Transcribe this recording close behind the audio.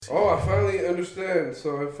Oh, I finally understand.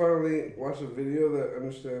 So I finally watched a video that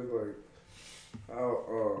understands like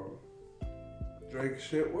how Drake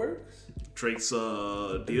shit works. Drake's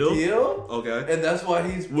deal? Deal? Okay. And that's why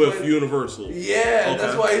he's with Universal. Yeah, okay.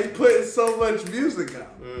 That's why he's putting so much music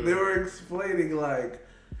out. They were explaining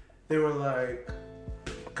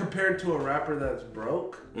compared to a rapper that's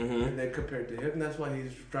broke, and then compared to him, that's why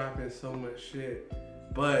he's dropping so much shit.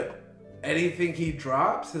 But anything he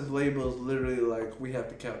drops, his label is literally like, we have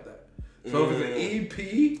to count that. So if it's an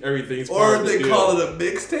EP, everything's or they call it a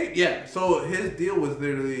mixtape, yeah. So his deal was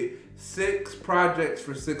literally 6 projects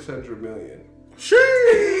for $600 million.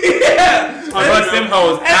 Yeah. Unless them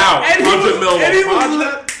hoes out. $100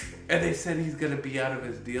 million. And they said he's gonna be out of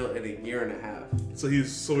his deal in a year and a half. So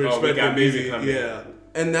we're expecting maybe, yeah.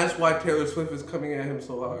 And that's why Taylor Swift is coming at him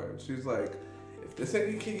so hard. She's like, if this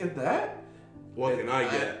nigga can get that, what can I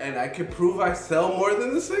get? And I can prove I sell more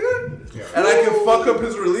than this nigga, and I can fuck up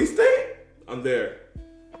his release date. I'm there.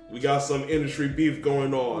 We got some industry beef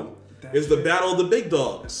going on. It's the battle of the big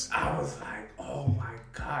dogs. I was like, oh my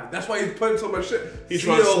god. That's why he's putting so much shit. He's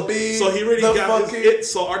trying so he already got his it.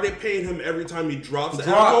 So are they paying him every time he drops the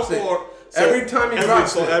album? Every time he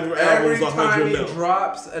drops it. Every time he mil.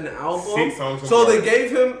 drops an album. 6 songs. So they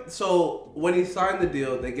gave him, so when he signed the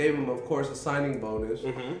deal, they gave him, of course, a signing bonus.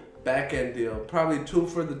 Back end deal. Probably 2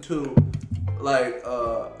 for the 2. Like,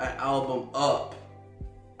 an album up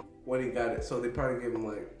when he got it. So they probably gave him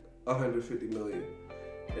like $150 million.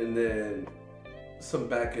 And then some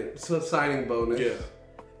signing bonus. Yeah.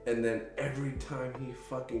 And then every time he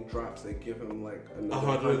fucking drops, they give him like another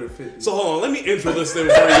 150. So hold on, let me intro this thing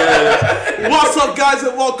before you get it. What's up, guys,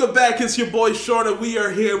 and welcome back. It's your boy Short, and we are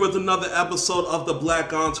here with another episode of the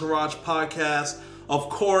Black Entourage podcast. Of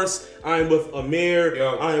course, I am with Amir.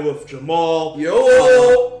 Yo. I am with Jamal.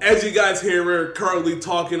 Yo! As you guys hear, we're currently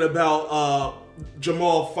talking about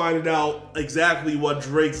Jamal finding out exactly what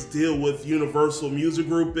Drake's deal with Universal Music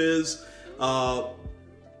Group is. Well,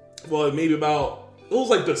 maybe it was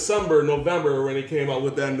like December, November when it came out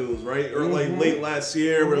with that news, right? Or like late last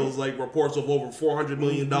year, where it was like reports of over $400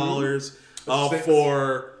 million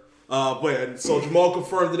so Jamal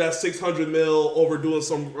confirmed that $600 mil over doing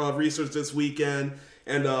some research this weekend.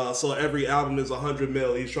 And so every album is $100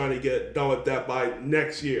 mil. He's trying to get done with that by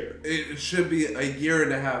next year. It should be a year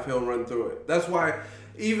and a half he'll run through it. That's why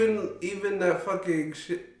even that fucking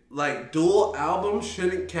shit, like dual album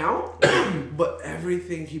shouldn't count, but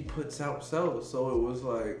everything he puts out sells. So it was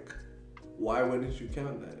like, why wouldn't you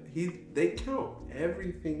count that? They count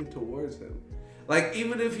everything towards him. Like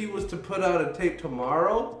even if he was to put out a tape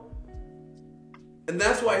tomorrow, and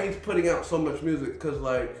that's why he's putting out so much music, because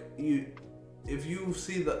like if you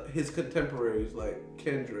see his contemporaries like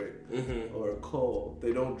Kendrick or Cole,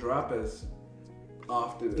 they don't drop as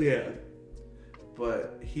often as him.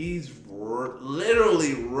 But he's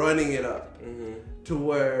literally running it up to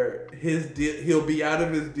where his deal, he'll be out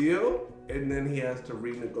of his deal, and then he has to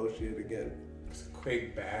renegotiate again. It's a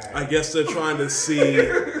quick bag. I guess they're trying to see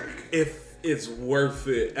if it's worth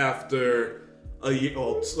it after a year.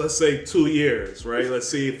 Well, let's say 2 years, right? Let's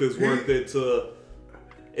see if it's worth it to.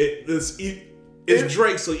 It's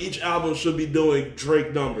Drake, so each album should be doing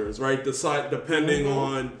Drake numbers, right? Depending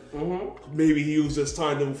on maybe he used this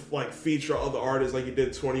time to like feature other artists, like he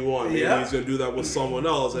did 21. Maybe he's gonna do that with someone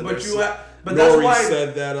else. And but Nori that's why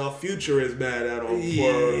said that Future is mad at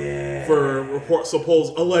him for report.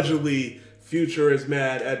 Allegedly, Future is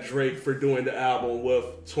mad at Drake for doing the album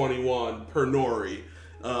with 21 per Nori.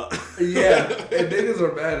 And niggas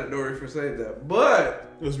are mad at Nori for saying that, but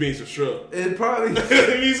which means it's true. It probably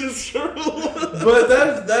it means it's true. But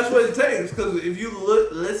that's what it takes, because if you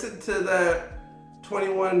listen to that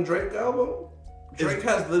 21 Drake album, Drake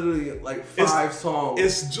has literally like 5 songs.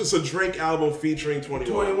 It's just a Drake album featuring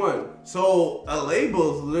 21. So a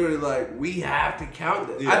label is literally like, we have to count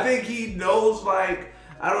this. I think he knows, like,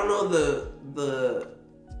 I don't know the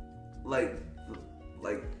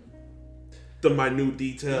minute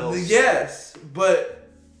details. Yes, but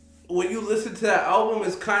when you listen to that album,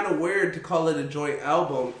 it's kind of weird to call it a joint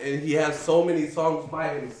album, and he has so many songs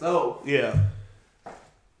by himself. Yeah.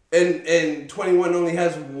 And 21 only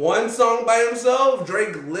has 1 song by himself.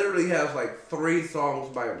 Drake literally has like 3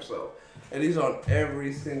 songs by himself, and he's on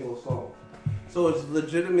every single song. So it's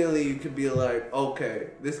legitimately, you could be like,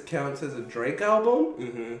 okay, this counts as a Drake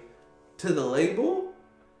album to the label,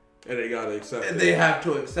 and they gotta accept it. They have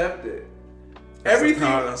to accept it.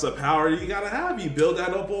 That's a power you gotta have. You build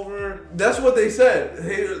that up over. That's what they said.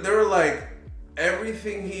 They were like,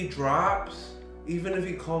 everything he drops, even if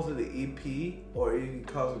he calls it an EP or if he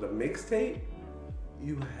calls it a mixtape,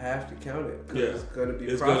 you have to count it because Yeah. it's gonna be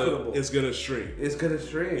It's profitable. It's gonna stream. It's gonna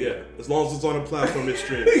stream. Yeah, as long as it's on a platform, it's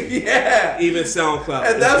stream. Yeah. Even SoundCloud.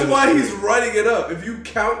 And it's that's gonna why stream. he's running it up. If you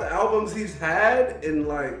count the albums he's had in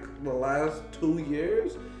like the last 2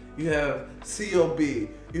 years, you have C.O.B.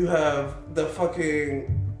 You have the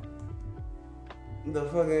fucking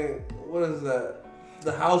what is that?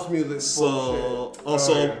 The house music. So bullshit.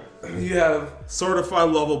 also You have Certified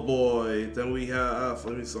Lover Boy. Then we have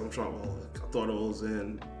let me see. I'm trying. I thought it was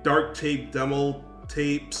in Dark Tape demo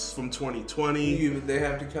tapes from 2020. they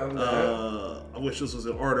have to count that. I wish this was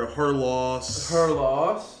in order. Her Loss. Her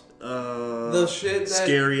loss. The shit that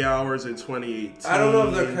Scary Hours in 2018. I don't know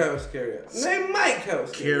if they're kind of scary. They might count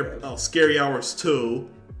scary. Scary Hours 2,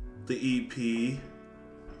 the EP.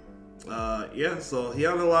 Yeah, so he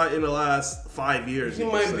had a lot in the last 5 years. He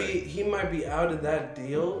might be out of that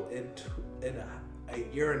deal in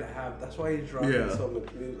a year and a half. That's why he's dropping so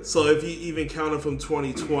much music. So if you even counted from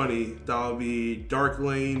 2020, that would be Dark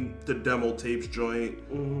Lane, the demo tapes joint,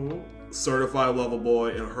 Certified Lover Boy,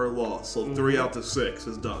 and Her Loss. So 3 out of 6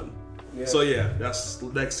 is done. Yeah. So yeah, that's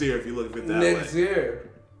next year if you look at it that way. Next year,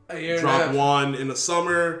 a year and a Drop half. one in the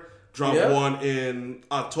summer. Drop one in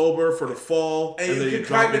October for the fall, And then you you can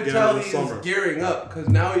drop kind it of again tell in the he's summer. gearing up because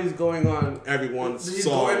now he's going on. Everyone's He's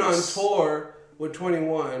songs. going on tour with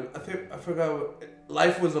 21. I forgot what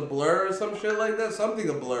Life Was a Blur or some shit like that. Something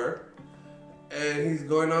a blur. And he's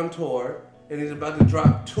going on tour and he's about to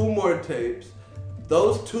drop 2 more tapes.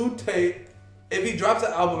 Those 2 tapes, if he drops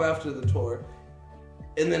an album after the tour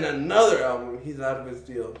and then another album, he's out of his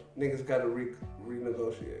deal. Niggas got to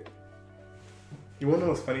renegotiate. You wanna know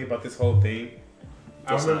what's funny about this whole thing?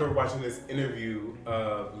 I What's remember that? watching this interview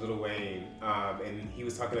of Lil Wayne, and he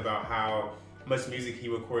was talking about how much music he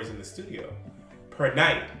records in the studio per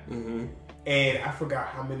night. Mm-hmm. And I forgot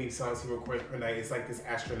how many songs he records per night. It's like this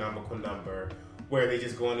astronomical number where they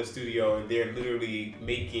just go in the studio and they're literally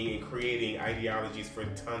making and creating ideologies for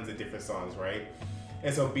tons of different songs, right?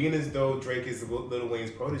 And so being as though Drake is Lil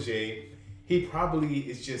Wayne's protege, he probably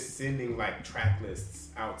is just sending like track lists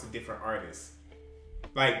out to different artists,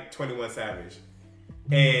 like 21 Savage.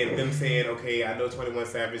 And them saying, okay, I know 21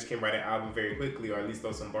 Savage can write an album very quickly or at least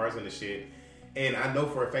throw some bars on the shit. And I know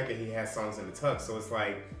for a fact that he has songs in the tuck. So it's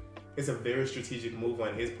like, it's a very strategic move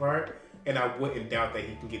on his part. And I wouldn't doubt that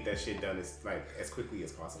he can get that shit done as quickly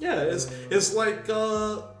as possible. Yeah, it's like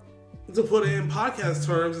to put it in podcast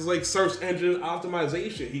terms, it's like search engine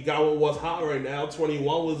optimization. He got what was hot right now. 21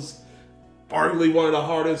 was arguably one of the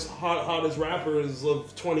hottest rappers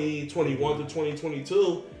of 2021 to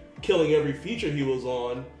 2022, killing every feature he was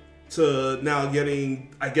on. To now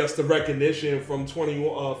getting, I guess, the recognition from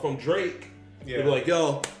Drake. Yeah. They're like,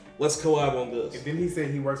 yo, let's collab on this. And then he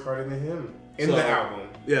said he works harder than him in So, the album.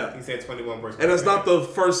 yeah. He said 21 works harder. And it's than not him. the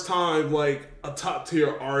first time like a top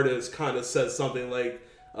tier artist kind of said something like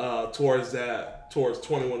towards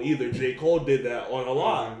 21 either. J. Cole did that on a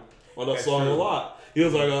lot, on a That's song true. a lot. He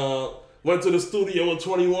was like, went to the studio with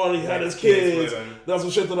 21, he had his kids kids. with him. That's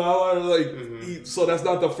some shit that I like. So that's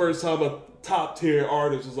not the first time a top tier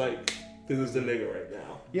artist was like, this is the nigga right now.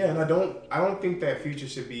 Yeah, and I don't think that Future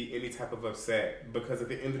should be any type of upset because at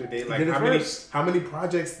the end of the day, like did it first. how many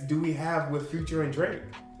projects do we have with Future and Drake?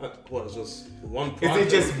 What, it's just one Is project? it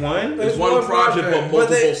just one? It's one project, but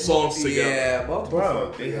multiple songs together. Yeah, multiple Bro,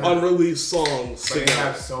 songs. they have, Unreleased songs but they together.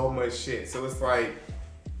 have so much shit. So it's like,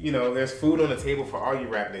 there's food on the table for all you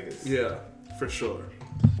rap niggas. Yeah, for sure.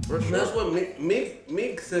 For sure. That's what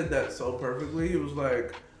Meek said that so perfectly. He was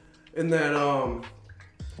like, in that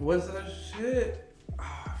what's that shit?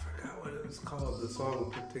 I forgot what it was called, the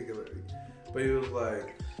song particularly. But he was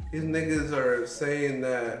like, these niggas are saying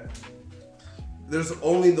that there's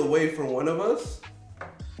only the way for one of us.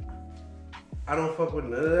 I don't fuck with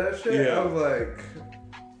none of that shit. Yeah. I was like,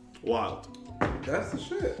 Wild. that's the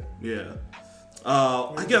shit. Yeah.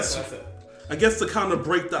 I guess to kind of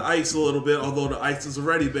break the ice a little bit, although the ice has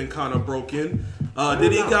already been kind of broken.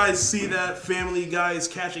 Did you guys see that Family Guy is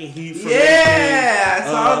catching heat for Yeah, I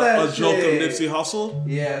saw that a joke of shit. Nipsey Hussle?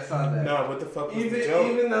 Yeah, I saw that. No, what the fuck was Even the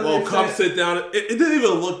joke? though Well, they come said- sit down. It didn't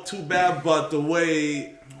even look too bad, but the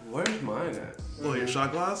way... Where's mine at? Oh, your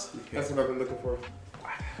shot glass? That's what I've been looking for.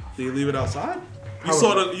 Did you leave it outside? You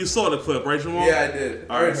saw the clip, right, Jamal? Yeah, I did.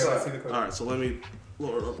 All right, saw I see it. the clip. All right, so let me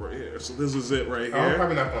load it up right here. So this is it right I'm here.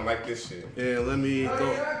 probably not gonna like this shit. And let me No, go.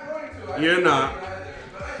 you're not going to. You're not. But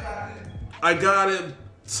I got it. I got it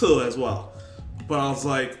too as well, but I was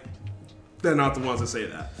like, they're not the ones that say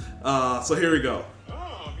that. So here we go.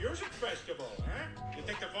 Oh, music festival, huh? You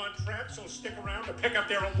think the Von Tramps will stick around to pick up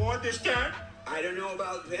their award this time? I don't know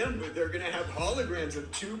about them, but they're gonna have holograms of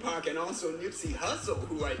Tupac and also Nipsey Hussle,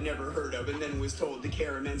 who I'd never heard of and then was told to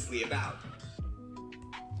care immensely about.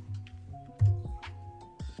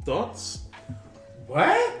 Thoughts?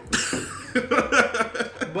 What?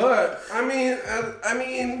 But I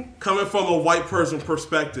mean, Coming from a white person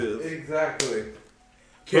perspective, exactly.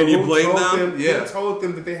 can you Who blame told them? Yeah. Who told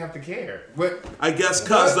them that they have to care? What? I guess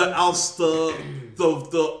because the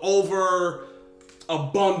over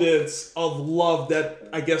abundance of love that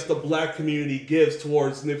I guess the black community gives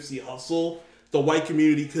towards Nipsey Hussle, the white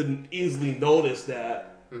community couldn't easily notice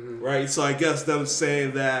that, right? So I guess them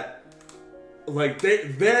saying that, like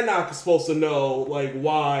they're not supposed to know like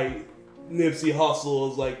why Nipsey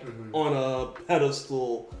Hussle is like on a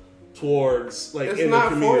pedestal towards like It's in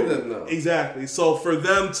not the for community. them, though. Exactly. So for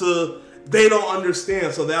them to, they don't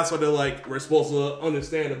understand. So that's why they're like, we're supposed to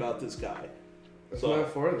understand about this guy. It's So- not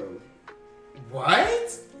for them.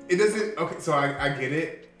 What? It doesn't. Okay, so I get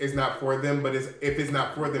it. It's not for them, but if it's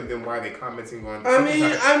not for them, then why are they commenting on? I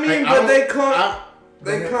mean, but they comment.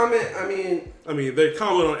 I mean, they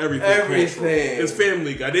comment on everything. Everything. cultural. It's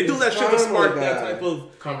Family Guy. They do that It's shit to spark Family that Guy. type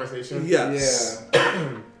of conversation. yes.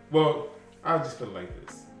 Yeah. Well, I'll just put it like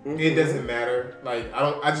this. It doesn't matter. Like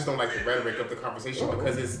I just don't like the rhetoric of the conversation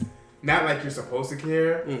because it's not like you're supposed to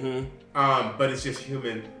care. But it's just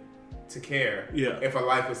human to care. Yeah. If a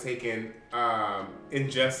life was taken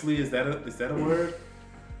unjustly, is that a word?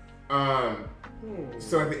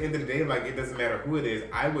 So at the end of the day, like it doesn't matter who it is.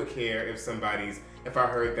 I would care if I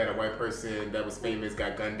heard that a white person that was famous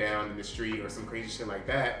got gunned down in the street or some crazy shit like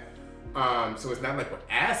that. So it's not like we're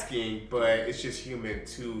asking, but it's just human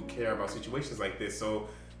to care about situations like this. So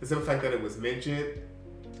the simple fact that it was mentioned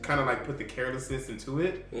kind of like put the carelessness into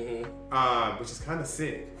it, which is kind of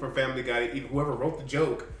sick for Family Guy. Whoever wrote the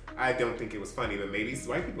joke, I don't think it was funny, but maybe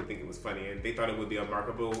white people think it was funny and they thought it would be a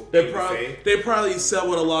marketable thing to say. They probably said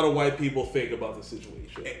what a lot of white people think about the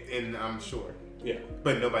situation. And I'm sure. Yeah.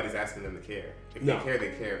 But nobody's asking them to care. If No. they care, they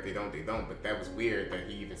care. If they don't, they don't. But that was weird that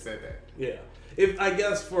he even said that. Yeah.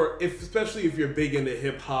 Especially if you're big into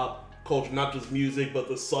hip hop culture, not just music, but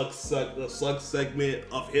the slug segment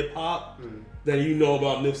of hip hop, then you know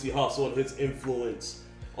about Nipsey Hussle and his influence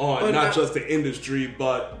on But not not- just the industry,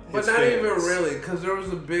 but his But not fans. even really, because there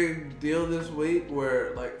was a big deal this week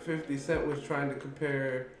where like 50 Cent was trying to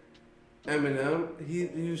compare Eminem.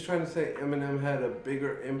 He was trying to say Eminem had a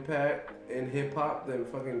bigger impact in hip hop than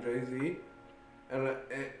fucking Jay-Z,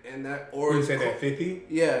 and that You always said that 50?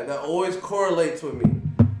 yeah, that always correlates with me.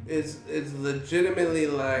 It's legitimately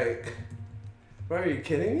like, bro, are you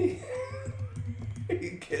kidding me? Are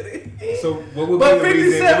you kidding me? So what would But be the 50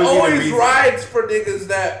 reason? Cent what would be the always reason? rides for niggas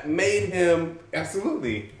that made him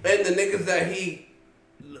Absolutely. and the niggas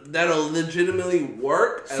that'll legitimately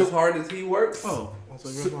work as So- hard as he works. Oh,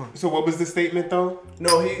 So what was the statement though?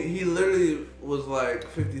 No, he literally was like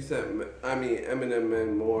 50 Cent. Eminem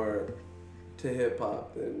meant more to hip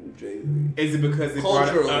hop than Jay-Z. Is it because it brought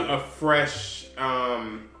Culturally. a fresh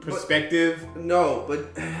perspective No,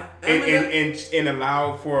 but Eminem, and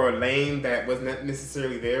allowed for a lane that was not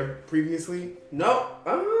necessarily there previously? no,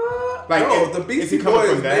 Like, no, is- the is Beastie he coming Boys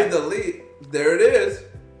from that? made the lead. There it is.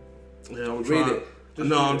 Yeah, I'm Read trying. it. Just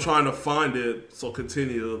No, read I'm it. trying to find it. So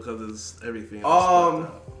continue because it's everything. else.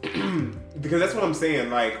 Because that's what I'm saying.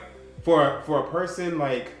 Like for a person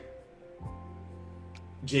like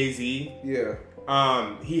Jay-Z, Yeah.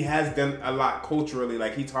 he has done a lot culturally.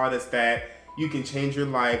 Like he taught us that you can change your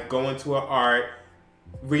life, go into an art,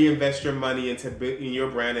 reinvest your money in your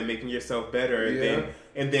brand and making yourself better,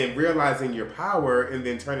 and then realizing your power, and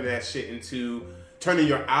then turning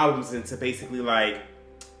your albums into basically like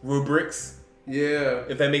rubrics. Yeah.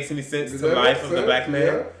 If that makes any sense Does to that life make of the sense? black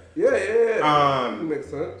man. Yeah. That Um, makes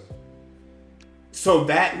sense. So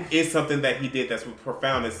that is something that he did that's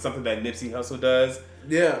profound. It's something that Nipsey Hussle does.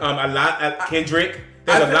 Yeah. Kendrick.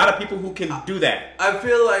 There's a lot of people who can do that. I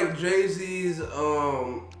feel like Jay-Z's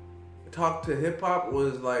talk to hip hop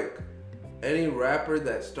was like any rapper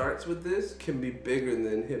that starts with this can be bigger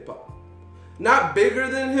than hip hop. Not bigger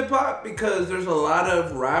than hip hop because there's a lot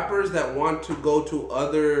of rappers that want to go to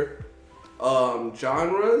other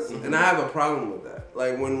genres, and I have a problem with that.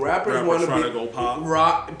 Like when rappers want trying to to go pop.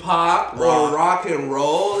 rock or rock and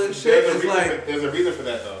roll and shit. It's like there's a reason for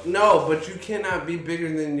that though. no, but you cannot be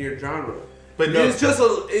bigger than your genre. But no, It's just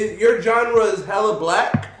your genre is hella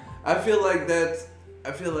black. I feel like that's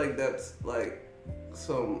like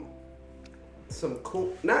some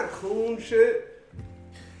cool, not cool shit.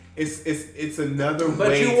 it's another But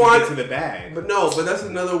way you to want- get to the bag. But that's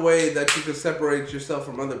another way that you can separate yourself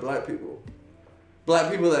from other black people.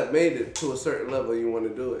 Black people that made it to a certain level, you want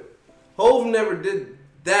to do it. Hove never did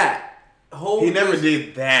that. Hov He never just-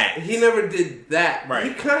 did that. He never did that. Right.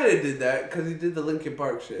 He kind of did that because he did the Linkin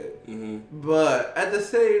Park shit. Mm-hmm. But at the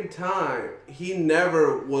same time, he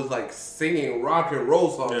never was like singing rock and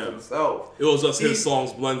roll songs Yeah. himself. It was just his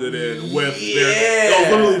songs blended in with Yeah. their. It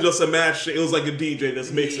was literally just a match. It was like a DJ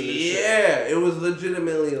that's mixing this shit. Yeah, it was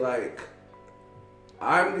legitimately like,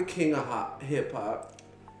 I'm the king of hip hop.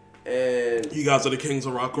 And You guys are the kings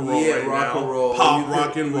of rock and roll yeah, right rock now. and roll, Pop, You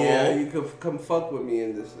rock could- and roll. Yeah, you could come fuck with me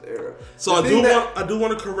in this era. So The thing that- I do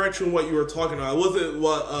want to correct you on what you were talking about. It wasn't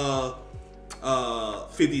what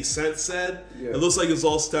 50 Cent said. Yeah. It looks like it's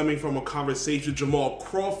all stemming from a conversation Jamal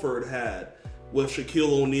Crawford had with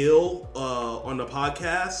Shaquille O'Neal on the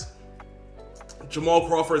podcast. Jamal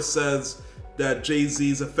Crawford says that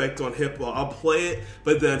Jay-Z's effect on hip-hop. I'll play it,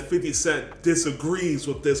 but then 50 Cent disagrees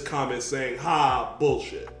with this comment saying, ha,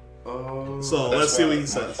 bullshit. So That's let's see why what he my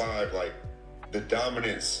says. Five, like, the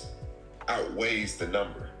dominance outweighs the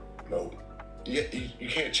number. No, you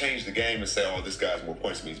can't change the game and say, "Oh, this guy's more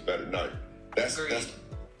points than me, he's better." No, that's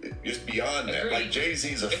just beyond that. Agreed. Like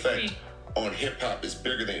Jay-Z's effect on hip hop is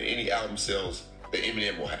bigger than any album sales that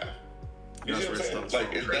Eminem will have. You That's see what where it I'm saying? stems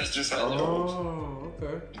Like from. that's just how it goes. Oh,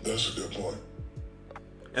 okay. That's a good point.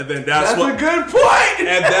 And then that's That's what a good point.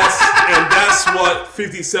 and that's what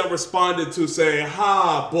 50 Cent responded to, saying,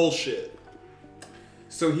 ha, bullshit.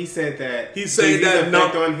 So he said that He's saying Jay-Z's that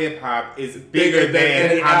effect on hip hop is bigger than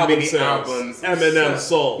any how album many sales albums. Eminem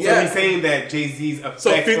sold. So Yeah. he's saying that Jay-Z's effect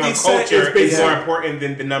So 50 on Cent culture is is basically- more important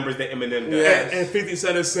than the numbers that Eminem does. Yeah. And 50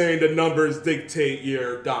 Cent is saying the numbers dictate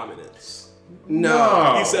your dominance.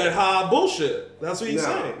 No. He said, ha, bullshit. That's what he's No.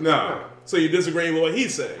 saying. No. So you're disagreeing with what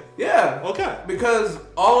he's saying. Yeah. Okay. Because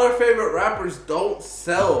all our favorite rappers don't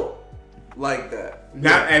sell like that.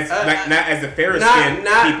 Not as not as the fair Not skinned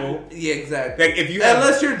people. Yeah, exactly. Like if you have,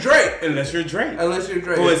 Unless you're Drake. unless you're Drake. Unless you're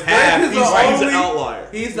Drake. Who is Drake half- is the He's an only- outlier.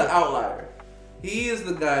 He's the outlier. He is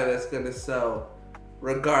the guy that's gonna sell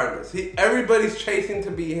regardless. Everybody's chasing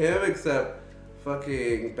to be him except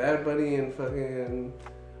fucking Bad Bunny and fucking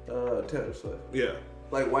Taylor Swift. Yeah.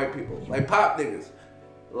 Like white people. Like pop niggas.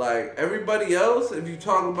 Like everybody else, if you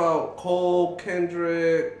talk about Cole,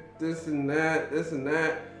 Kendrick, this and that,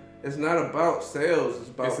 it's not about sales. It's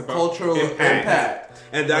about, cultural impact.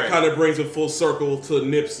 And that Right. kind of brings it full circle to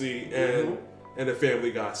Nipsey and the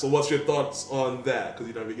Family Guy. So what's your thoughts on that? Because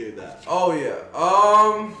you never gave that. Oh yeah.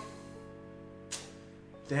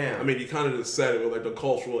 Damn. I mean, you kind of just said it with like the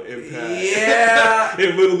cultural impact. Yeah.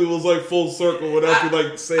 It literally was like full circle without you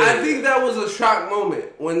like saying. I think that was a shock moment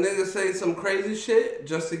when niggas say some crazy shit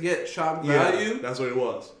just to get shock value. That's what it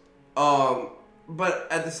was. But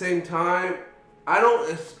at the same time, I don't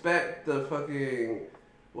expect the fucking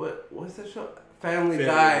what's that show? Family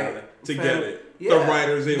Guy to get it. Yeah. The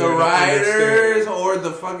writers, the even to writers, understand. or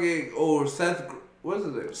the fucking Seth. What's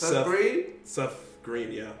his name? Seth Green. Seth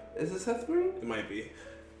Green, yeah, Is it Seth Green? it might be.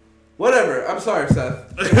 Whatever. I'm sorry,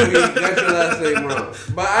 Seth. You got your last name wrong.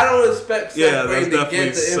 But I don't expect Seth Green to that's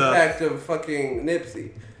get the definitely impact of fucking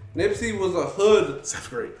Nipsey. Nipsey was a hood. Seth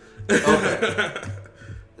Green. Okay.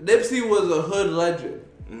 Nipsey was a hood legend.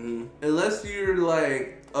 Mm-hmm. Unless you're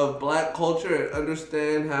like of black culture and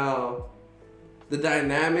understand how the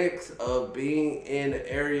dynamics of being in an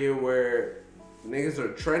area where niggas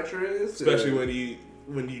are treacherous, Especially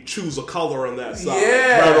when you choose a color on that side,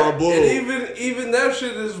 yeah, red or blue. and even that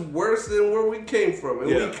shit is worse than where we came from, and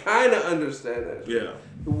Yeah. we kind of understand that shit. Yeah.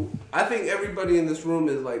 I think everybody in this room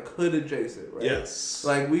is like hood adjacent, right? Yes.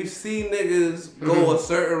 Like we've seen niggas go a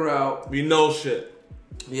certain route. We know shit.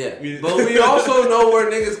 Yeah. But we also know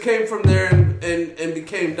where niggas came from there and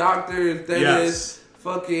became doctors, dentists,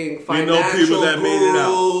 fucking financial know people that made it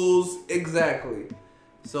out. gurus. Exactly.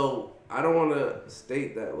 So I don't want to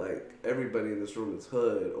state that like everybody in this room is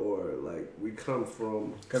hood or like we come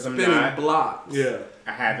from 'Cause I'm spinning not. blocks. Yeah.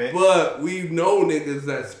 I haven't. But we know niggas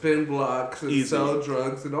that spin blocks and Easy. sell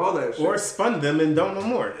drugs and all that shit. Or spun them and don't know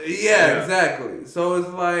more. Yeah, exactly. So it's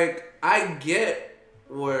like I get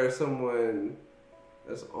where someone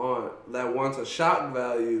that wants a shock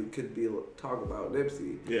value could be talk about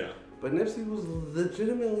Nipsey, Yeah. but Nipsey was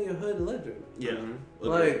legitimately a hood legend. Yeah.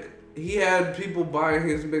 Like he had people buying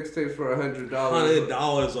his mixtapes for $100.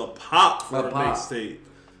 $100 a pop for a pop. mixtape.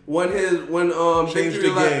 When Changed Victory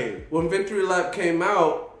the Lap, game. when Victory Lap came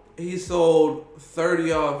out, he sold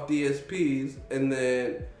 30 off DSPs and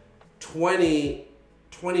then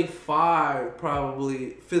 25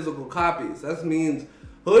 probably physical copies. That means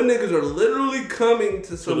hood niggas are literally coming to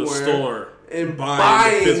To somewhere the store and buying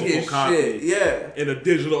buying the physical his copy. shit. Yeah. In a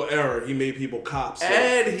digital era, he made people cops. So.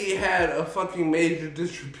 And he had a fucking major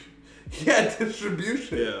distribution. He had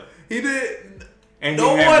distribution. Yeah. He did. And no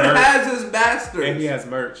one has his bastards. And he has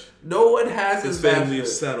merch. No one has His his family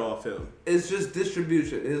bastards. set off him. It's just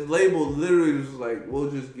distribution. His label literally was like,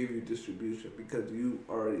 we'll just give you distribution because you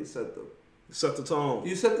already set the tone.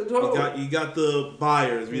 You set the tone. You got the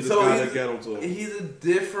buyers. We just So gotta get them to him. He's a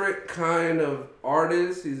different kind of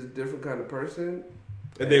artist. He's a different kind of person.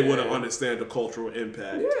 And they wouldn't understand the cultural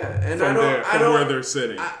impact. Yeah, and from where they're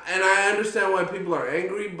sitting. And I understand why people are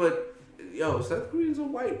angry, but yo, Seth Green's a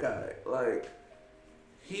white guy. Like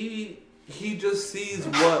he just sees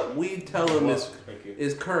what we tell him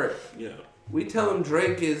is current. Yeah. We tell him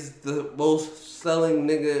Drake is the most selling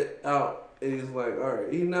nigga out, and he's like, all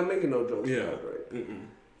right, he's not making no jokes about Drake. Mm-mm.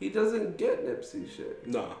 He doesn't get Nipsey shit.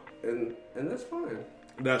 Nah. And that's fine.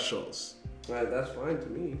 That shows. That's fine to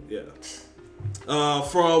me. Yeah.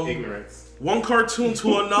 From ignorance. One cartoon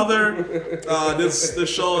to another, this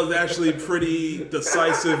show is actually pretty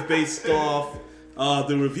decisive based off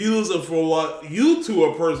the reviews and for what you two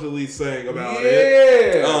are personally saying about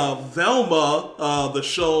it. Velma, the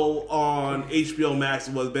show on HBO Max,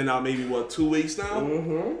 has been out maybe 2 weeks now.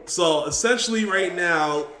 Mm-hmm. So essentially, right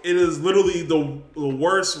now, it is literally the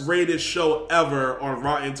worst rated show ever on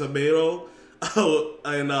Rotten Tomato.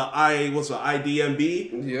 And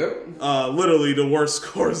IDMB. Yep. Literally the worst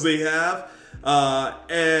scores they have.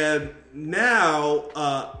 And now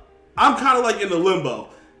I'm kind of like in the limbo.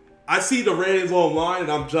 I see the ratings online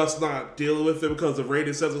and I'm just not dealing with it because the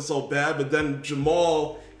rating says it's so bad. But then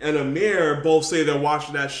Jamal and Amir both say they're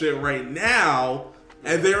watching that shit right now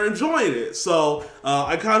and they're enjoying it. So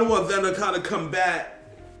I kind of want them to kind of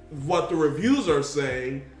combat what the reviews are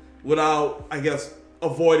saying without, I guess,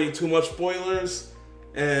 avoiding too much spoilers,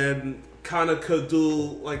 and kind of could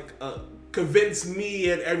do convince me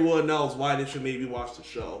and everyone else why they should maybe watch the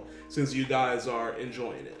show since you guys are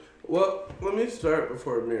enjoying it. Well, let me start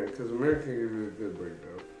before Amir, because Amir can give you a good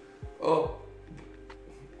breakdown. Oh,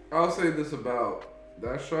 I'll say this about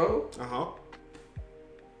that show.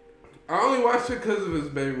 I only watched it because of his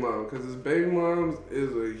baby mom, because his baby mom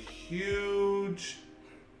is a huge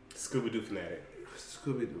Scooby-Doo fanatic.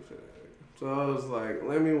 So I was like,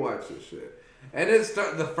 let me watch this shit. And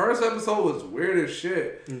the first episode was weird as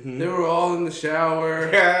shit. Mm-hmm. They were all in the shower.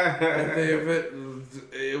 And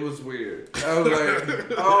it was weird. I was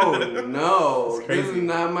like, oh no, this is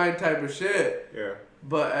not my type of shit. Yeah.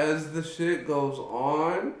 But as the shit goes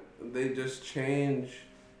on, they just change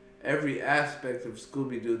every aspect of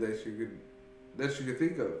Scooby-Doo that you could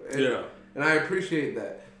think of. And I appreciate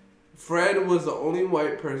that. Fred was the only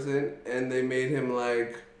white person, and they made him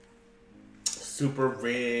like super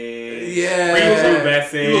rich. Yeah.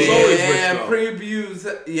 Prepubescent. He was always rich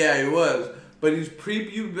though. Yeah, he was. But he's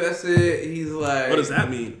prepubescent. He's like. What does that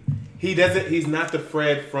mean? He's not the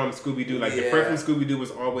Fred from Scooby-Doo. Like, the Fred from Scooby-Doo was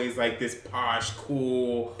always like this posh,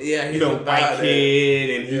 cool, white kid,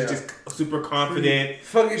 and he's just super confident.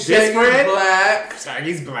 Fucking Shaggy's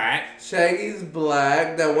black. Shaggy's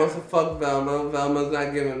black that wants to fuck Velma. Velma's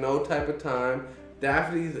not giving no type of time.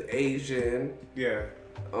 Daphne's Asian. Yeah.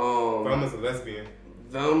 Velma's a lesbian.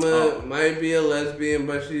 Velma might be a lesbian,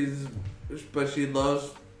 but she loves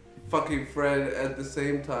fucking Fred at the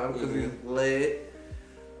same time because he's lit.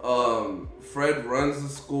 Fred runs the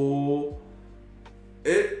school.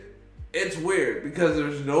 It's weird because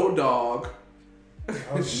there's no dog. Oh,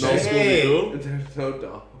 no Scooby-Doo? There's no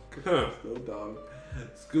dog. There's no dog.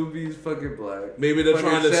 Scooby's fucking black. Maybe they're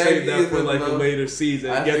trying to save that for like a later season.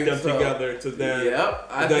 Get them so. Together to then. Yep.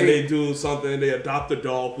 Then they do something. They adopt a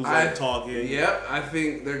dog who's like talking. Yep. I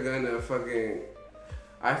think they're gonna fucking.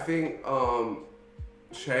 I think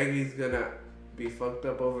Shaggy's gonna be fucked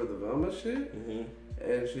up over the Velma shit,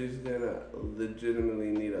 and she's gonna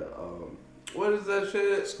legitimately need a what is that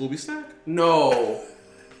shit? Scooby snack? No.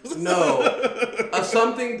 A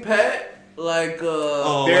something pet. Like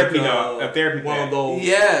therapy dog. A therapy one dog. of those.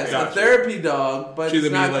 Yes, a therapy dog, but she's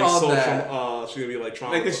it's not called that. She's gonna be like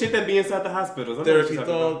trauma. Like the shit that be inside the hospitals. Therapy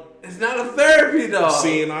dog. It's not a therapy dog.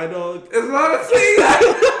 CNI dog. It's not a CNI.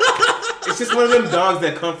 It's just one of them dogs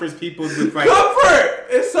that comforts people with like comfort.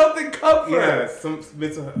 It's something comfort. Yeah, some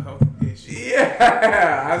mental health issues.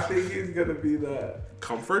 Yeah, I think he's gonna be that.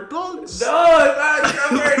 Comfort dogs? No, it's not a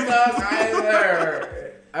comfort dog either.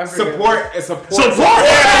 Support animal.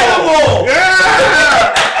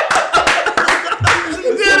 Yeah.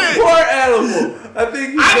 Support animal. I think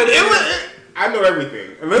he's gonna. I know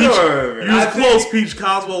everything. Use close, Peach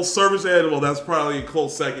Cosmo. Service animal. That's probably a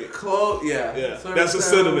close second. Yeah. That's a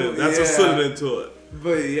synonym. That's a synonym to it.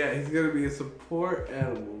 But yeah, he's gonna be a support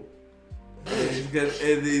animal. And he's gonna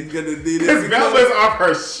need it. Because Velma's off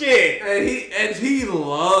her shit. And he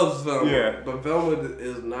loves Velma. Yeah. But Velma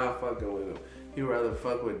is not fucking with him. He rather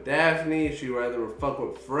fuck with Daphne. She rather fuck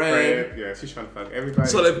with Fred. Yeah, she's trying to fuck everybody.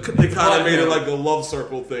 So they kind of made it like a love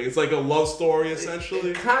circle thing. It's like a love story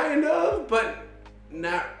essentially. Kind of, but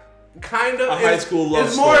not kind of. A high school love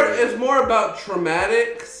it's story. It's more about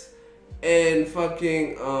traumatics and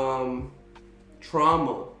fucking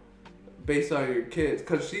trauma based on your kids.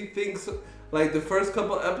 Cause she thinks like the first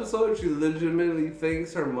couple episodes, she legitimately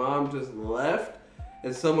thinks her mom just left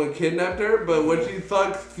and someone kidnapped her. But when she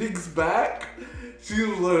thinks back, she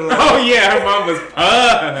was like, oh yeah, her mom was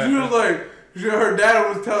pissed. She was like, her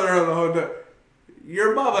dad was telling her the whole time,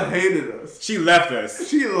 your mama hated us. She left us.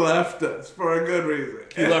 She left us for a good reason.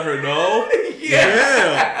 You let her know?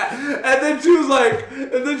 Yeah. And then she was like,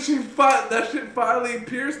 and then that shit finally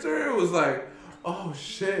pierced her. It was like, oh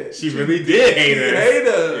shit. She really did hate us. Hate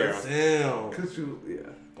us. Damn. Cause she,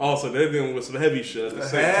 Also, they're dealing with some heavy shit at the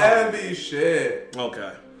same time. Heavy shit.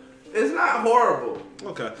 Okay. It's not horrible.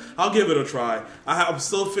 Okay, I'll give it a try. I'm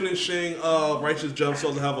still finishing Righteous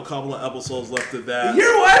Gemstones. I have a couple of episodes left of that.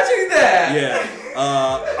 You're watching that?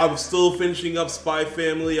 Yeah. I'm still finishing up Spy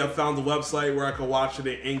Family. I found the website where I can watch it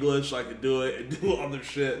in English. I can do it and do other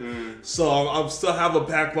shit. So I'm still have a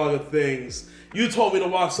backlog of things. You told me to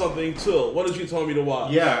watch something too. What did you tell me to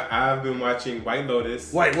watch? Yeah, I've been watching White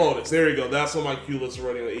Lotus. White Lotus. There you go. That's on my queue list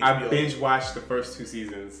running on HBO. I binge watched the first 2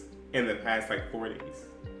 seasons in the past like 4 days.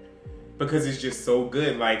 Because it's just so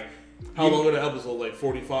good. Like, how long are the episodes? Like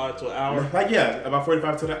 45 to an hour? Like, yeah, about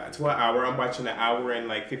 45 to an hour. I'm watching an hour and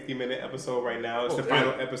like 50-minute episode right now. It's the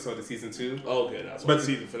final episode of season 2. Okay, that's like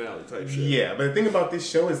season finale type shit. Yeah, but the thing about this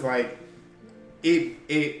show is like, it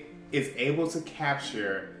is able to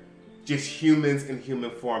capture just humans in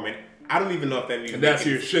human form, and I don't even know if that means. And that's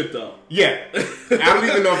your shit, though. Yeah, I don't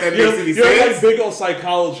even know if that makes any sense. You're like big on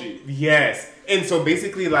psychology. Yes, and so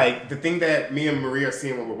basically, like the thing that me and Maria are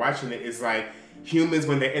seeing when we're watching it is like humans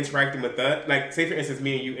when they're interacting with us. Like, say for instance,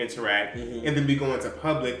 me and you interact, and then we go into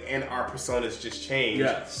public, and our personas just change.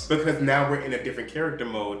 Yes, because now we're in a different character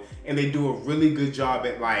mode, and they do a really good job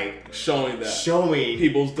at like showing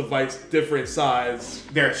people's different sides,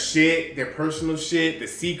 their shit, their personal shit, the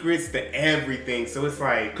secrets, the everything. So it's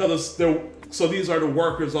like so these are the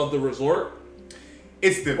workers of the resort.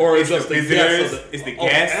 It's the just the visitors, guests, it's the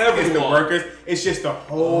guests, it's the workers. It's just the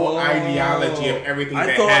whole ideology of everything that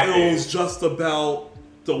happens. I thought it was just about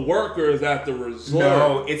the workers at the resort.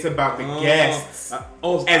 No, it's about the guests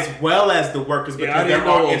as well as the workers because they're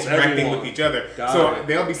all interacting with each other.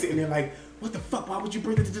 They'll be sitting there like, what the fuck? Why would you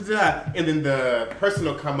bring that? And then the person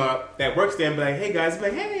will come up that works there and be like, hey guys, be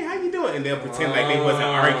like, hey, how you doing? And they'll pretend like they wasn't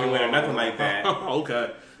arguing or nothing like that.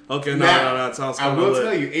 Okay, no, that sounds kind of I will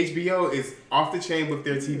tell you, HBO is off the chain with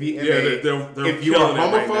their TV. And they're if you are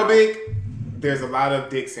homophobic, there's a lot of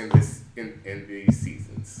dicks in these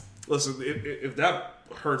seasons. Listen, if that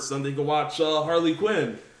hurts them, they can watch Harley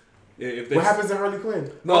Quinn. What happens to Harley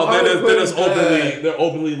Quinn? No, they're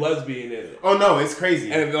openly lesbian in it. Oh no, it's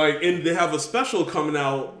crazy. And they have a special coming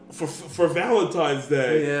out for Valentine's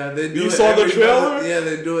Day. Yeah, they do. You saw the trailer? Yeah,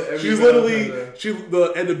 they do it. She's literally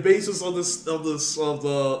and the basis of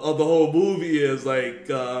the whole movie is like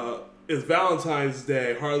it's Valentine's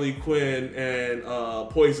Day. Harley Quinn and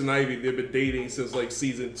Poison Ivy, they've been dating since like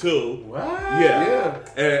season 2. What? Yeah.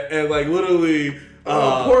 And like literally,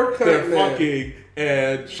 they're fucking.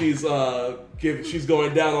 And she's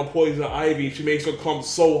going down on Poison Ivy. She makes her come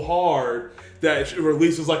so hard that she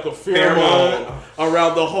releases like a pheromone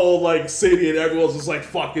around the whole like city, and everyone's just like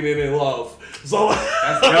fucking in love. So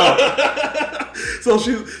that's dope. So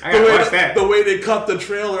the way they cut the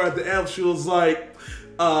trailer at the end, she was like,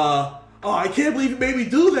 I can't believe you made me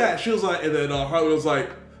do that. She was like, and then Harley was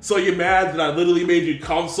like, so you're mad that I literally made you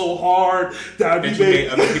come so hard that you made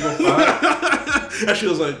other people fuck? And she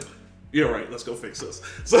was like, you're right, let's go fix this.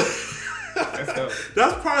 So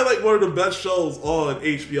that's probably like one of the best shows on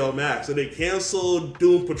HBO Max. And they canceled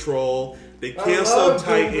Doom Patrol. They canceled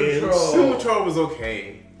Titans. Doom Patrol was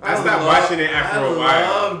okay. I stopped watching it after a while. I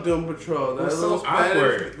love Doom Patrol. That little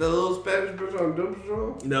awkward. The little Spanish bitch on Doom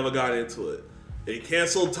Patrol. Never got into it. They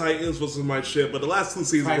canceled Titans, which was my shit, but the last 2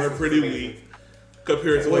 seasons were pretty weak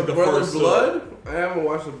compared to like the first Blood? I haven't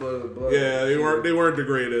watched the Blood of the Blood. Yeah, they weren't the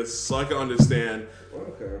greatest, so I can understand.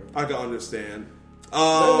 Okay. I can understand. That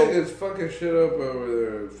nigga's fucking shit up over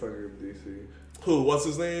there in fucking DC. Who? What's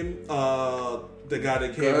his name? The guy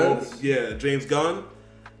that came over. Yeah, James Gunn.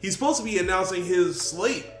 He's supposed to be announcing his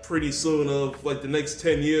slate pretty soon of like the next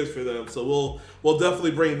 10 years for them. So we'll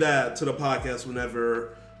definitely bring that to the podcast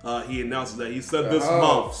whenever he announces that. He said this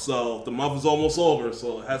month, so the month is almost over.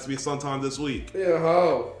 So it has to be sometime this week. Yeah,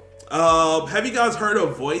 how? Have you guys heard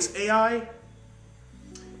of Voice AI?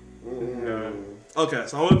 No. Okay,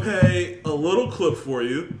 so I'm going to play a little clip for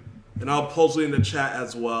you, and I'll post it in the chat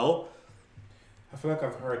as well. I feel like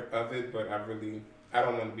I've heard of it, but I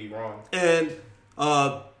don't want to be wrong. And,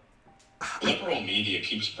 Liberal media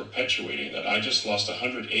keeps perpetuating that I just lost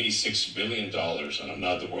 $186 billion and I'm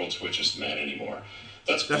not the world's richest man anymore.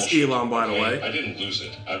 That's bullshit. Elon, by the way. I didn't lose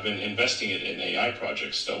it. I've been investing it in AI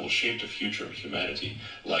projects that will shape the future of humanity,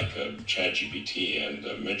 like ChatGPT and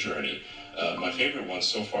Midjourney. My favorite one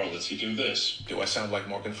so far lets you do this. Do I sound like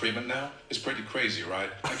Morgan Freeman now? It's pretty crazy, right?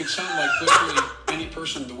 I could sound like literally any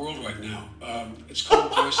person in the world right now. It's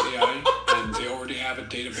called Voice AI, and they already have a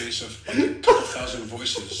database of like a couple thousand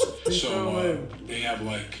voices. So they have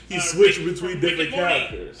like... He switched between different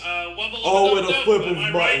characters. All with a flip of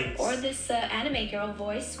buttons. Or this anime girl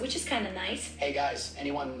voice, which is kind of nice. Hey guys,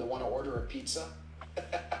 anyone want to order a pizza?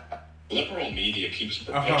 Liberal media keeps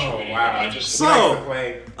perpetuating. Wow.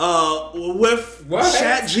 With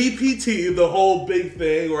ChatGPT, the whole big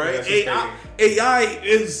thing, right? AI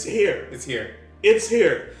is here. It's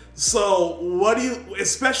here. So what do you?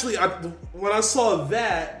 Especially when I saw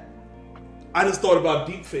that, I just thought about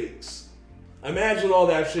deepfakes. Imagine all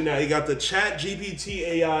that shit now. You got the ChatGPT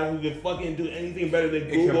AI who can fucking do anything better than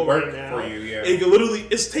Google right now. For you, yeah. It can literally,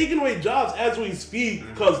 it's taking away jobs as we speak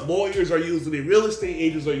because lawyers are using it, real estate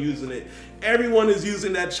agents are using it. Everyone is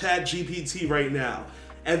using that ChatGPT right now.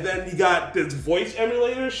 And then you got this voice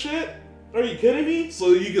emulator shit. Are you kidding me? So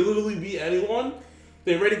you can literally be anyone.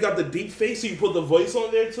 They already got the deep face, so you put the voice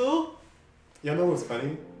on there too. Y'all know what's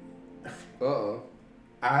funny? Uh-oh.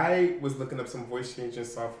 I was looking up some voice changing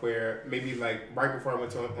software, maybe like right before I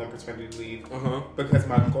went on paternity leave, because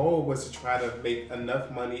my goal was to try to make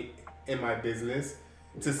enough money in my business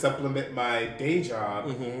to supplement my day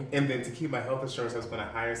job, and then to keep my health insurance. I was going to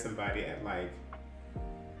hire somebody at like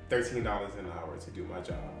 $13 an hour to do my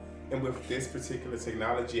job. And with this particular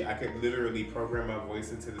technology, I could literally program my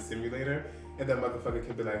voice into the simulator, and that motherfucker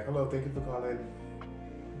could be like, "Hello, thank you for calling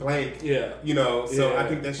blank." Yeah. You know, so I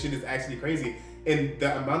think that shit is actually crazy. And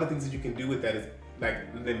the amount of things that you can do with that is like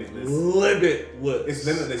limitless. It's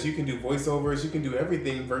limitless. You can do voiceovers. You can do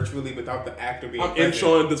everything virtually without the actor being present. I'm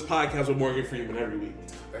introing this podcast with Morgan Freeman every week.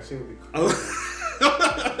 That shit would be cool.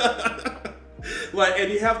 Like,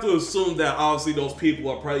 and you have to assume that obviously those people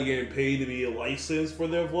are probably getting paid to be licensed for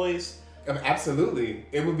their voice. Absolutely.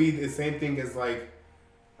 It would be the same thing as like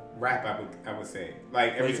rap, I would say.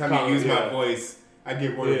 Like every time you use my voice, I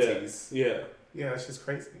get royalties. Yeah, that's just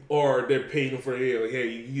crazy. Or they're paying for it. Like, hey,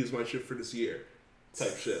 you can use my shit for this year.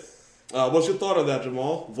 Type shit. What's your thought on that,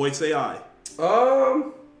 Jamal? Voice AI.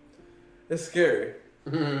 It's scary.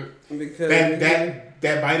 Because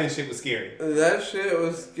that Biden shit was scary. That shit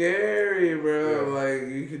was scary, bro. Yeah. Like,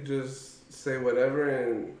 you could just say whatever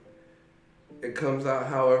and it comes out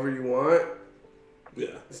however you want.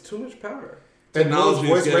 Yeah. It's too much power. And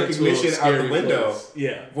voice recognition out the window. Place.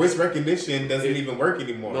 Yeah. Voice recognition doesn't even work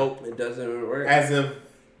anymore. Nope. It doesn't even work. As of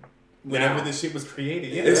whenever this shit was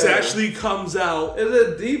created. Yeah. This actually comes out. It's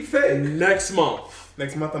a deep fake. Next month.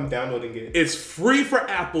 Next month I'm downloading it. It's free for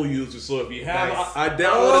Apple users. So if you have, I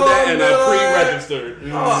downloaded that and I pre-registered.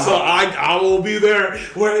 So I will be there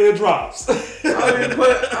when it drops.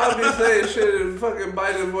 I'll be saying shit in fucking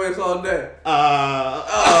Biden voice all day.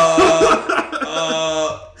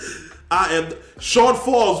 Sean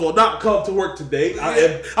Falls will not come to work today.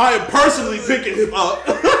 I am personally picking him up.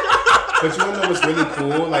 But you want to know what's really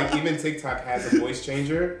cool? Like, even TikTok has a voice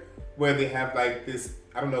changer where they have like this.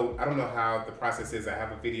 I don't know how the process is. I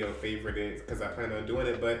have a video favorited because I plan on doing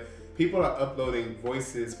it. But people are uploading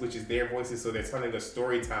voices, which is their voices, so they're telling a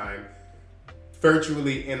story time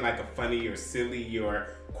virtually in like a funny or silly or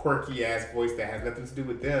quirky ass voice that has nothing to do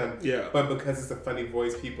with them. Yeah. But because it's a funny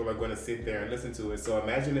voice, people are going to sit there and listen to it. So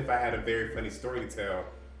imagine if I had a very funny story to tell,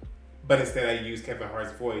 but instead I used Kevin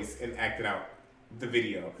Hart's voice and acted out the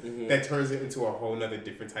video. That turns it into a whole nother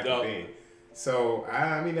different type of thing. So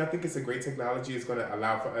I mean, I think it's a great technology. It's going to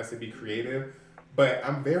allow for us to be creative. But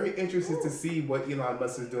I'm very interested to see what Elon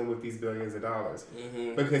Musk is doing with these billions of dollars.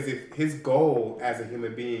 Because if his goal as a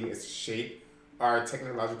human being is to shape our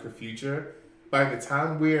technological future, by the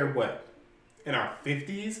time we're in our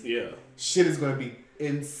 50s, shit is going to be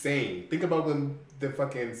insane. Think about when the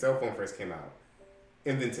fucking cell phone first came out,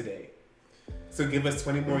 and then today. So give us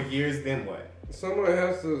 20 more years, then what? Someone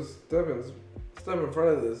has to step in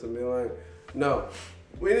front of this and be like, no,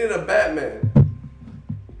 we need a Batman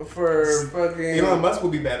for fucking... Elon Musk will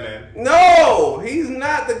be Batman. No, he's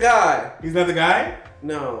not the guy. He's not the guy?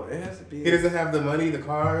 No, it has to be... He doesn't have the money, the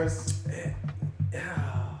cars?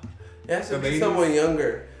 It has to be someone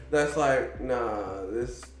younger that's like, nah,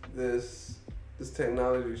 this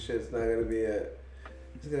technology shit's not gonna be it.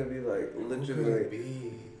 It's gonna be like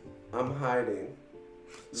legitimately. I'm hiding.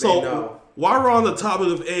 So while we're on the topic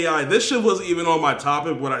of AI, this shit wasn't even on my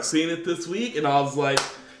topic when I seen it this week, and I was like,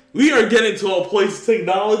 we are getting to a place in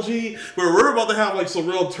technology where we're about to have like some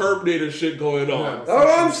real Terminator shit going on. That's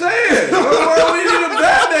what I'm saying. Why we need a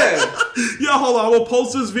Batman? Yeah, hold on. I'm gonna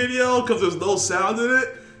post this video because there's no sound in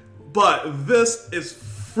it, but this is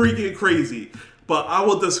freaking crazy. But I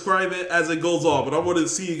will describe it as it goes on, but I want to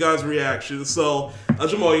see you guys' reaction. So,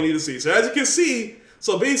 Jamal, you need to see. So as you can see,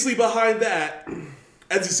 so basically behind that,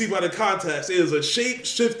 as you see by the context, it is a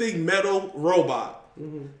shape-shifting metal robot.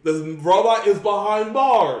 Mm-hmm. The robot is behind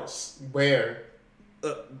bars. Where?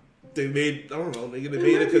 They made, I don't know, they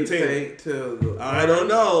made a container. I don't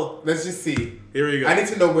know. Let's just see. Here we go. I need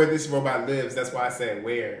to know where this robot lives. That's why I said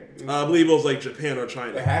where. I believe it was like Japan or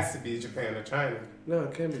China. It has to be Japan or China. No,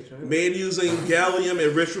 it can't be China. Made using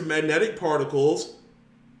gallium-enriched magnetic particles,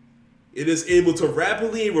 it is able to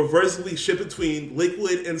rapidly and reversibly shift between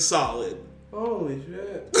liquid and solid. Holy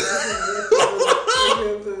shit.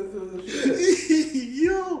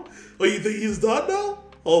 Yo. Oh, you think he's done now?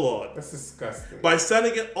 Hold on. That's disgusting. By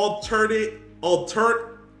setting it I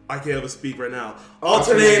can't even speak right now.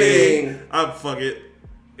 Alternating. Fuck it.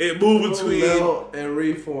 It moved between melt and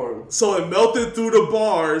reform. So it melted through the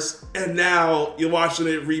bars, and now you're watching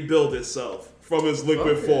it rebuild itself from its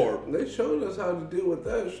liquid form. They showed us how to deal with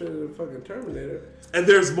that shit in fucking Terminator. And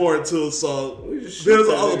there's more too. So there's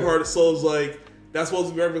the other part. So it's like that's supposed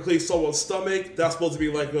to be replicate someone's stomach. That's supposed to be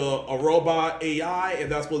like a robot AI,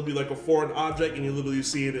 and that's supposed to be like a foreign object, and you literally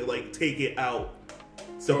see it like take it out.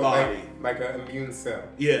 The body. Like an immune cell.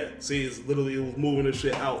 Yeah. See, it was moving the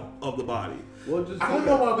shit out of the body. I don't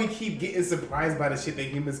know why we keep getting surprised by the shit that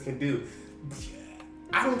humans can do.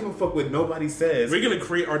 I don't give a fuck what nobody says. We're gonna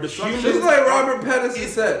create our destruction. Just like Robert Pattinson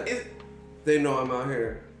said, they know I'm out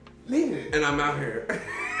here. And I'm out here.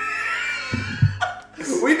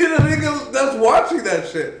 We did a nigga that's watching that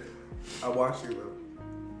shit. I'm watching them.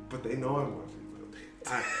 But they know I'm watching them.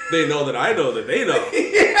 They know that I know that they know.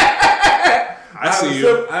 Yeah. I see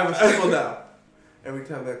you. I have a symbol now. Every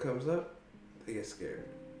time that comes up, they get scared.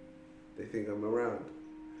 They think I'm around.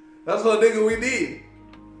 That's what nigga we need.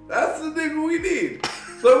 That's the nigga we need.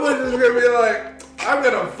 Someone's just gonna be like, I'm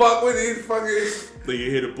gonna fuck with these fucking. Then you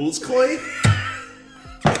hear the boots clank.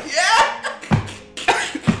 Yeah.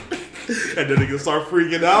 And then they can start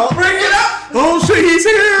freaking out. Bring it up. Oh shit, he's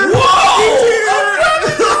here. Whoa. He's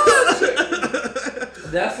here.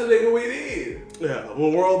 That's the nigga we need. Yeah, the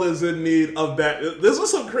world is in need of Batman. This was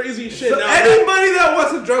some crazy shit. So now, anybody that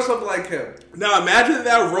wants to dress up like him. Now imagine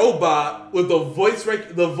that robot with the voice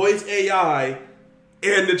AI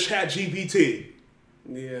and the Chat GPT.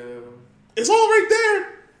 Yeah. It's all right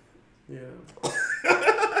there. Yeah.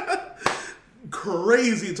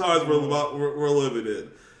 Crazy times we're living in.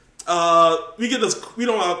 We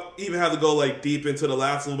don't even have to go like deep into the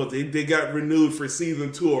last one, but they got renewed for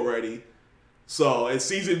season 2 already. So, in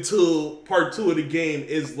season 2, part 2 of the game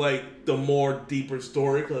is like the more deeper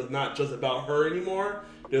story because it's not just about her anymore.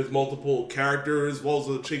 There's multiple characters. What was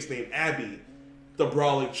the chick's name? Abby, the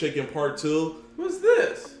brawling chick in part 2. What's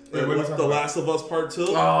this? The Last of Us part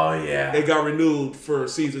 2. Oh yeah. It got renewed for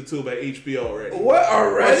season 2 by HBO already. What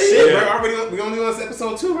already? Shit, yeah. We only on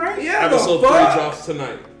episode 2, right? Yeah. Episode 3 drops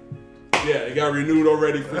tonight. Yeah, it got renewed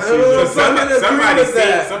already for season 2.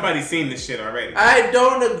 Somebody's seen this shit already. I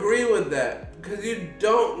don't agree with that. Because you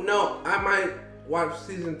don't know. I might watch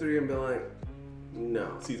season 3 and be like,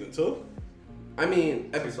 no. Season 2? I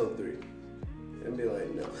mean, episode 3. And be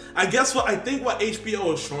like, no. I think what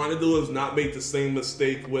HBO is trying to do is not make the same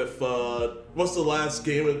mistake with, what's the newest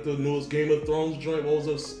Game of Thrones joint? What was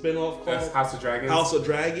the spinoff called? That's House of Dragons. House of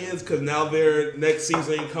Dragons, because now their next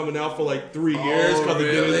season ain't coming out for like 3 years. Oh,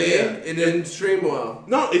 really? It didn't stream well.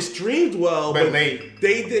 No, it streamed well, but late.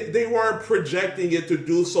 They weren't projecting it to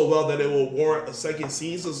do so well that it will warrant a second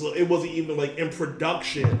season, so it wasn't even like in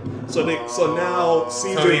production. So now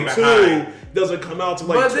season 2 doesn't come out to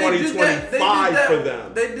like 2025 for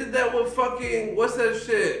them. They did that with fucking, what's that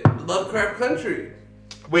shit? Lovecraft Country.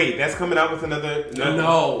 Wait, that's coming out with another...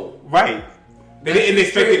 No. Right. They didn't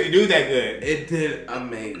expect it to do that good. It did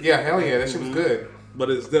amazing. Yeah, hell yeah, that shit was good. But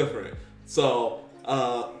it's different. So,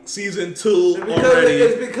 season 2 already...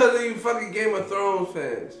 It's because of you fucking Game of Thrones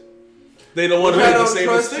fans. They don't want to make the same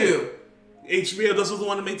mistake. You. HBO doesn't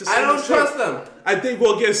want to make the same mistake. I don't mistake. trust them. I think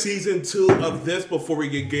we'll get season 2 of this before we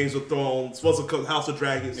get Games of Thrones. What's it called? House of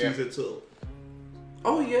Dragons season 2.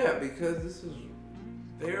 Oh yeah, because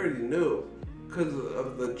they already knew. Because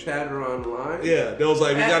of the chatter online. Yeah, they was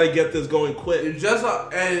like, we gotta get this going quick. And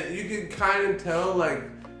you can kind of tell like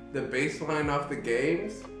the baseline off the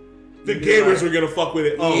games. the gamers were gonna fuck with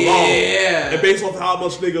it alone. Yeah. And based off how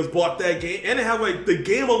much niggas bought that game, and it had like the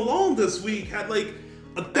game alone this week had like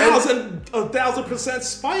 1,000%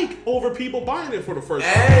 spike over people buying it for the first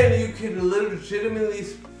time. And you can legitimately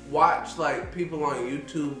watch like people on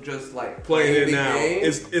YouTube just like Playing it the now. game.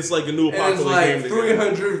 It's like a new And popular game. it's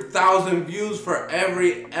like 300,000 views for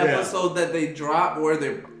every episode that they drop where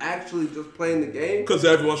they're actually just playing the game. Because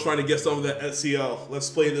everyone's trying to get some of that SCL. Let's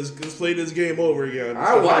play this game over again.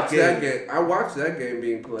 I watched that game. I watched that game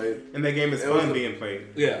being played. And that game is fun being played.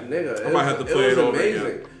 Yeah. Nigga, I might have to play it over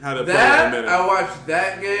again. Haven't played it in a That, minute. I watched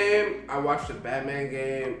that game. I watched the Batman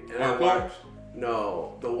game. And I watched...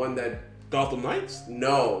 No, the one that... Gotham Knights?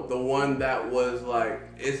 No, the one that was like,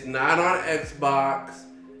 it's not on Xbox,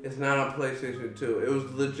 it's not on PlayStation 2. It was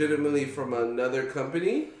legitimately from another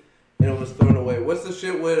company, and it was thrown away. What's the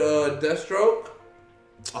shit with Deathstroke?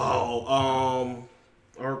 Oh,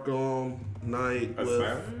 Arkham Knight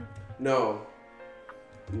with... No.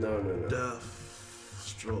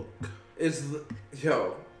 Deathstroke. It's,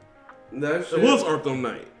 yo, that shit... It was Arkham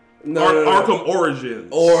Knight. No. Arkham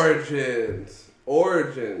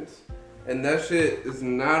Origins. And that shit is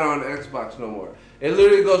not on Xbox no more. It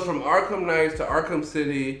literally goes from Arkham Knights to Arkham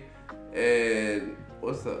City and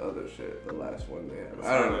what's the other shit? The last one they have.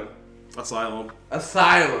 I don't know. Asylum.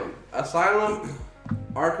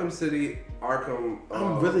 Arkham City, Arkham.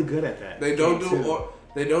 I'm really good at that. They don't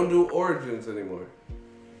do Origins anymore.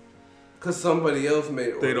 Cause somebody else made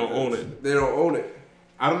Origins. They don't own it. They don't own it.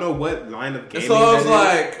 I don't know what line of gaming. So I was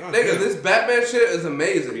that like, nigga, this Batman shit is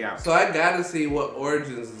amazing. Yeah. So I gotta see what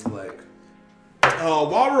Origins is like.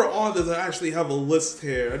 While we're on this, I actually have a list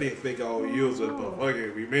here. I didn't think I would use it, but okay,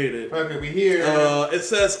 we made it. Okay, we here. It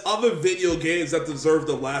says other video games that deserve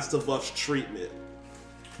the Last of Us treatment.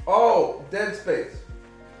 Oh, Dead Space.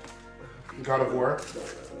 God of War.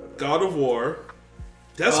 God of War.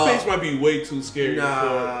 Dead Space might be way too scary.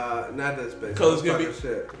 Nah, not Dead Space. Because it's gonna be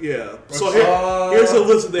shit. Yeah. So here's a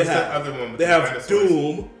list that they have. The other one with they the have dinosaurs?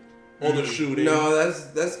 Doom. All the shooting. No,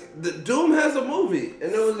 that's the Doom has a movie,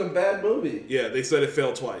 and it was a bad movie. Yeah, they said it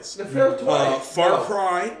failed twice. It failed twice. Far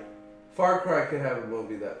Cry. Far Cry could have a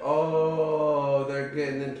movie that. Oh, they're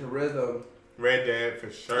getting into rhythm. Red Dead for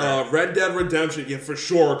sure. Red Dead Redemption, yeah, for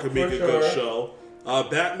sure could make For a good sure. show.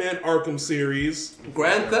 Batman Arkham series.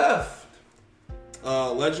 Grand Theft.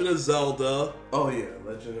 Legend of Zelda. Oh yeah,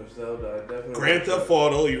 Legend of Zelda. I definitely. Grand Theft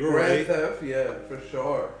Auto, you were right. Grand Theft, yeah, for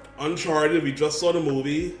sure. Uncharted, we just saw the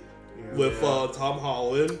movie with Tom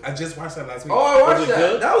Holland. I just watched that last week. Oh, I watched Was it that.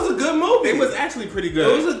 good? That was a good movie. It was actually pretty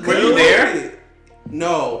good. It was a good Were you movie. there?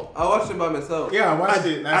 No, I watched it by myself. Yeah, I watched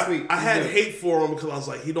it last week. I had hate for him because I was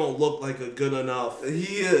like, he don't look like a good enough.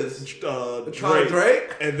 He is.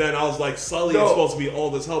 Drake. And then I was like, Sully is supposed to be all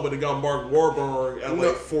this help, but they got Mark Wahlberg at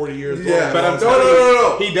like 40 years old. Yeah, But I'm telling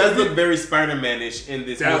you, he does look very Spider-Man-ish in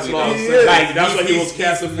this That's movie. what I'm though. saying. Like, That's why he was he's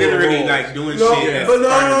casted for literally roles. like doing No, shit. but that's no,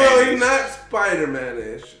 Spider-Man-ish. he's not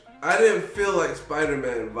Spider-Man-ish. I didn't feel like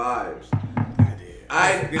Spider-Man vibes.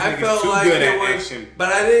 I felt too like good it at was, action.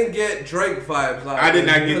 but I didn't get Drake vibes. Like, I did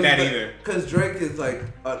not get that either. Because Drake is like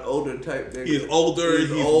an older type nigga. He's older, he's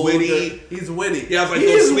witty. He's witty. He has like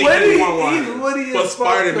He's those sneaky witty. one-liners. He's witty But as fuck,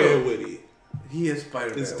 Spider-Man too. witty. He is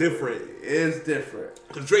Spider-Man. It's different. It's different.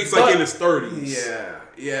 Because Drake's like in his 30s.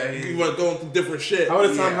 Yeah. He was going through different shit. How old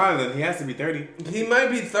is Tom Holland? He has to be 30. He might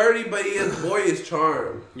be 30, but he has boyish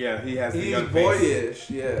charm. Yeah, he has the He's young face. boyish,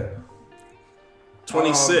 yeah.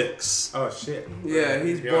 26. Oh, shit. Yeah,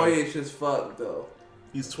 he's Young. boyish as fuck, though.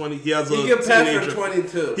 He's 20. He has a He can pass teenager. for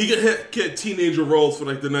 22. He can get teenager roles for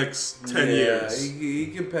like the next 10 years. He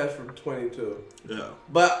can pass for 22. Yeah.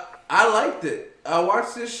 But I liked it. I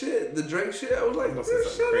watched this shit, the Drake shit. I was like,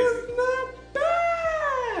 this shit is not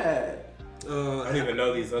bad. I don't even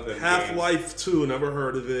know these other Half-Life 2, never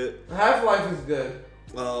heard of it. Half-Life is good.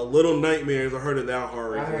 Little Nightmares, I heard of that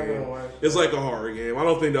horror I haven't game. watched It's like a horror game. I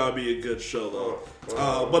don't think that would be a good show though.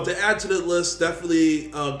 But to add to the list, definitely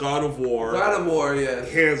God of War. God of War,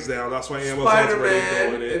 yes. Hands down. That's why Amazon's ready to go with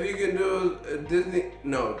Spider-Man, it. if you can do Disney.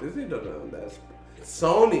 No, Disney doesn't own that.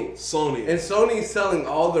 Sony. And Sony's selling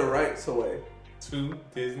all their rights away. To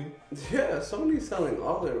Disney? Yeah, Sony's selling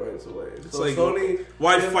all their rights away. It's So like, Sony,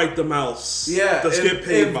 why fight the mouse? yeah, Let's get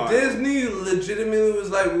paid by it. Disney legitimately was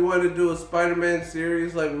like, we want to do a Spider-Man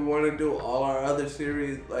series, like we want to do all our other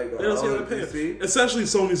series, like They don't all see how the to pay DC. it. Essentially,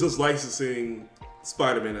 Sony's just licensing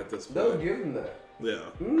Spider-Man at this point. They'll give them that. Yeah.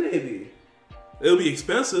 Maybe. It'll be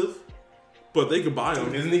expensive, but they could buy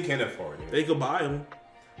them. Disney can afford it. They could buy them.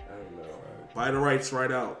 I don't know. Buy the rights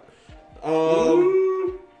right out.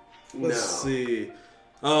 Let's see.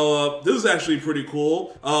 This is actually pretty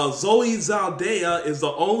cool. Zoe Zaldana is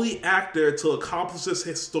the only actor to accomplish this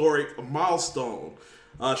historic milestone.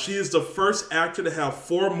 She is the first actor to have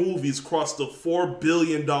 4 movies cross the $4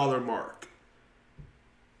 billion mark.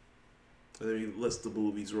 Let me list the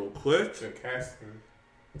movies real quick. The casting.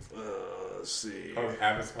 Let's see. Oh,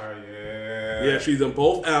 Avatar, yeah. Yeah, she's in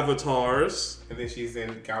both Avatars. And then she's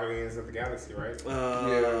in Guardians of the Galaxy, right?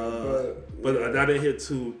 But that didn't hit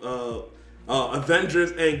 2.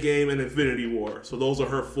 Avengers, Endgame, and Infinity War. So those are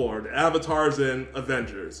her 4. The Avatars and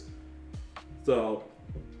Avengers. So,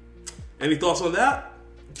 any thoughts on that?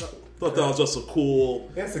 Thought that was just a cool...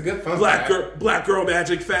 Yeah, it's a good fun fact. Black girl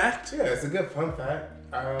magic fact. Yeah, it's a good fun fact.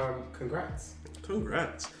 Congrats.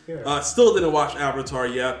 Yeah. Still didn't watch Avatar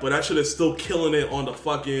yet, but that shit is still killing it on the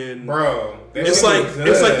fucking... Bro, it's like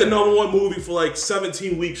the #1 movie for like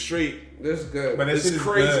 17 weeks straight. This is good. But it's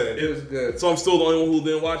crazy. It's good. So I'm still the only one who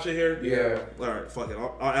didn't watch it here? Yeah. Alright, fuck it.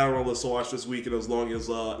 I'll add it on the list to watch this weekend as long with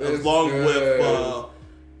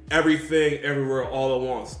Everything, Everywhere, All at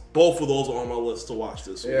Once. Both of those are on my list to watch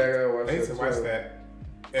this week. Yeah, I gotta watch I need to watch that.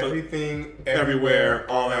 Everything, Everywhere,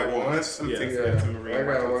 All at Once. I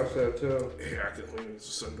gotta watch that too. Yeah, I can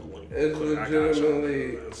send the link. It's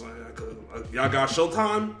legitimately... Y'all got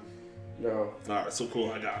Showtime? No. Alright, so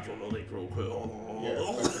cool. I got you on the link real quick. Hold on.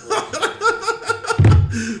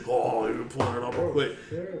 Oh, let me pull it up real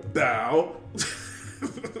quick. Bow.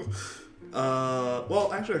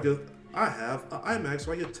 Well, actually, I have IMAX,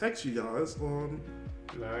 so I can text you guys on.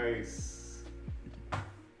 Nice.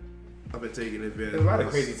 I've been taking advantage. There's a lot of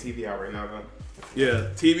crazy TV out right now, though. Yeah,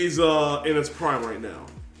 TV's in its prime right now.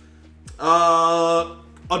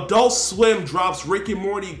 Adult Swim drops Rick and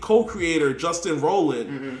Morty co-creator Justin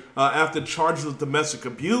Roiland after charges of domestic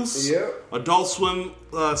abuse. Yep. Adult Swim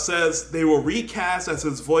says they will recast as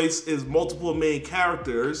his voice is multiple main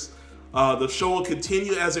characters. The show will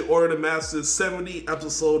continue as they order the master's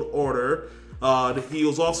 70-episode order. He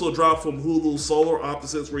was also dropped from Hulu's Solar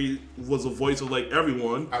Opposites, where he was a voice of like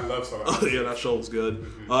everyone. I love Solar Opposites. Yeah, that show was good.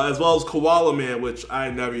 As well as Koala Man, which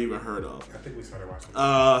I never even heard of. I think we started watching.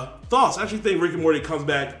 Thoughts? I actually think Rick and Morty comes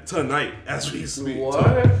back tonight as we speak. What?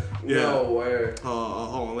 Yeah. No way.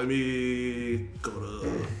 Hold on, let me go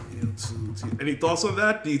to YouTube. Any thoughts on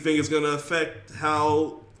that? Do you think it's going to affect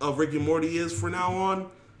how Rick and Morty is from now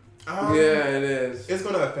on? Yeah, it is. It's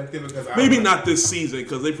going to affect it because maybe not this season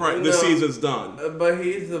because this season's done. But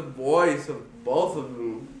he's the voice of both of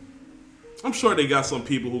them. I'm sure they got some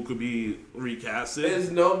people who could be recasted.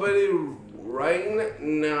 Is nobody writing it?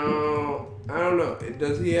 No, I don't know.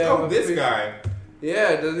 Does he have? This guy.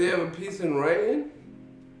 Yeah, does he have a piece in writing?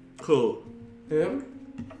 Who? Him?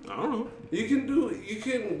 I don't know. You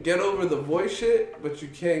can get over the voice shit, but you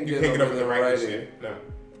can't get over the writing shit. No.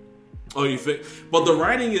 Oh, you think? But the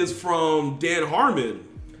writing is from Dan Harmon,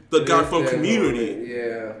 the guy from Community.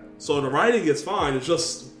 Yeah. So the writing is fine. It's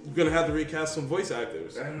just you're gonna have to recast some voice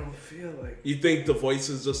actors. I don't feel like. You think the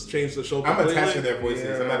voices just changed the show? I'm attached to their voices.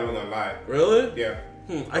 Yeah. I'm not even gonna lie. Really? Yeah.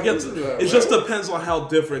 I guess it just depends on how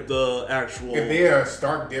different the actual. If they are a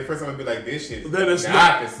stark difference, I'm gonna be like, this shit. Then it's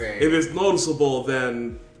not the same. If it's noticeable,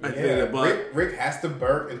 then I think. But Rick has to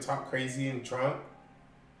burp and talk crazy and drunk.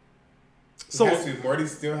 So Morty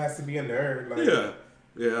still has to be a nerd. Like,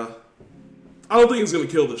 yeah. I don't think he's gonna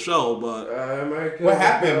kill the show, but what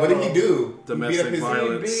happened? What did he do? Domestic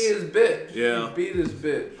violence. He beat his bitch. Yeah, he beat his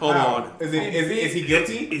bitch. Hold on. Is he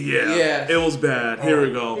guilty? Yeah. It was bad. Here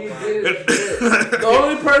we go. He did his bitch. The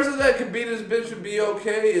only person that could beat his bitch and be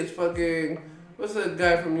okay is fucking what's that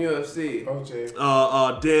guy from UFC?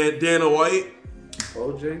 OJ. Dana White.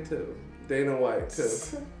 OJ too. Dana White too.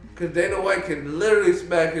 Because Dana White can literally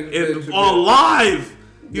smack his bitch on live.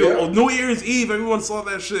 Yo, New Year's Eve, everyone saw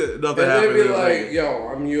that shit. Nothing happened. And they'd be like, yo,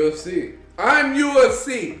 I'm UFC. I'm UFC.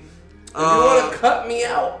 If you want to cut me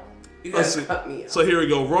out, you gotta cut me out. So here we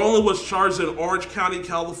go. Roland was charged in Orange County,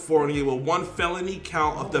 California with 1 felony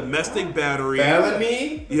count of domestic battery.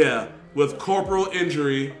 Felony? Yeah, with corporal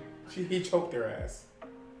injury. He choked their ass.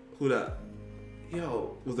 Who that?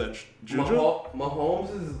 Yo. Was that Juju?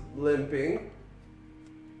 Mahomes is limping.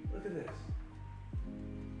 Look at this.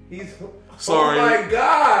 He's... Sorry. Oh my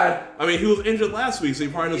God! I mean, he was injured last week, so he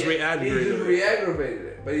probably just re-aggravated it. He just re-aggravated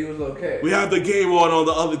it, but he was okay. We have the game on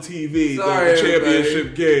the other TV, Sorry, the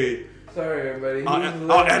championship game. Sorry, everybody.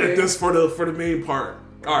 I'll edit this for the main part.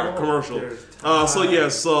 All right, commercial.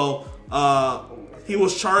 He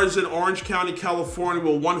was charged in Orange County, California,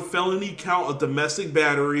 with 1 felony count of domestic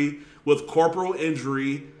battery with corporal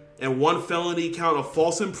injury and 1 felony count of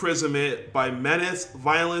false imprisonment by menace,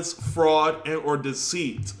 violence, fraud, and or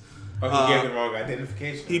deceit. Oh, he gave the wrong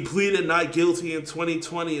identification. He pleaded not guilty in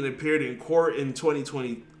 2020 and appeared in court in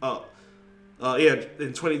 2020. In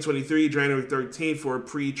 2023, January 13th, for a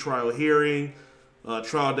pre-trial hearing.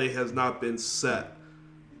 Trial date has not been set.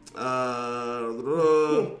 It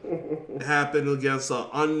happened against an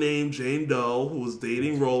unnamed Jane Doe who was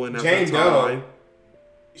dating Roland at the time.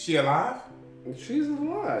 She alive? She's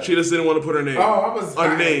alive. She just didn't want to put her name. Oh, I was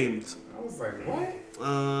unnamed. I was like, what?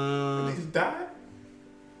 Did they just die?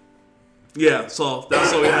 Yeah, so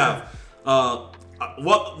that's what we have.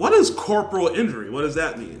 What is corporal injury? What does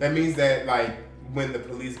that mean? That means that, like, when the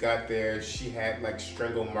police got there, she had, like,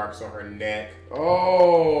 strangle marks on her neck.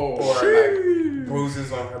 Oh. Or, like,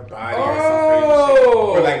 bruises on her body or some crazy shit.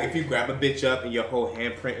 Or, like, if you grab a bitch up and your whole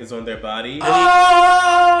handprint is on their body.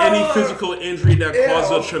 Any physical injury that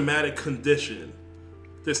causes a traumatic condition.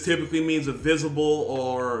 This typically means a visible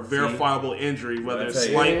or verifiable injury, whether it's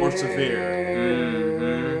slight or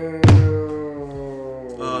severe.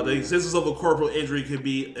 The existence of a corporal injury could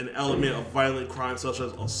be an element of violent crime such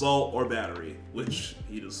as assault or battery, which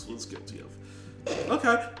he just was guilty of.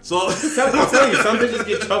 Okay, so I'm telling you, some bitches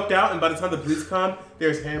get choked out, and by the time the police come,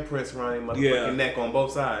 there's handprints around their motherfucking neck on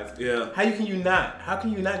both sides. Yeah. How can you not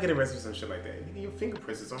get arrested for some shit like that? Your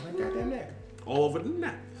fingerprints is on her goddamn neck. All over the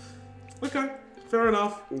neck. Okay, fair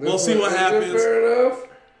enough. We'll see what happens. Fair enough.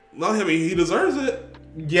 No, I mean, he deserves it.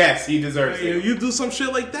 Yes, he deserves it. You do some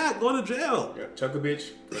shit like that, go to jail. Yeah, chuck a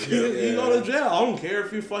bitch. You go to jail. I don't care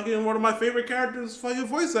if you fucking one of my favorite characters, fucking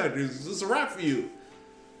voice actors. It's a wrap for you.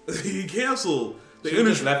 He canceled. They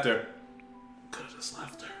just left her. Could have just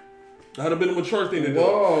left her. That'd have been a mature thing to do.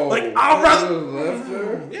 Whoa. Like, I'll rather left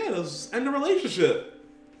her? Yeah, just end the relationship.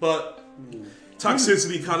 But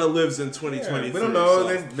toxicity kind of lives in 2023. Yeah, we don't know.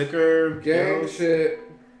 There's liquor, gang shit.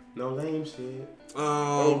 No lame shit.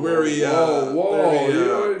 Where are we at? Whoa,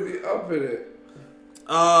 you already be up in it.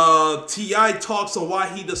 T.I. talks on why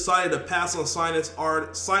he decided to pass on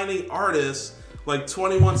signing artists like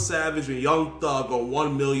 21 Savage and Young Thug on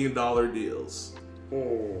 $1 million deals. I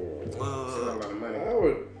would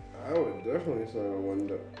definitely sign a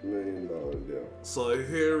 $1 million deal. So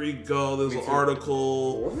here we go. There's an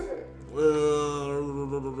article.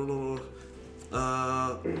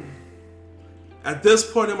 At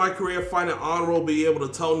this point in my career, I find it honorable being able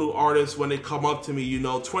to tell new artists when they come up to me,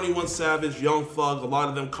 21 Savage, Young Thug, a lot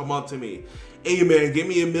of them come up to me. Hey man, give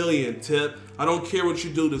me $1 million, Tip. I don't care what you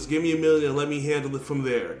do, just give me $1 million and let me handle it from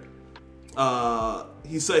there.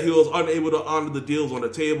 He said he was unable to honor the deals on the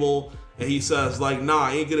table, and he says, like, nah,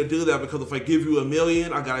 I ain't gonna do that because if I give you $1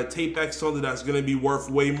 million, I gotta take back something that's gonna be worth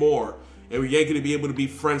way more. And we ain't gonna be able to be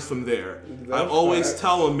friends from there. I always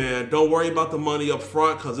tell him, man, don't worry about the money up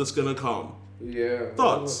front because it's gonna come. Yeah.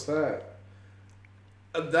 Thoughts? That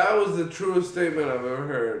was the truest statement I've ever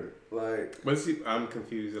heard. Like, I'm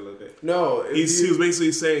confused a little bit. No, he was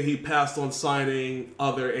basically saying he passed on signing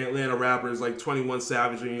other Atlanta rappers like 21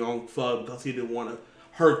 Savage and Young Thug because he didn't want to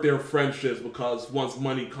hurt their friendships, because once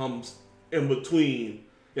money comes in between,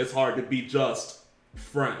 it's hard to be just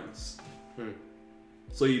friends.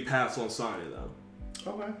 So he passed on signing them.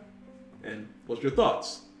 Okay. And what's your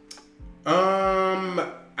thoughts?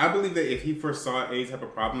 I believe that if he first saw any type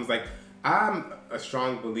of problems, like, I'm a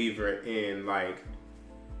strong believer in, like,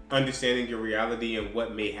 understanding your reality and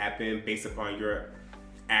what may happen based upon your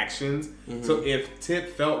actions. Mm-hmm. So if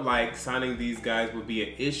Tip felt like signing these guys would be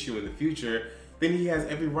an issue in the future, then he has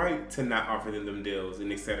every right to not offer them deals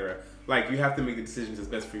and etc. Like, you have to make the decisions that's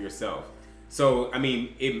best for yourself. So, I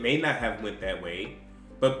mean, it may not have went that way,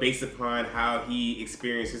 but based upon how he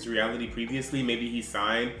experienced his reality previously, maybe he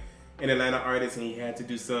signed an Atlanta artist and he had to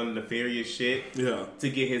do some nefarious shit to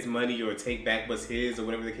get his money or take back what's his or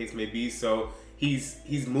whatever the case may be. So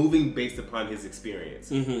he's moving based upon his experience,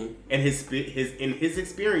 and in his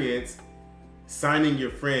experience, signing your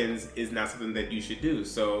friends is not something that you should do.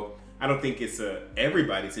 So I don't think it's a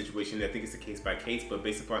everybody situation. I think it's a case by case. But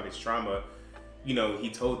based upon his trauma, he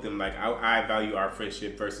told them, like, I value our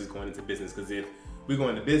friendship versus going into business, because if we go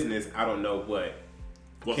into business, I don't know what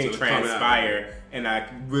can transpire, and I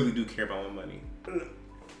really do care about my money.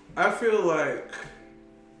 I feel like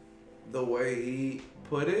the way he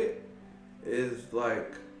put it is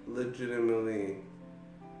like legitimately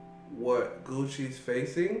what Gucci's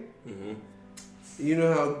facing. Mm-hmm. You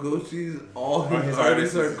know how Gucci's all his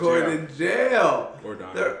artists are going to jail or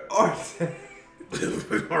dying. They're or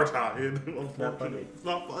dying. It's not funny. It's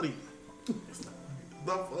not funny. It's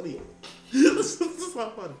not funny. It's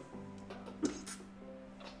not funny.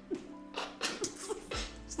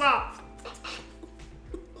 Stop.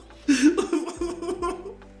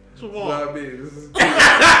 Jamal. Not me. This is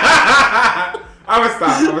I'm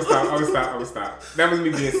gonna stop. That was me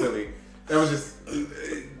being silly. That was just.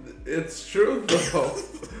 It's true, though.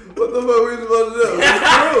 What the fuck are we supposed to do? It's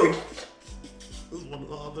true. This is one of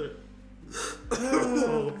the other.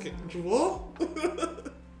 Okay, Jamal? I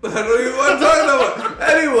don't even want to talk about.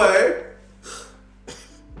 Anyway,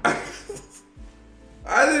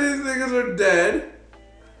 either these niggas are dead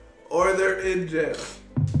or they're in jail,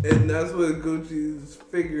 and that's what Gucci's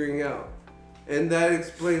figuring out, and that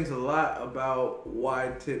explains a lot about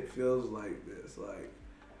why Tip feels like this. Like,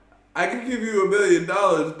 I could give you $1 million,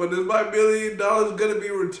 but is my $1 million gonna be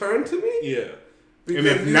returned to me? Yeah. Because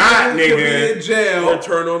and if not, nigga, be in jail.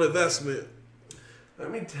 Return on investment.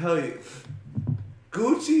 Let me tell you,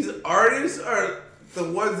 Gucci's artists are the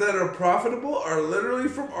ones that are profitable are literally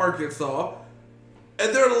from Arkansas,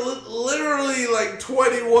 and they're literally like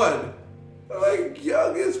 21. They're like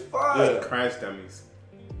young as fuck. Yeah, crash dummies.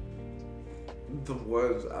 The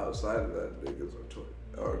ones outside of that niggas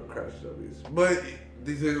are crash dummies, but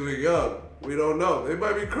these niggas are young. We don't know. They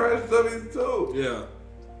might be crash dummies too. Yeah.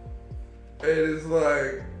 And it's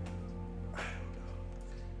like,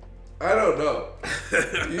 I don't know.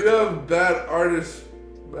 You have bad artist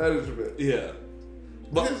management. Yeah.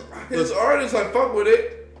 But his artists, I fuck with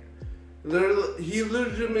it. He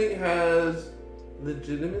legitimately has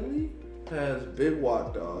Big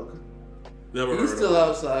Walk Dog. Never He's heard still of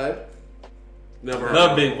outside. Never heard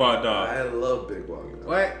Love of Big Walk Dog. I love Big Walk Dog.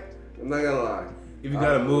 What? I'm not gonna lie. If you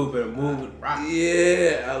gotta move, better move.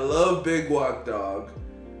 Yeah, I love Big Walk Dog.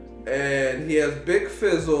 And he has Big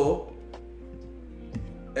Fizzle.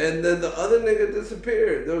 And then the other nigga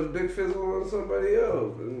disappeared. There was Big Fizzle on somebody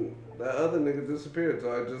else. And that other nigga disappeared.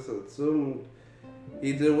 So I just assumed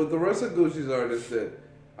he did what the rest of Gucci's artists did.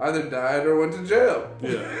 Either died or went to jail. Yeah.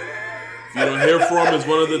 If you don't hear from him, it's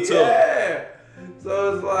one of the two. Yeah.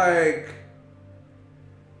 So it's like,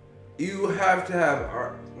 you have to have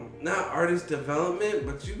not artist development,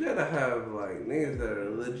 but you gotta have like niggas that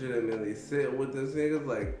are legitimately sitting with this niggas,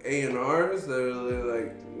 like A&Rs that are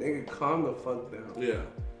like, nigga, calm the fuck down. Yeah.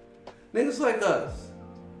 Niggas like us.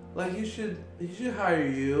 Like, he should hire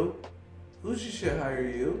you. Gucci should hire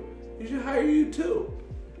you. He should hire you too.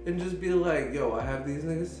 And just be like, yo, I have these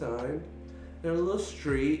niggas signed. They're a little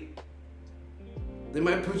street. They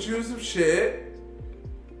might put you in some shit.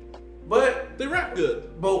 But they rap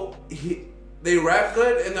good. But they rap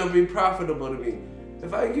good and they'll be profitable to me.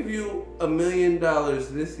 If I give you $1 million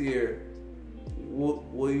this year,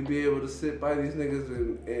 will you be able to sit by these niggas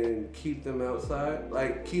and keep them outside?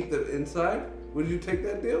 Like, keep them inside? Would you take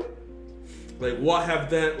that deal? Like,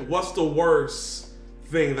 what's the worst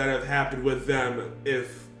thing that have happened with them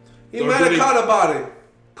if... He might have caught a body.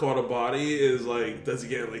 Caught a body is like, does he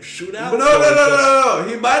get like shootouts? No.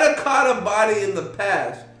 He might have caught a body in the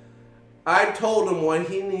past. I told him what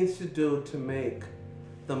he needs to do to make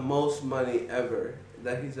the most money ever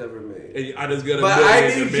that he's ever made. And I just gotta. But I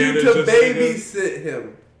need you to babysit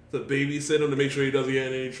him. To babysit him to make sure he doesn't get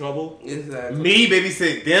in any trouble. Exactly. Me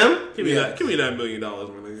babysit them? Give me that $1 million, my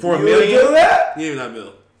nigga. For $1 million? You would do that? Give me that $1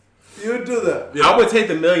 million. You would do that? Yeah. I would take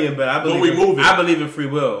the $1 million, but I believe in free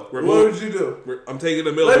will. What would you do? I'm taking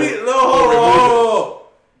the $1 million. No.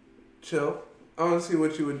 Chill. I want to see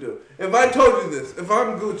what you would do. If I told you this, if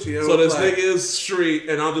I'm Gucci, and so this nigga is street,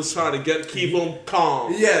 and I'm just trying to keep him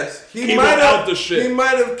calm. Yes, keep him out the shit. He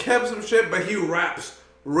might have kept some shit, but he raps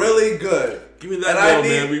really good. Give me that bill,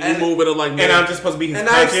 man. We moving it like, man. And I'm just supposed to be his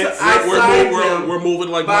pockets. We're moving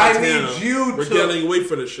like Montana. We're getting away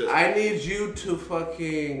for this shit. I need you to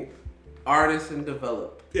fucking artist and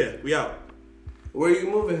develop. Yeah, we out. Where are you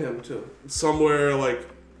moving him to? Somewhere like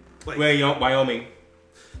Wyoming.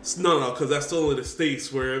 No, because that's still in the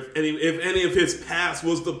States where if any of his past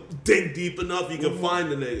was to dig deep enough, you can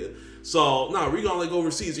find the nigga. So, we're gonna like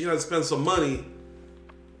overseas. You gotta spend some money.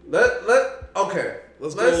 Okay.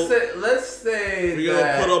 Let's say we're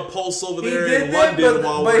gonna put a pulse over there in London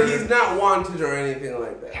but he's not wanted or anything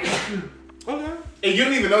like that. Okay. And you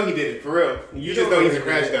don't even know he did it, for real. You just know he's a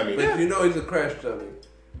crash dummy. But you know he's a crash dummy.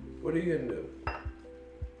 What are you gonna do?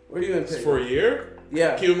 What are you gonna take? For a year?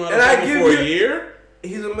 Yeah. Keep him out of trouble for a year?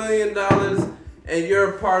 He's $1 million and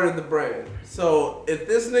you're a part of the brand. So if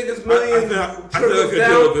this nigga's millions trickles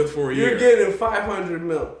down, you're getting $500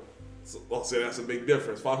 million. I'll say that's a big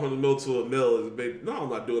difference. $500 million to $1 million is a big. No, I'm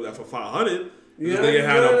not doing that for $500. You this nigga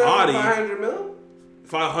had a body. $500 million?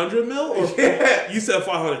 $500 million? Yeah. You said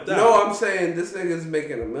 $500,000. No, I'm saying this nigga's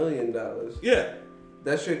making $1 million. Yeah.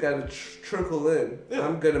 That shit gotta trickle in. Yeah.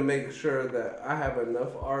 I'm gonna make sure that I have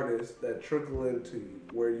enough artists that trickle into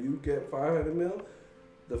where you get $500 million.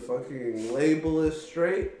 The fucking label is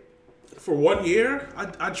straight. For 1 year,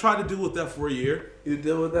 I tried to deal with that for a year. You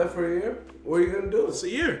deal with that for a year? What are you gonna do? It's a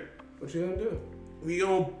year. What you gonna do? We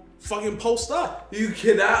gonna fucking post up. You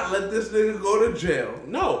cannot let this nigga go to jail.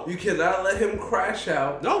 No. You cannot let him crash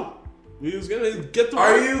out. No. We was gonna get the.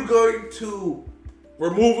 Are you going to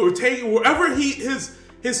we're taking wherever his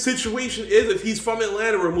situation is? If he's from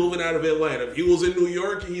Atlanta, we're moving out of Atlanta. If he was in New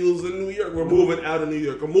York, he was in New York. We're moving out of New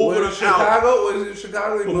York. We're moving him out. Chicago? Was it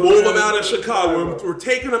Chicago? We're moving him out of Chicago. We're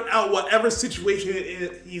taking him out whatever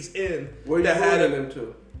situation he's in. Where you moving him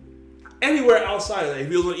to? Anywhere outside of that. If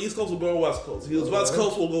he was on the East Coast, we'll go West Coast. If he was West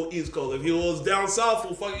Coast, we'll go East Coast. If he was down South,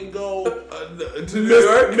 we'll fucking go to New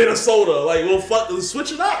York, Minnesota. Like we'll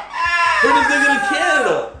switch it up. Bring this nigga to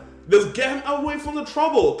Canada. Just get him away from the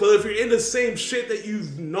trouble. Because if you're in the same shit that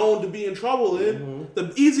you've known to be in trouble in,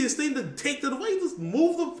 the easiest thing to take it away, just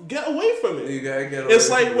get away from it. You gotta get away.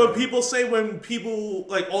 It's like when people say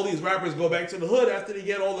like all these rappers go back to the hood after they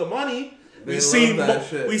get all the money. We see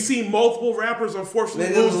multiple rappers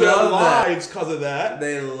unfortunately lose their lives because of that.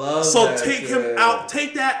 They love so that. So take him out.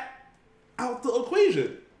 Take that out the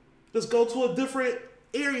equation. Just go to a different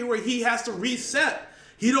area where he has to reset.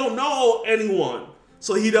 He don't know anyone,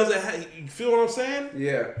 so he doesn't. You feel what I'm saying?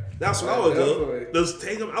 Yeah. That's what I would do. Just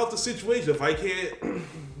take him out the situation. If I can't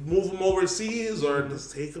move him overseas, or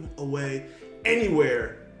just take him away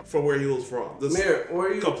anywhere from where he was from. Just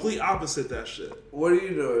complete opposite that shit. What are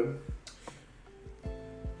you doing?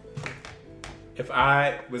 If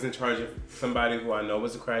I was in charge of somebody who I know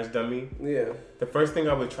was a crash dummy, the first thing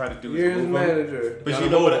I would try to do is move manager. Them. But you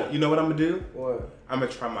know what I'm gonna do? What? I'm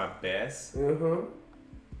gonna try my best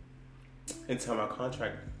until my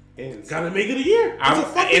contract ends. Gotta make it a year. I'm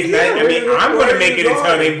gonna make it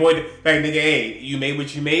until they void. Like nigga, hey, you made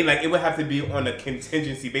what you made. Like it would have to be on a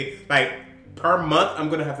contingency base. Like per month, I'm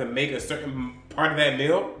gonna have to make a certain part of that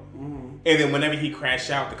meal, and then whenever he crash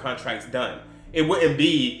out, the contract's done. It wouldn't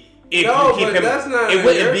be. If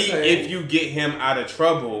you get him out of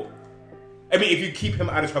trouble. I mean, if you keep him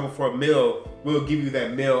out of trouble for a meal, we'll give you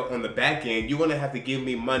that meal on the back end. You're gonna have to give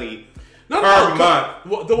me money per month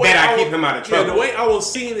I keep him out of trouble. Yeah, the way I was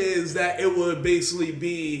seeing it is that it would basically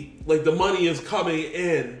be like the money is coming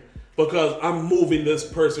in because I'm moving this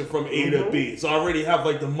person from A to B. So I already have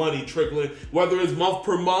like the money trickling. Whether it's month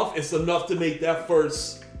per month, it's enough to make that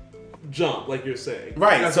first jump, like you're saying.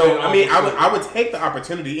 Right. That's so I mean, I would take the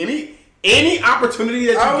opportunity. Any opportunity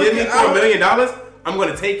that you give me for $1 million, I'm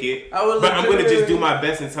gonna take it. But I'm gonna just do my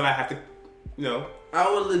best until I have to,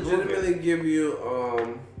 I would legitimately give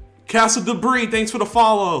you Castle Debris, thanks for the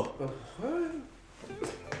follow.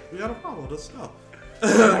 What? You gotta follow this stuff.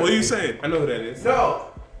 What are you saying? I know who that is. No.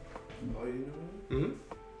 Oh, you know?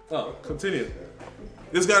 Oh, continue.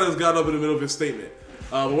 This guy just got up in the middle of his statement.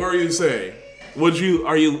 What are you saying?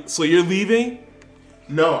 So you're leaving?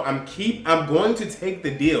 No, I'm going to take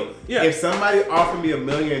the deal. Yeah. If somebody offered me $1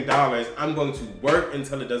 million, I'm going to work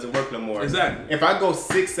until it doesn't work no more. Exactly. If I go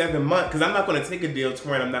 6-7 months, because I'm not going to take a deal to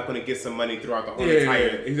where I'm not going to get some money throughout the whole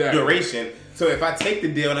entire duration. So if I take the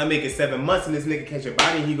deal and I make it 7 months and this nigga catch a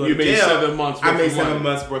body and he go to jail, made 7 months. I made 7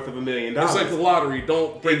 months worth of $1 million. It's like the lottery.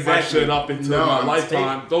 Don't break my shit up into my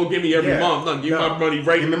lifetime. Don't give me every month. No, give me my money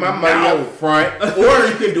right now. Give me my money up front. Or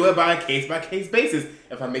you can do it by a case-by-case basis.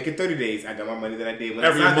 If I make it 30 days, I got more money than I did when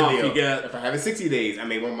I signed the deal. You get... If I have it 60 days, I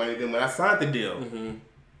made more money than when I signed the deal. And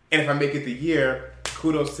if I make it the year,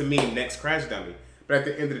 kudos to me, next crash dummy. But at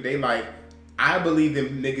the end of the day, like, I believe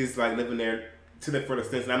them niggas like living there to the furthest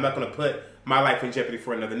extent, and I'm not gonna put my life in jeopardy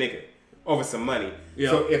for another nigga over some money. Yeah.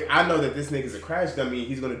 So if I know that this nigga's a crash dummy,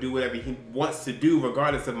 he's gonna do whatever he wants to do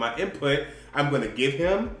regardless of my input, I'm gonna be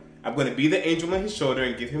the angel on his shoulder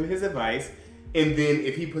and give him his advice. And then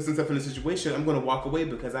if he puts himself in a situation, I'm going to walk away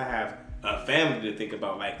because I have a family to think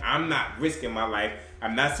about. Like, I'm not risking my life.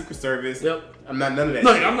 I'm not Secret Service. Yep. I'm not none of that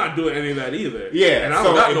shit. I'm not doing any of that either. Yeah. And I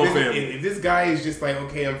don't got no family. If this guy is just like,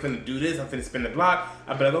 okay, I'm finna do this, I'm finna spin the block,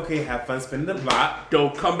 I'll be like, okay, have fun spinning the block.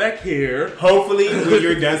 Don't come back here. Hopefully, when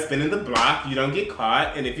you're done spinning the block, you don't get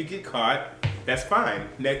caught. And if you get caught, that's fine.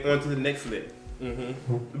 On to the next lip.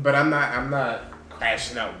 But I'm not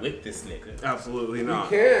crashing out with this nigga. Absolutely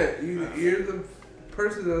not. You can't. You're the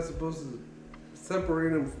person that's supposed to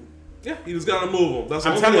separate him from... Yeah, you just gotta move him.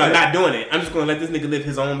 I'm telling you, I'm not doing it. I'm just gonna let this nigga live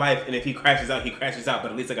his own life, and if he crashes out, he crashes out.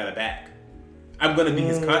 But at least I got a back. I'm gonna be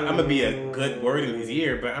I'm gonna be a good word in his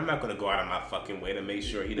ear, but I'm not gonna go out of my fucking way to make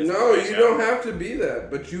sure he doesn't. No, you don't have to be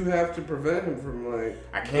that, but you have to prevent him from like.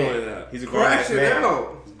 I can't. He's a grown ass man.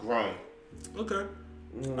 He's grown. Okay.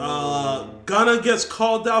 Gunna gets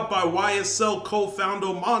called out by YSL co-founder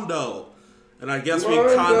Mondo. And I guess we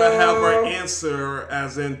kind of have our answer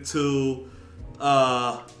as into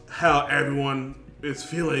how everyone is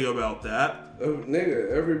feeling about that.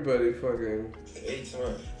 Nigga, everybody fucking.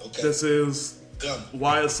 Okay. This is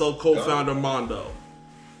YSL co-founder Mondo.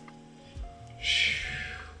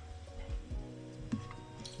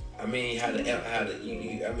 I mean,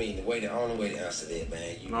 the only way to answer that,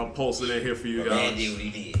 man. I'll post it in here for you guys. Man did what he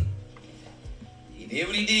did. He did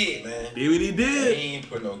what he did, man. Did what he did. I ain't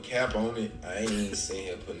put no cap on it. I ain't even sitting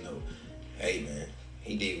here putting no. Hey, man,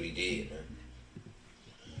 he did what he did, man.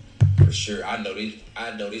 For sure, I know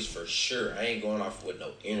this for sure. I ain't going off with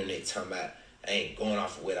no internet talking about. I ain't going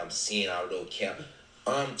off of what I'm seeing out of those cap.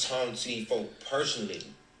 I'm talking to these folk personally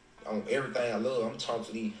on everything I love. I'm talking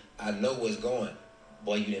to these. I know what's going.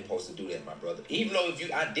 Boy, you didn't supposed to do that, my brother. Even though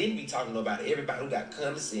I didn't be talking about everybody who got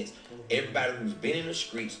common sense, everybody who's been in the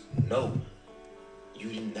streets. No, you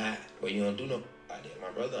did not. But you don't do no. I did, my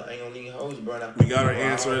brother. I ain't gonna need hoes, bro. We got our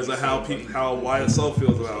answer as to how YSL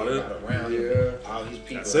feels about it. All these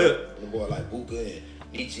people. That's it. The boy like Buka and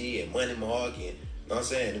Nietzsche and Money Mark and you know what I'm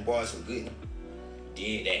saying. The boys some good.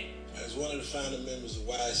 Did that. As one of the founding members of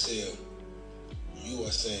YSL, you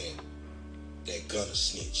are saying that Gunna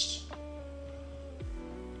snitched.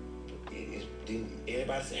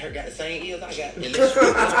 Everybody got the same ears I got.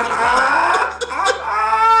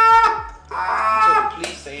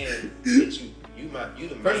 Please saying that you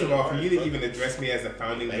the First of main all, for you to brother. even address me as a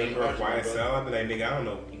founding member of YSL, I'd be like, nigga, I don't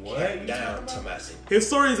know what. Down, his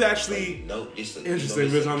story is actually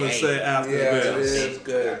interesting, which I'm gonna say after Yeah, this. it is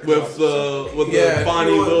good. With the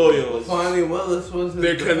Fonnie Williams. Fonnie Willis was his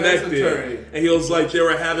They're defense connected, attorney. and he was like they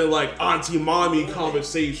were having like auntie mommy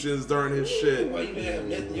conversations during his shit. Why you have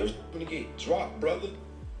nothing? You're gonna get dropped, brother.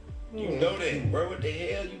 You know that, bro. What the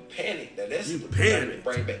hell? You panic. Now that's You the panic.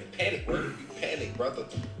 Bring back the panic word. You panic, brother.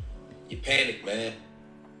 You panic, man.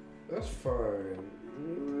 That's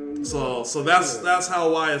fine. So that's how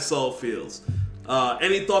YSL feels.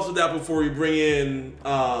 Any thoughts of that before we bring in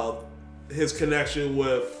his connection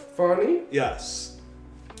with Fonnie? Yes.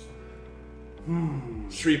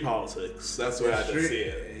 Street politics. That's the way I just see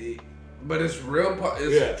it. But it's real.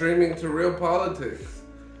 It's streaming to real politics.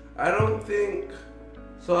 I don't think.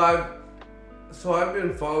 So I've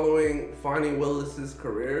been following Fonnie Willis's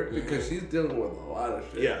career because she's dealing with a lot of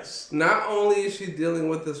shit. Yes. Not only is she dealing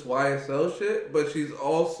with this YSL shit, but she's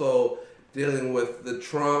also dealing with the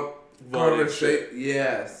Trump conversation.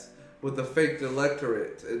 Yes, with the fake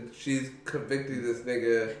electorate, and she's convicting this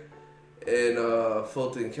nigga in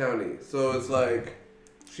Fulton County. So it's like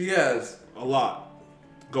she has a lot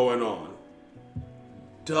going on.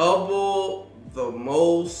 Double the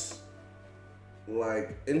most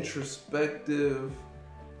like introspective,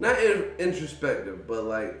 not introspective, but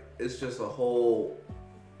like it's just a whole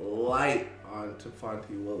light onto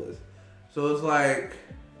Fontie Willis. So it's like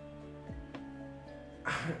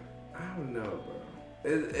I don't know, bro.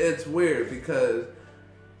 It's weird because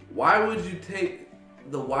why would you take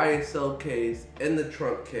the YSL case and the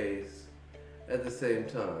Trump case at the same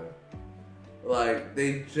time? Like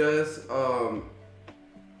they just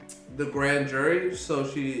the grand jury. So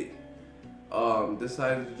she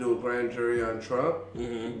decided to do a grand jury on Trump.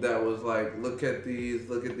 That was like, look at these.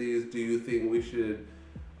 Do you think we should?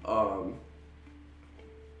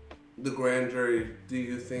 The grand jury. Do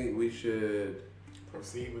you think we should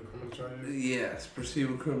proceed with criminal charges? Yes, proceed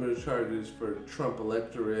with criminal charges for Trump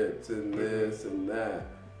electorates and this and that.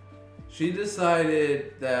 She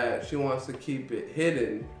decided that she wants to keep it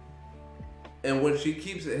hidden, and when she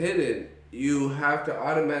keeps it hidden, you have to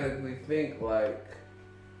automatically think like,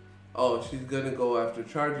 oh, she's gonna go after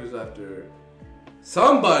charges after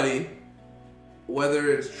somebody, whether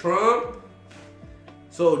it's Trump.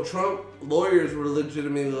 So Trump lawyers were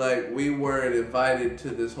legitimately like, we weren't invited to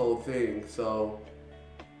this whole thing, so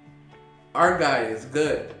our guy is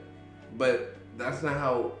good. But that's not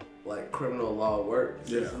how like criminal law works.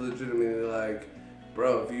 Yeah. It's legitimately like,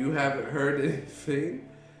 bro, if you haven't heard anything,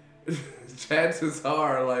 chances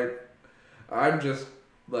are like I'm just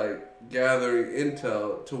like gathering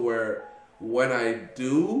intel to where when I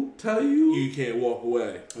do tell you, you can't walk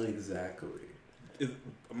away. Exactly.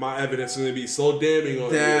 My evidence is going to be so damning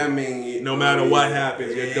on you. No matter what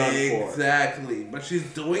happens, you're done for. Exactly. But she's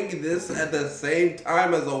doing this at the same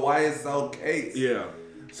time as a YSL case. Yeah.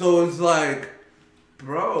 So it's like,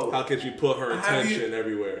 bro, how could you put her attention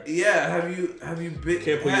everywhere? Yeah. Have you been?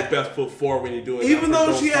 Can't put your best foot forward when you're doing. Even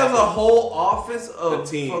though she has a whole office of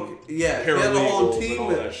team, she has a whole team, and all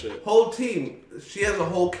that shit. Whole team. She has a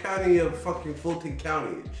whole county of fucking Fulton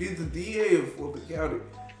County. She's the DA of Fulton County.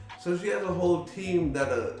 So she has a whole team that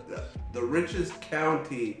the richest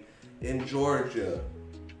county in Georgia.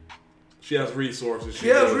 She has resources. She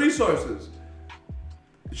has resources.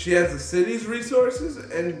 she has the city's resources,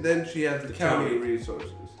 and then she has the county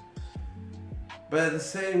resources. But at the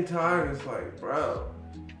same time, it's like, bro,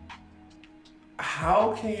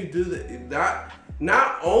 how can you do that?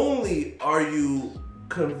 Not only are you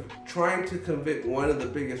trying to convict one of the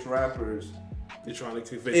biggest rappers you're trying to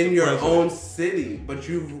convict in your president. own city, but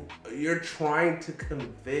you're trying to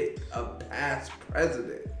convict a past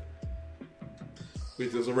president.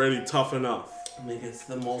 Which is already tough enough. I mean, it's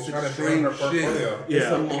the most She's trying to extreme build her shit. portfolio. It's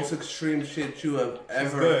the most extreme shit you have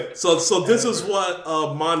ever. Good. So this is what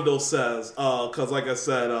Mondo says. Because like I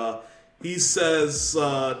said, he says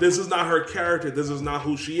this is not her character. This is not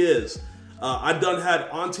who she is. I done had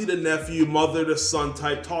auntie to nephew, mother to son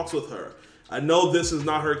type talks with her. I know this is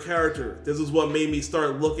not her character. This is what made me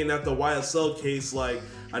start looking at the YSL case like,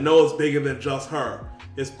 I know it's bigger than just her.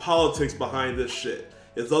 It's politics behind this shit.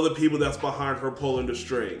 It's other people that's behind her pulling the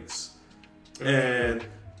strings. And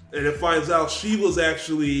it finds out she was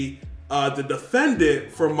actually the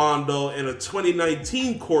defendant for Mondo in a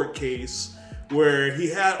 2019 court case where he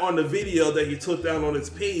had on the video that he took down on his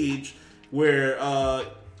page where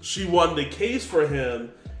she won the case for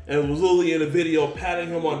him and was literally in a video patting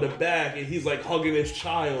him on the back and he's like hugging his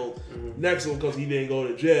child next to him because he didn't go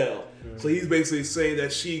to jail. So he's basically saying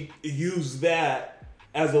that she used that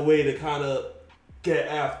as a way to kind of get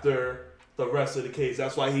after the rest of the case.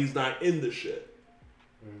 That's why he's not in the shit.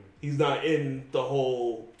 He's not in the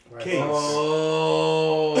whole case.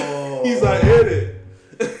 Oh. He's not in it.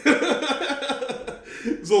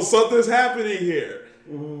 So something's happening here.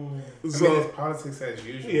 I mean, So it's politics as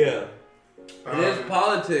usual. yeah. It is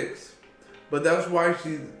politics, but that's why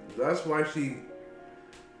she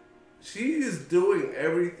is doing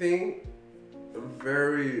everything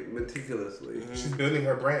very meticulously. She's building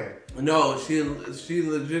her brand. No, she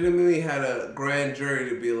legitimately had a grand jury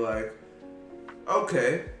to be like,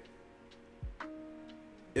 okay,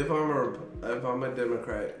 if I'm a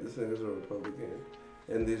Democrat, this thing is a Republican,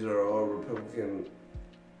 and these are all Republican,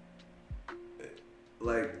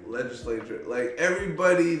 like legislature, like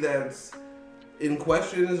everybody that's in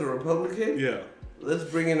question is a Republican. Yeah. Let's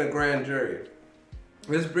bring in a grand jury.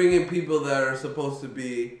 Let's bring in people that are supposed to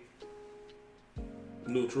be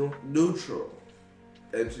Neutral.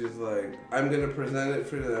 And she's like, I'm going to present it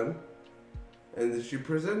for them. And then she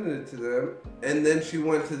presented it to them. And then she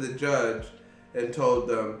went to the judge and told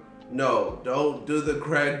them, no, don't do the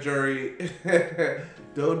grand jury.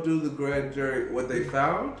 Don't do the grand jury what they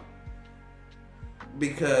found.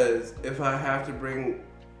 Because if I have to bring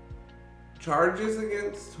charges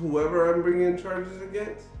against whoever I'm bringing charges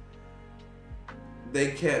against,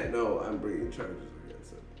 they can't know I'm bringing charges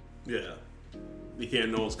against them. Yeah. You can't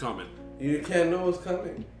know what's coming. You can't know what's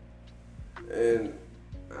coming. And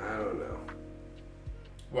I don't know.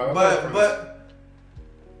 Well, but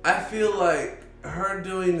I feel like her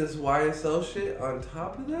doing this YSL shit on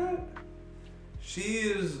top of that, she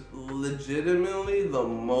is legitimately the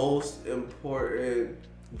most important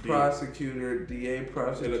prosecutor, DA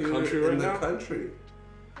prosecutor in the country right now?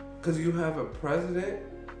 Because you have a president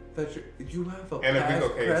you have a and past a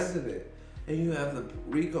RICO case. president, and you have the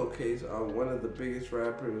RICO case on one of the biggest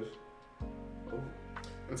rappers.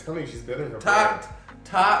 I'm telling you, she's building her top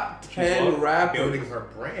 10 rappers. Building her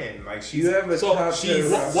brand. Like she's. You have a top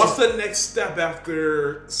 10 rappers. What's the next step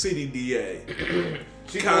after city DA?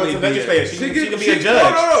 She can go to legislature. She can be a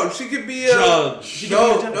judge. No. She could be a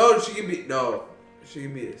judge. She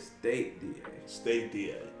could be a state DA. State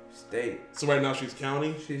DA. State. So right now she's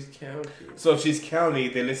county? She's county. So if she's county,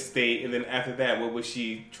 then it's state, and then after that, what was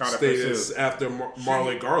she trying State to pursue? is after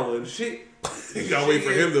Marlon Garland. She gotta wait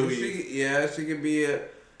for him to leave. She could be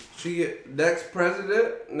next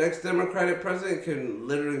next Democratic president can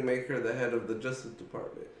literally make her the head of the Justice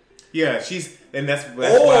Department. Yeah, that's why I think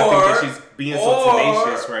that she's being so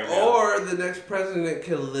tenacious right now. Or the next president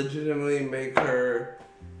can legitimately make her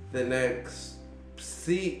the next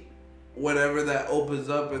seat, whatever that opens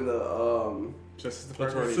up in the Justice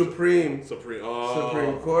Department. Supreme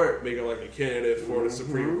Court. Make her like a candidate for the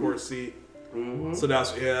Supreme Court seat. Mm-hmm. So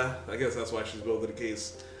that's I guess that's why she's building the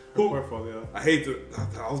case. Portfolio. I hate to.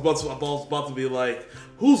 I was about to be like,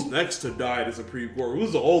 who's next to die at the Supreme Court?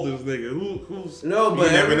 Who's the oldest nigga? Who's no?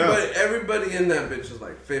 But everybody in that bitch is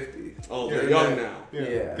like 50. Oh, they're young now.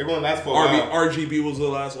 Yeah. They're going to last for a while. RGB was the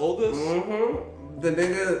last oldest. Mm-hmm. The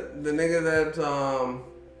nigga that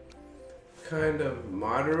kind of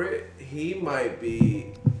moderate. He might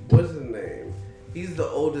be. What's his name? He's the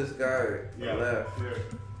oldest guy left. Yeah.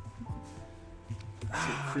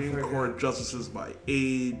 Supreme Court justices by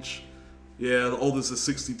age. Yeah, the oldest is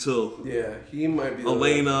 62. Yeah, he might be.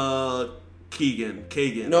 Elena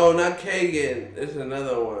Kagan. No, not Kagan. It's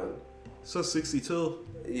another one. So 62.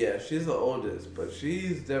 Yeah, she's the oldest, but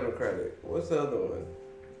she's Democratic. What's the other one?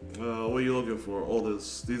 What are you looking for?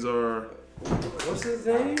 Oldest. These are. What's his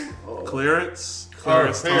name? Clarence.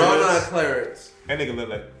 Clarence. No, not Clarence. That nigga look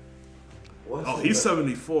like. He's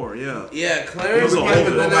 74. Yeah. Yeah, Clarence is the the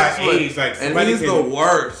oldest. next one, age, like, and he's the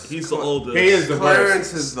worst. He's the oldest. He is the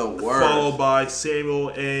Clarence worst. is the worst. Followed by Samuel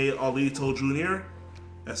A. Alito Jr.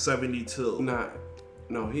 at 72.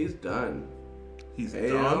 No, he's done. He's AL?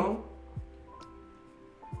 done.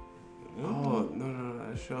 Oh no!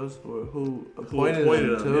 That shows who appointed him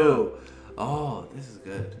him, too. Oh, this is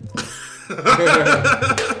good.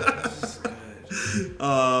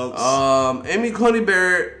 Amy Coney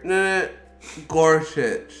Barrett,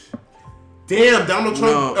 Gorsuch. Damn, Donald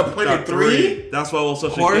Trump appointed 3? That's why it was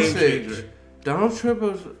such a game Gorsuch. changer. Donald Trump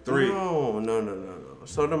was 3. No.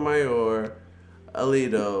 Sotomayor,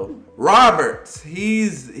 Alito, Roberts.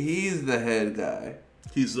 He's the head guy.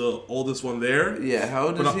 He's the oldest one there. Yeah, how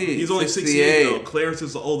old is he? He's only 68 though. Clarence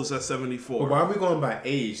is the oldest at 74. But why are we going by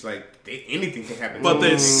age? Like, anything can happen. But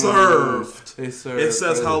they served. They served. It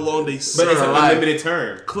says how long they But served. it's a limited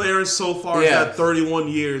term. Clarence so far has had 31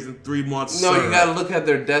 years and 3 months. No, served. you gotta look at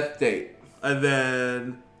their death date. And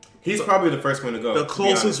then he's probably the first one to go. The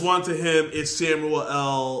closest one to him is Samuel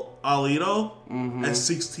L. Alito at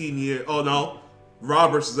 16 years. Oh no,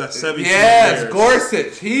 Roberts is at 17 Yes, years.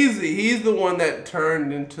 Gorsuch. He's the one that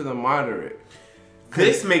turned into the moderate.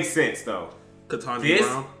 This makes sense though. Ketanji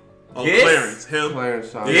Brown. Oh, this? Clarence. Him.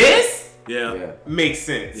 Clarence Thomas. This Yeah. makes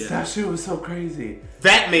sense. Yeah. That shit was so crazy.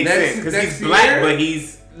 That makes sense because he's black, but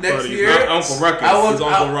he's next he's year. not Uncle Ruckus. He's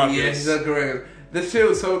Uncle Ruckus. Yeah, he's Uncle Ruckus. This shit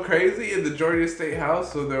was so crazy in the Georgia State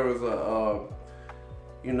House. So there was a,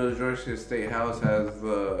 the Georgia State House has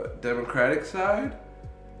the Democratic side.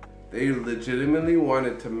 They legitimately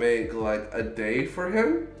wanted to make like a day for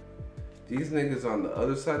him. These niggas on the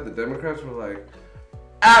other side, the Democrats were like,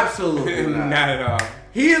 absolutely not. Not at all.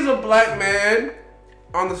 He is a black man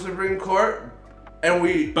on the Supreme Court, and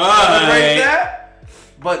we But- celebrate that.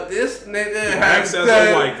 But this nigga has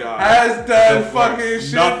done fucking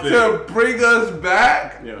shit Nothing. to bring us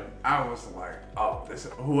back. Yeah. I was like, oh,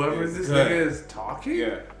 whoever It's this good. nigga is talking,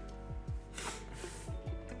 Yeah.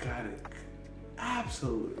 got it.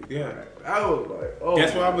 Absolutely. Yeah. correct. I was like, oh.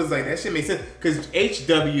 That's why I was like, that shit makes sense. Because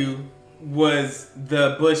HW was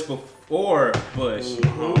the Bush before Bush.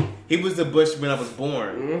 He was the Bush when I was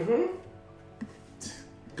born.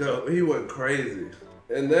 Go, he went crazy.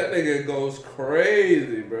 And that nigga goes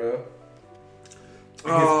crazy, bro. His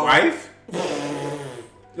wife?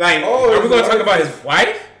 Like, Oh, are we his going to talk wife- about his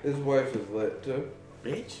wife? His wife is lit, too.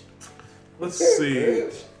 Bitch. Let's see.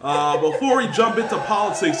 Before we jump into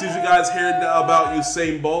politics, did you guys hear about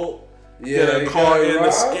Usain Bolt? Yeah, Getting he caught got in a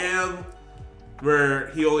robbed. scam where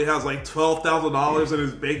he only has like $12,000 in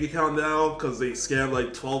his bank account now because they scammed like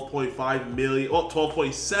 12.5 million. Oh,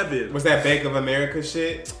 12.7. Was that Bank of America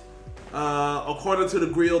shit? According to the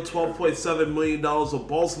Grill, $12.7 million of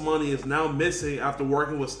Bolt's money is now missing after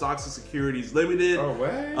working with Stocks and Securities Limited. Oh,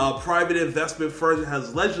 what? A private investment firm has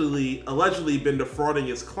allegedly been defrauding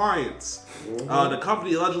its clients. The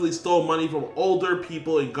company allegedly stole money from older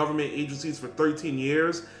people in government agencies for 13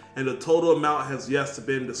 years, and the total amount has yet to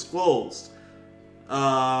been disclosed.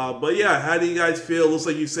 But yeah, how do you guys feel? Looks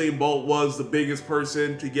like Usain Bolt was the biggest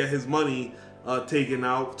person to get his money taken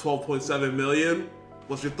out, $12.7 million.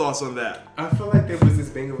 What's your thoughts on that? I feel like there was this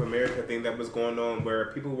Bank of America thing that was going on where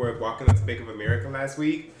people were walking up to Bank of America last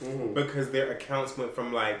week because their accounts went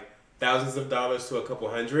from like thousands of dollars to a couple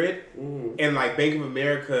hundred. And like Bank of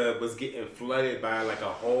America was getting flooded by like a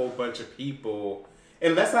whole bunch of people.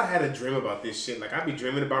 Unless I had a dream about this shit. Like I'd be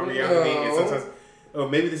dreaming about reality and sometimes, oh,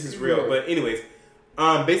 maybe this is real. But anyways,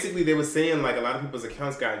 basically they were saying like a lot of people's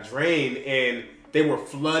accounts got drained and they were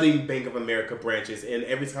flooding Bank of America branches, and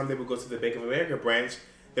every time they would go to the Bank of America branch,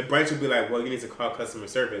 the branch would be like, well, you need to call customer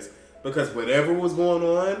service. Because whatever was going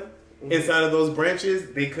on inside of those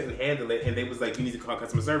branches, they couldn't handle it, and they was like, you need to call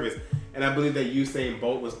customer service. And I believe that Usain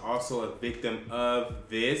Bolt was also a victim of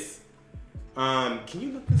this. Can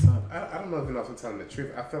you look this up? I don't know if I'm telling the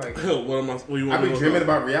truth. I feel like what do you want I've been to dreaming look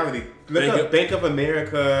up? about reality. Look up Bank of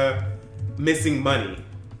America missing money.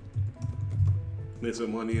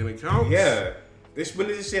 Missing money in accounts? Yeah. When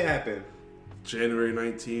did this shit happen? January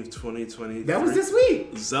 19th, 2020. That was this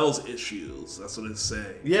week. Zell's issues. That's what it's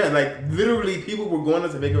saying. Yeah, like literally people were going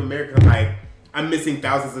into Bank of America like, I'm missing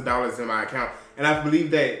thousands of dollars in my account. And I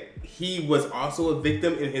believe that he was also a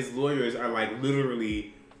victim and his lawyers are like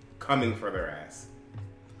literally coming for their ass.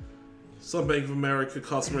 Some Bank of America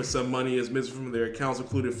customers said money is missing from their accounts,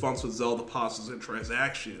 including funds with Zelle deposits and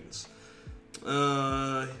transactions.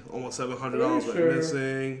 Almost $700 went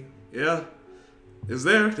missing. Yeah. It's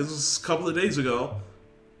there. This was a couple of days ago.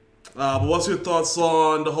 But what's your thoughts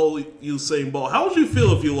on the whole Usain Bolt? How would you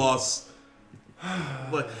feel if you lost?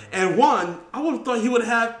 And one, I would have thought he would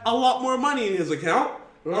have a lot more money in his account.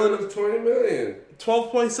 Well, it was $20 million.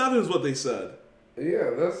 12.7 is what they said.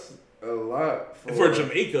 Yeah, that's a lot for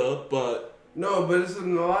Jamaica, but no, but it's a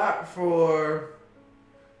lot for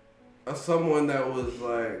someone that was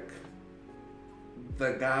like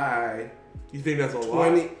the guy. You think that's a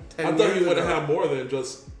lot? I thought he would have had more than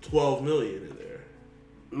just 12 million in there.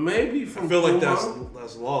 Maybe from I feel like Puma.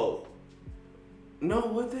 that's low. No,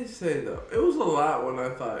 what they say though? It was a lot when I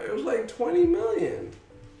thought it was like 20 million.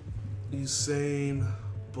 Usain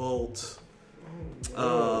Bolt.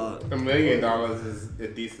 $1 million is a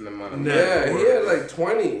decent amount of money. Yeah, he had like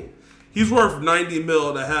 20. He's worth 90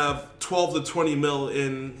 mil. To have 12 to 20 mil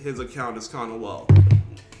in his account is kind of low.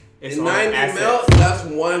 It's 90 mil, that's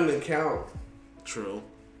one account. True.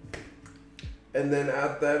 And then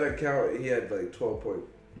at that account, he had like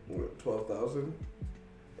 12,000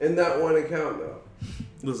 in that one account though.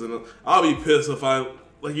 Listen, I'll be pissed if I,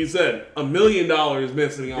 like you said, $1 million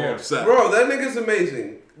missing. I'm upset. Bro, that nigga's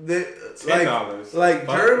amazing. $10. Like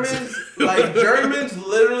Germans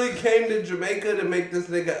literally came to Jamaica to make this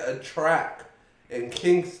nigga a track in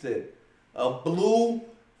Kingston. A blue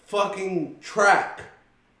fucking track.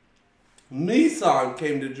 Nissan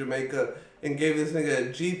came to Jamaica and gave this nigga a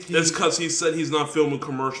GT. That's because he said he's not filming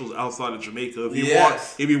commercials outside of Jamaica.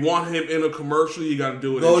 If you want him in a commercial, you got to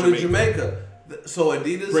do it in Jamaica. Go to Jamaica. So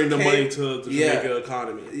Adidas bring the money to the Jamaica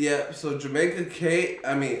economy. Yeah, so Adidas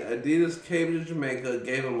came to Jamaica,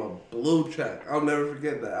 gave him a blue track. I'll never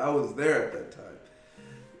forget that. I was there at that time.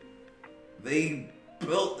 They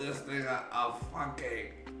built this thing a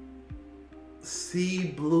fucking sea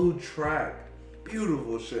blue track.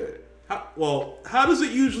 Beautiful shit. How does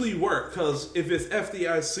it usually work? Because if it's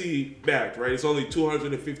FDIC backed, right, it's only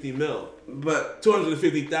 250 mil. But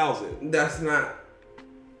 250,000.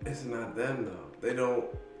 It's not them though. They don't.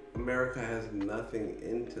 America has nothing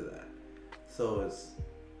into that. So it's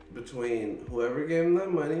between whoever gave them that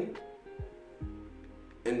money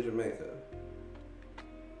and Jamaica.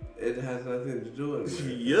 It has nothing to do with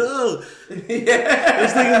it. Yo,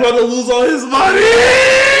 this nigga's about to lose all his money.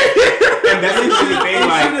 And that's the thing.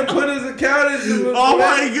 Like, he should have put his account into. Oh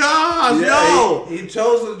my gosh, yo! He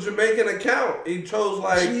chose a Jamaican account. He chose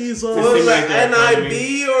like Jesus, like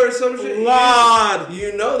NIB or some shit. Lord,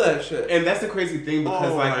 you know that shit. And that's the crazy thing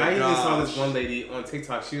because I even saw this one lady on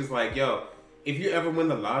TikTok. She was like, "Yo, if you ever win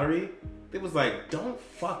the lottery." It was like, don't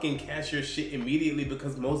fucking cash your shit immediately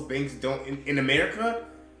because most banks don't in America.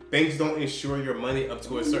 Banks don't insure your money up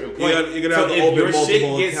to a certain point. You're gonna have to open your shit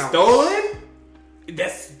gets stolen,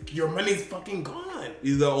 that's your money's fucking gone.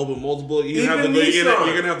 You gotta open multiple. You're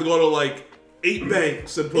gonna have to go to like 8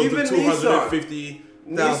 banks and put the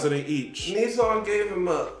 250,000 in each. Nissan gave him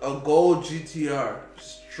a gold GTR,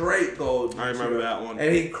 straight gold GTR. I remember that one.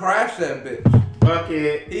 And he crashed that bitch. Fuck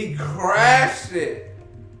it. He crashed it.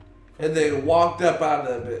 And then walked up out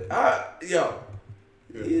of that bitch.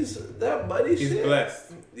 He's that buddy shit. He's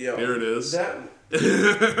blessed. Yo, there it is.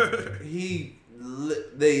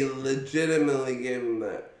 They legitimately gave him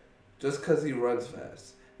that just because he runs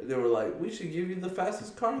fast. And they were like, we should give you the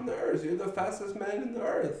fastest car on the earth. You're the fastest man in the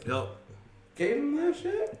earth. Yep. Gave him that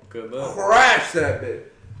shit. Good luck. Crashed that bitch.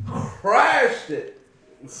 Crashed it.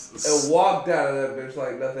 And walked out of that bitch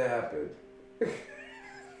like nothing happened.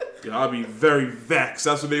 I'll be very vexed.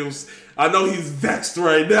 That's what they was. I know he's vexed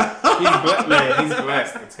right now. He's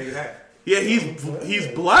blessed. I'll tell you that. Yeah, he's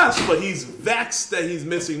blessed, but he's vexed that he's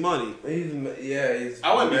missing money. I wouldn't be that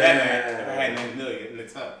mad if I had $9 million in the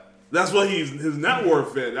tub. That's what his net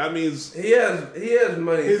worth in. That means he has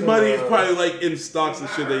money. His money is probably like in stocks and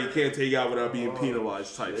shit that you can't take out without being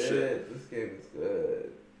penalized type shit. This game is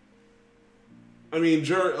good. I mean,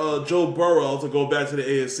 Joe Burrow, to go back to the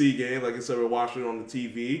AFC game, like I said, we're watching it on the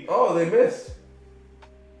TV. Oh, they missed.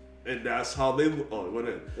 And that's how it went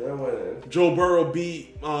in. They went in. Joe Burrow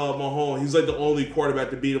beat Mahomes. He's like the only quarterback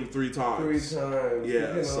to beat him 3 times. 3 times.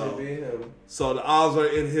 Yeah, he can only beat him. So the odds are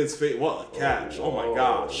in his favor. What a catch. Oh my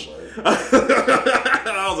gosh.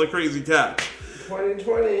 That was a crazy catch.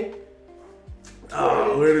 2020.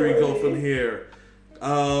 Where do we go from here?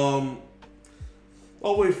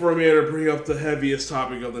 I'll wait for Amir to bring up the heaviest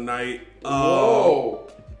topic of the night. Whoa.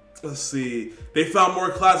 Let's see. They found more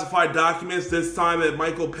classified documents, this time at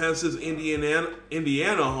Michael Pence's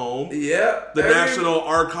Indiana home. Yep. The National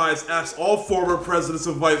Archives asked all former presidents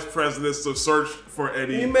and vice presidents to search for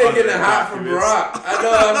any. You making it hot for Barack. I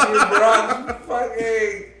know after Barack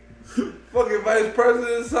fucking vice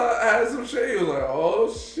president had some shit. He was like,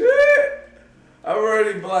 oh shit. I'm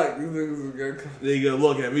already black. These niggas is gonna come. They gonna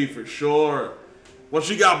look at me for sure. What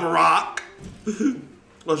you got, Barack?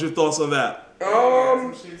 What's your thoughts on that?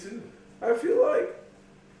 I feel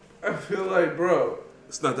like, bro.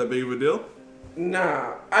 It's not that big of a deal.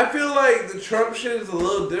 Nah, I feel like the Trump shit is a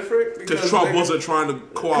little different because Trump wasn't trying to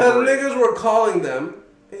cooperate. Because niggas were calling them.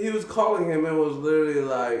 He was calling him and was literally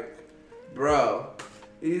like, bro,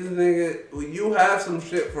 these niggas, you have some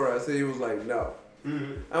shit for us. And he was like, no.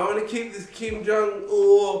 Mm-hmm. I want to keep this Kim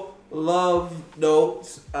Jong-un love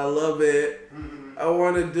notes. I love it. Mm-hmm. I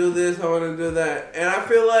want to do this. I want to do that. And I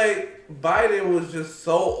feel like Biden was just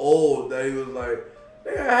so old that he was like,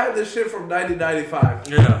 nigga, I had this shit from 1995.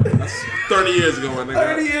 Yeah, that's 30 years ago, my nigga.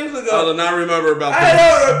 30 years ago. I do not remember about this. I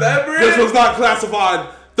don't remember This it. was not classified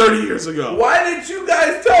 30 years ago. Why didn't you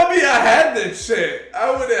guys tell me I had this shit?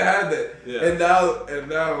 I would have had that. Yeah. And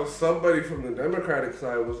now somebody from the Democratic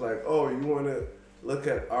side was like, oh, you want to look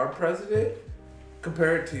at our president?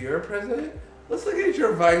 Compare it to your president? Let's look at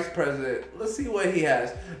your vice president. Let's see what he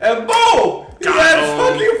has. And boom! He had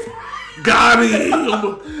fucking... Got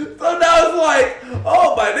him! So now it's like,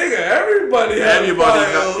 oh my nigga, everybody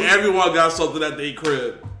everyone got something at their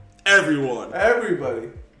crib.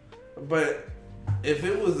 Everybody. But if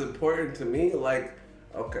it was important to me, like,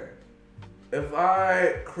 okay, if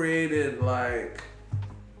I created like,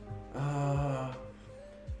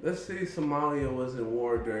 let's say Somalia was in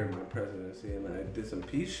war during my presidency and I did some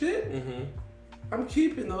peace shit, I'm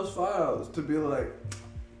keeping those files to be like,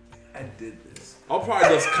 I did this. I'll probably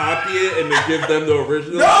just copy it and then give them the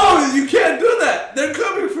original. No, you can't do that. They're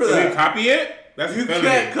coming for that. You copy it? That's you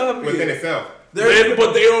can't copy within it. itself.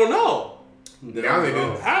 But they don't know. Now they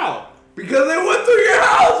do. How? Because they went through your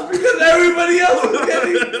house. Because everybody else was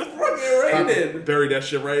getting fucking raided. Bury that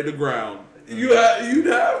shit right in the ground. You'd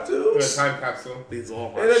have to. In a time capsule. These are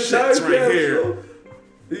all my In a shits time right here.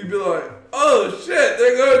 You'd be like, oh shit,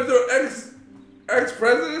 they're going through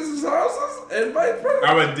ex-presidents' houses and vice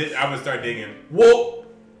presidents. I would start digging. Whoa.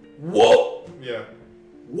 Yeah.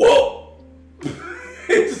 Whoa.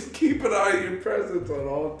 Just keep an eye on your presence at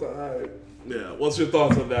all times. Yeah. What's your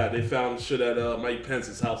thoughts on that? They found shit at Mike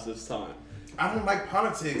Pence's house this time. I don't like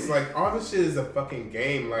politics. Like, all this shit is a fucking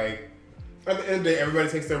game. Like, at the end of the day, everybody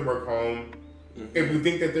takes their work home. Mm-hmm. If you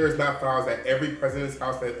think that there is not files at every president's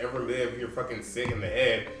house that ever lived, you're fucking sick in the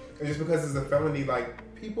head. And just because it's a felony, like,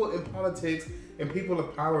 people in politics and people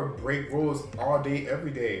of power break rules all day,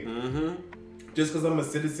 every day. Mm-hmm. Just because I'm a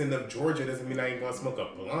citizen of Georgia doesn't mean I ain't gonna smoke a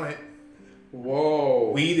blunt.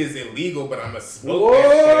 Whoa. Weed is illegal, but I'm a smoke that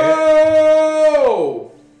shit.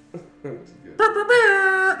 Whoa. So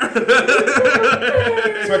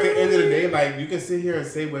at the end of the day, like, you can sit here and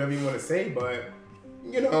say whatever you want to say, but,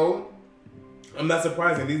 you know, I'm not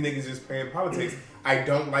surprised that these niggas just playing politics. I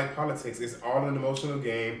don't like politics. It's all an emotional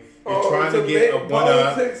game. You're trying to get a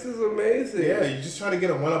one-up. Politics is amazing. Yeah, you're just trying to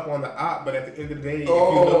get a one-up on the op, but at the end of the day, if you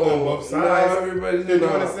look on both sides, they're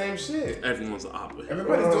doing the same shit. Everyone's an op.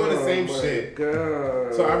 Everybody's doing the same shit.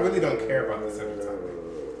 God. So I really don't care about this at the time.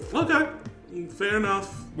 Okay, fair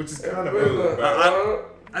enough. Which is kind of rude.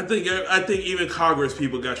 I think even Congress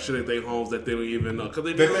people got shit at their homes that they don't even know. Cause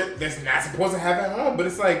that's not supposed to have at home, but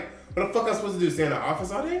it's like, what the fuck am I supposed to do? Stay in the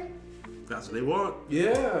office all day? That's what they want.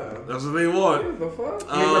 Yeah. That's what they want. Yeah, the fuck?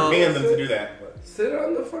 I mean, we're paying them to do that. But sit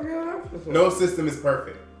on the fucking office. No system is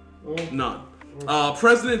perfect. None.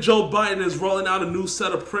 President Joe Biden is rolling out a new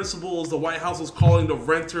set of principles the White House is calling the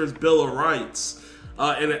Renters' Bill of Rights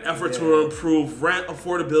in an effort to improve rent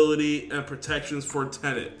affordability and protections for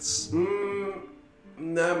tenants.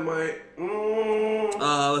 That might...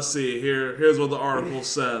 Let's see. Here's what the article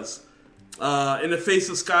says. In the face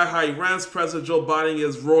of sky-high rents, President Joe Biden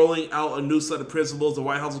is rolling out a new set of principles the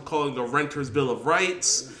White House is calling the Renters' Bill of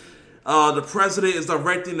Rights. The president is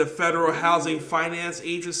directing the Federal Housing Finance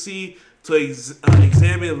Agency to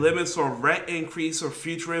examine limits on rent increase or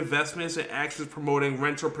future investments and actions promoting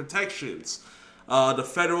renter protections. The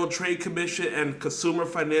Federal Trade Commission and Consumer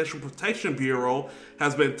Financial Protection Bureau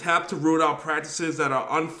has been tapped to root out practices that are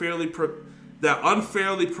unfairly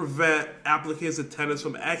prevent applicants and tenants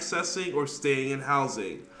from accessing or staying in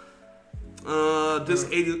housing. This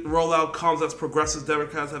rollout comes as progressive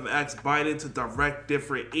Democrats have asked Biden to direct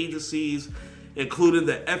different agencies, including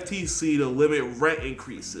the FTC, to limit rent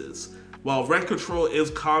increases. While rent control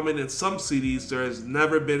is common in some cities, there has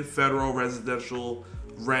never been federal residential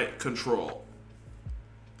rent control.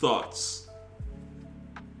 Thoughts?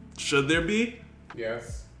 Should there be?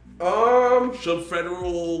 Yes. Should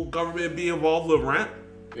federal government be involved with rent?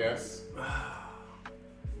 Yes.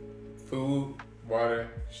 Food, water,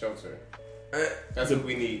 shelter. That's what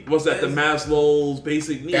we need. What's that? The Maslow's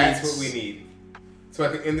basic needs. That's what we need. So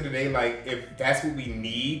at the end of the day, like, if that's what we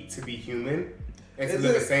need to be human and to It's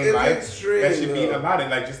live the same life, extreme, that should be though. allowed.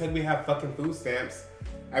 Like, just like we have fucking food stamps,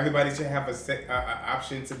 everybody should have a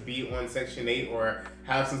option to be on Section 8 or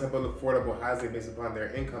have some type of affordable housing based upon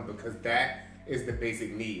their income, because that is the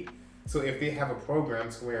basic need. So if they have a program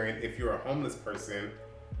to where if you're a homeless person,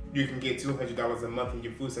 you can get $200 a month and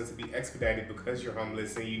your food stamps to be expedited because you're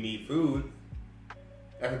homeless and you need food,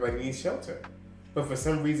 everybody needs shelter. But for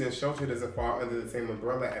some reason, shelter doesn't fall under the same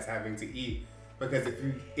umbrella as having to eat. Because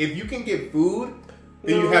if you can get food,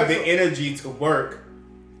 then you have the energy to work.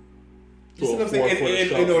 You see what I'm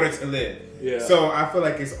saying? In order to live. Yeah. So I feel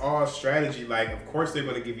like it's all strategy. Like, of course they're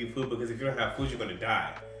going to give you food, because if you don't have food, you're going to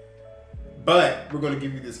die. But we're going to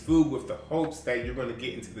give you this food with the hopes that you're going to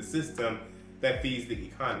get into the system that feeds the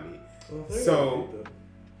economy. So,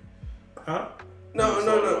 huh?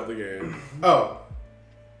 No. The game. Oh.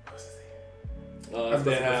 If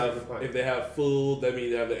they have food, that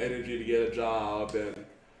means they have the energy to get a job and.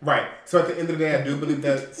 Right. So at the end of the day, I do believe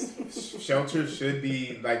that shelter should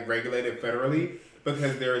be like regulated federally,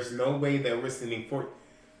 because there is no way that we're sending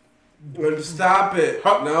Stop it.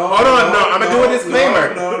 Hold on. I'm gonna do a disclaimer.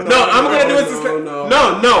 I'm gonna do a disclaimer.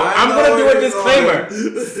 I'm gonna do a disclaimer.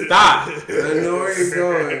 Stop. I know where you're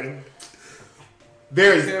going.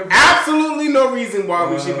 There's absolutely no reason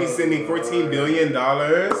why we should be sending $14 billion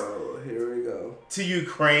here we go to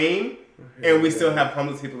Ukraine, and we still have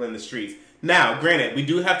homeless people in the streets. Now, granted, we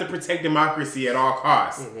do have to protect democracy at all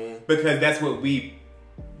costs, because that's what we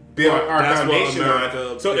build our foundation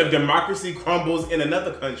on. So if democracy crumbles in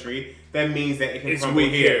another country, that means that it can crumble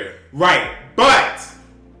here. Right. But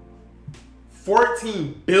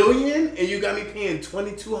 $14 billion, and you got me paying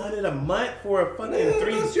 $2,200 a month for a fucking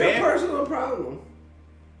That's your personal problem.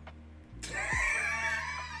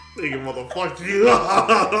 Nigga, motherfucker you.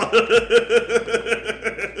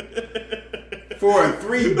 For a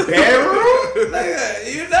 3-bedroom?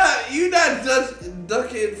 Nigga, you not just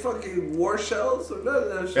ducking fucking war shells or none of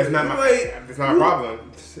that shit. That's not my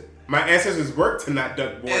problem. My ancestors worked to not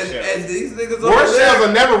duck war shells. And these niggas war over there, shells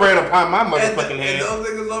will never ran upon my motherfucking hand. And those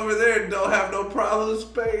niggas over there don't have no problems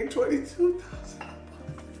paying $22,000.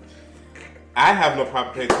 I have no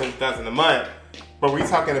problem paying $20,000 a month. But we're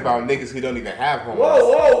talking about niggas who don't even have homes. Whoa!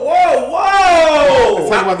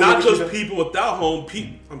 Not just people without homes.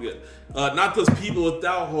 I'm good. Not just people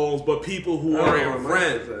without homes, but people who are in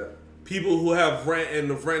rent. People who have rent,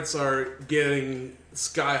 and the rents are getting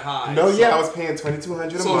sky high. No, I was paying $2,200 a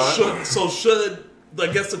month. I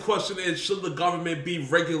guess the question is, should the government be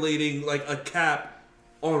regulating like a cap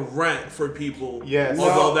on rent for people? Yes.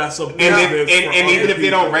 Although that's a business and even if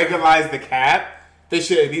they don't regularize the cap, they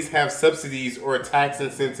should at least have subsidies or tax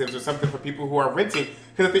incentives or something for people who are renting.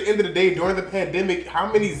 Because at the end of the day, during the pandemic, how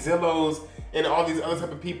many Zillows and all these other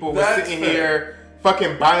type of people were sitting here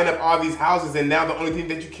fucking buying up all these houses, and now the only thing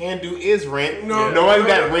that you can do is rent, knowing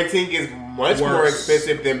that renting is much more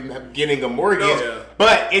expensive than getting a mortgage,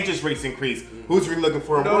 but interest rates increase. Who's really looking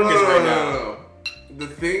for a mortgage right now? No. The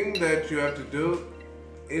thing that you have to do,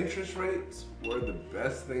 interest rates were the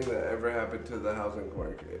best thing that ever happened to the housing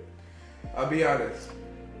market. I'll be honest.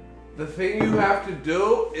 The thing you have to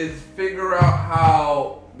do is figure out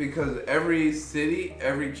how, because every city,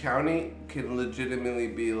 every county can legitimately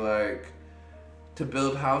be like, to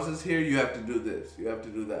build houses here, you have to do this, you have to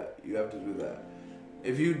do that, you have to do that.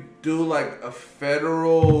 If you do like a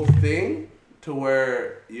federal thing to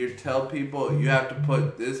where you tell people you have to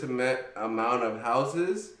put this amount of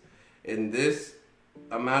houses in this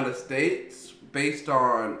amount of states based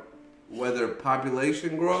on whether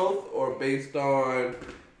population growth or based on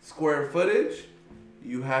square footage,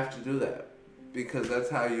 you have to do that, because that's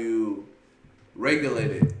how you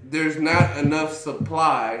regulate it. There's not enough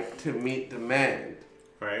supply to meet demand.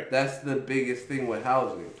 Right. That's the biggest thing with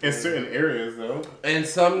housing. In certain areas, though. And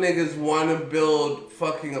some niggas want to build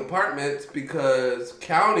fucking apartments because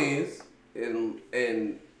counties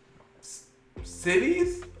in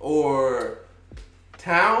cities or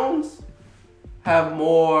towns have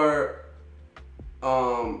more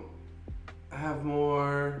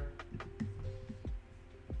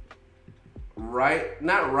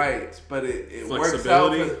not rights, but it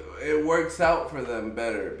works out for them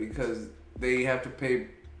better, because they have to pay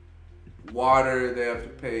water, they have to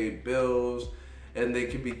pay bills, and they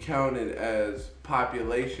can be counted as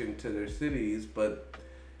population to their cities, but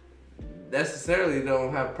necessarily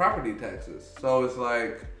don't have property taxes. So it's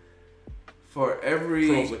like, for every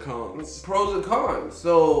pros and cons.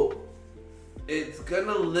 So it's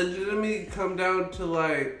gonna legitimately come down to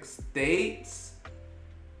like states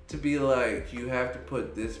to be like, you have to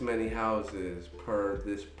put this many houses per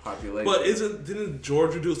this population. But didn't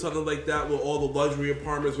Georgia do something like that with all the luxury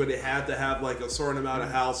apartments where they had to have like a certain amount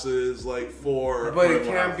of houses like for But it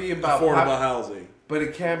can't be about affordable housing. But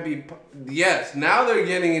it can't be. Yes, now they're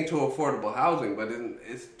getting into affordable housing, but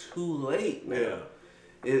it's too late now.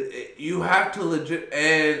 Yeah. You have to legit,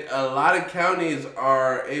 and a lot of counties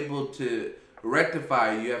are able to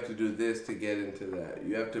rectify. You have to do this to get into that.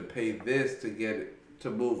 You have to pay this to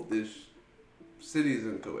move this cities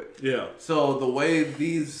into it. Yeah. So the way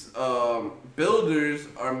these builders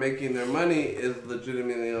are making their money is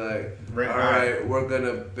legitimately like, all right, we're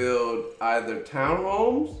gonna build either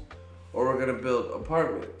townhomes or we're gonna build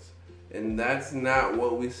apartments. And that's not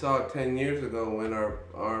what we saw 10 years ago when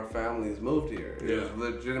our families moved here. It was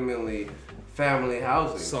legitimately family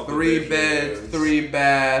housing. 3 beds, 3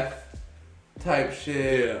 bath type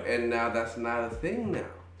shit. Yeah. And now that's not a thing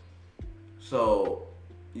now. So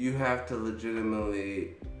you have to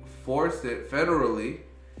legitimately force it federally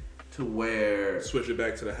to where... Switch it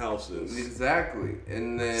back to the houses. Exactly.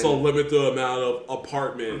 And then... So limit the amount of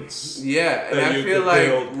apartments. Yeah, and I feel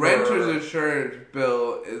like renter's insurance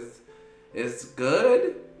bill is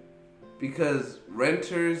good because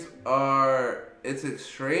renters are... It's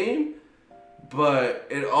extreme, but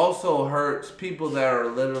it also hurts people that are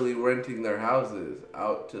literally renting their houses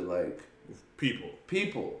out to like...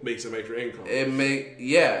 People. Makes them extra income.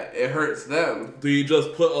 It hurts them. Do you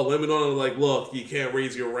just put a limit on it like, look, you can't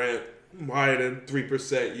raise your rent higher than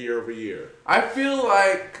 3% year over year? I feel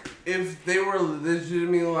like if they were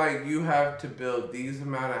legitimately like, you have to build these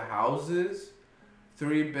amount of houses,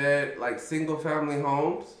 3-bed, like single family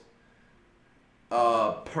homes,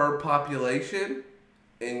 per population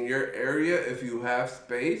in your area, if you have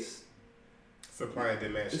space. Supply and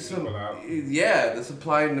demand should equal out. Yeah, the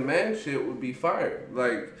supply and demand shit would be fire.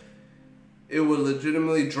 Like, it would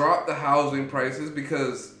legitimately drop the housing prices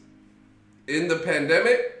because in the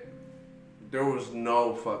pandemic, there was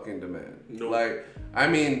no fucking demand. Nope. Like, I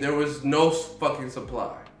mean, there was no fucking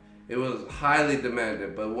supply. It was highly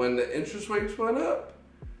demanded. But when the interest rates went up,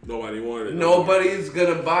 nobody wanted it. Nobody's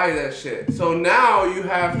gonna buy that shit. So now you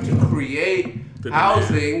have to create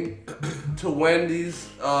housing to when these...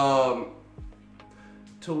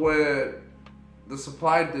 to where the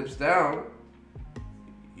supply dips down,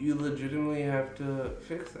 you legitimately have to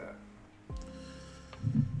fix that.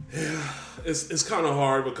 Yeah, it's kind of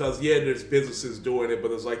hard because, there's businesses doing it,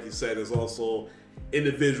 but it's like you said, there's also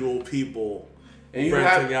individual people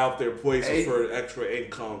renting out their places for extra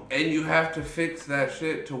income. And you have to fix that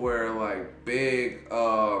shit to where, like, big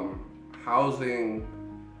housing...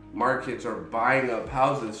 markets are buying up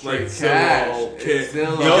houses straight like cash.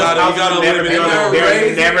 Zillow. You gotta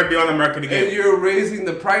never be on the market again. And you're raising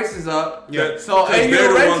the prices up. Yeah. So and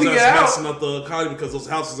you're renting it out. Messing up the economy because those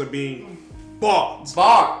houses are being bought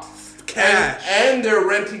cash, and they're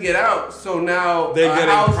renting it out. So now they're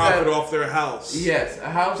getting profit off their house. Yes, a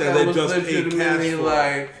house that was legitimately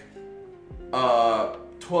like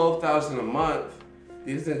 $12,000 a month.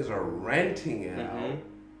 These niggas are renting it out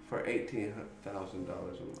for $18,000 a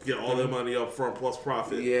month. Get all their money up front plus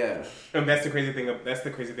profit. Yeah, and that's the crazy thing. That's the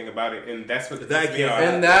crazy thing about it, and that's what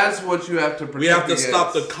and that's what you have to protect. We have to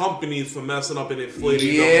stop the companies from messing up and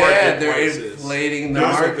inflating the market they're prices. Inflating the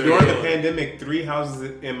market. During the pandemic, 3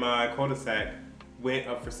 houses in my cul-de-sac went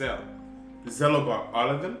up for sale. Zillow bought all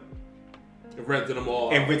of them, rented them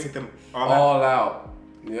all, and rented them all out.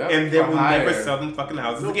 Yeah, and they will never sell them fucking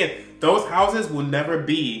houses again. Those houses will never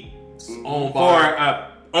be owned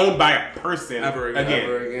by a person ever again.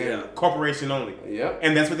 Yeah. Corporation only. Yep.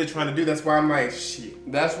 And that's what they're trying to do. That's why I'm like, shit.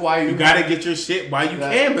 That's why you gotta get your shit while you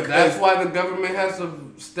can. Because that's why the government has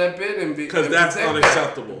to step in and because that's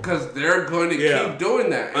unacceptable. Because they're going to keep doing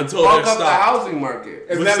that until fuck up the housing market.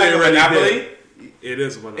 Is that like a monopoly? It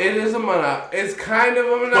is a monopoly. It is a monopoly. It's kind of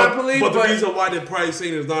a monopoly. But the reason why they're probably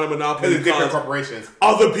saying it's not a monopoly is different corporations.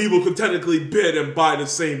 Other people could technically bid and buy the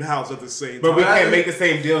same house at the same time. But we can't make the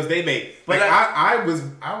same deals they make. Like my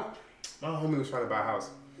homie was trying to buy a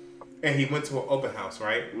house, and he went to an open house.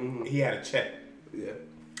 Right, he had a check. Yeah,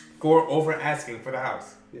 for over asking for the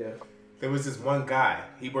house. Yeah, there was this one guy.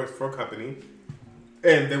 He worked for a company,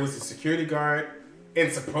 and there was a security guard.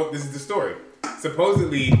 And this is the story.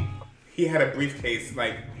 Supposedly, he had a briefcase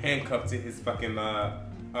like handcuffed to his fucking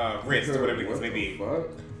wrist or whatever the case may be.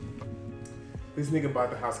 This nigga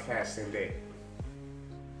bought the house cash same day.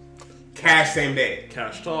 Cash same day.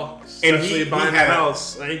 Cash talk. Especially buying a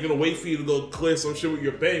house. I ain't gonna wait for you to go clear some shit with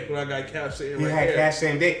your bank when I got cash sitting right here. He had here. cash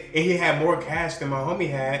same day. And he had more cash than my homie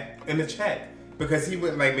had in the check. Because he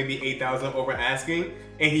went like maybe $8,000 over asking.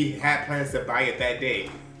 And he had plans to buy it that day.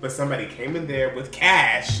 but somebody came in there with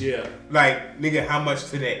cash. Yeah. Like, nigga, how much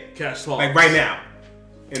today? Cash talk. Like right now.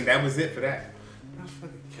 And that was it for that. That's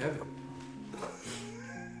fucking Kevin.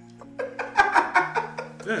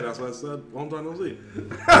 Yeah, that's what I said. Long time no see.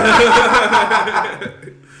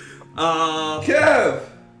 Kev!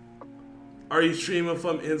 Are you streaming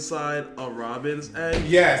from inside a robin's egg?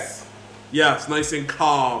 Yes. Yes, nice and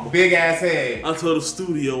calm. Big ass egg. Until the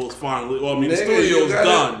studio was finally. Well, I mean, the Nigga, studio you was gotta-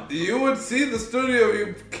 done. You would see the studio if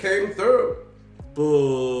you came through.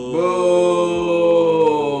 Boo. Boo.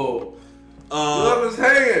 Love is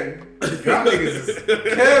hanging. Y'all niggas is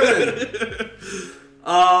Kevin.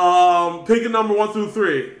 Pick a number 1 through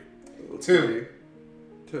 3. 2.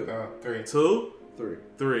 2. 3. 2. 3.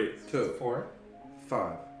 3. 2. 4.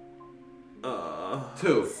 5.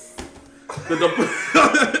 2.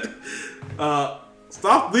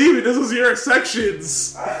 Stop leaving. This is your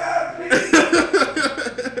sections.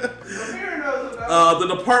 The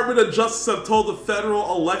Department of Justice have told the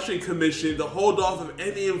Federal Election Commission to hold off of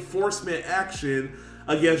any enforcement action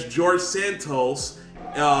against George Santos,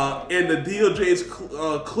 and the DOJ's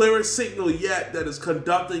clearest signal yet that is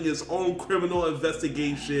conducting its own criminal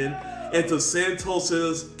investigation into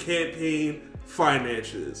Santos's campaign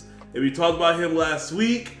finances. And we talked about him last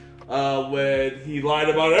week when he lied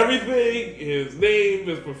about everything: his name,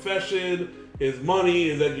 his profession, his money,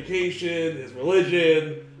 his education, his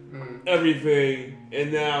religion. Everything,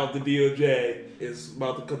 and now the DOJ is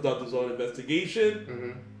about to conduct its own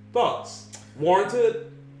investigation. Thoughts?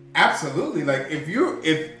 Warranted? Absolutely. Like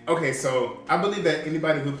okay, so I believe that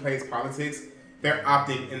anybody who plays politics, they're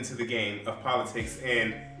opting into the game of politics,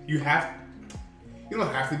 and you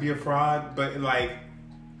don't have to be a fraud, but like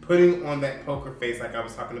putting on that poker face, like I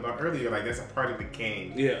was talking about earlier, like that's a part of the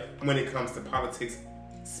game. Yeah. When it comes to politics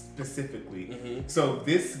specifically. So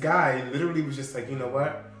this guy literally was just like, you know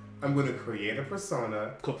what? I'm going to create a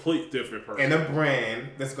persona. Complete different person. And a brand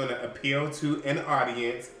that's going to appeal to an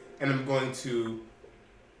audience. And I'm going to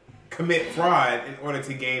commit fraud in order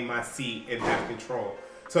to gain my seat and have control.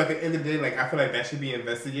 So at the end of the day, like, I feel like that should be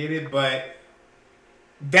investigated. But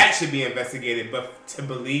that should be investigated. But to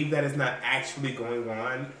believe that it's not actually going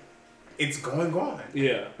on, it's going on.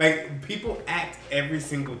 Yeah. Like, people act every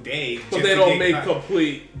single day. But they don't make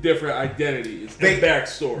complete different identities and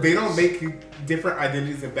backstories. They don't make different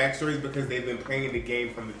identities and backstories because they've been playing the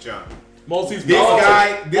game from the jump. Most of these this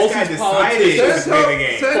guy decided to play the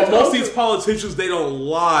game. But most of these politicians, they don't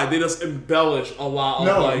lie. They just embellish a lot.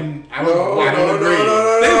 No, I don't They agree.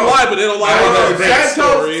 lie, but they don't lie about their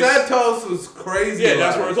backstories. Santos was crazy. Yeah,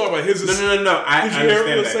 that's what we're talking about. His is, No. I did you hear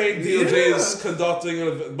what he was understand saying? that. DOJ is conducting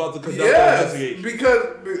about to conduct an Yes, investigation. because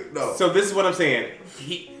no. So this is what I'm saying.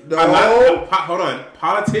 No. Hold on.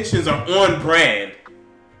 Politicians are on brand.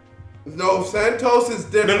 No, Santos is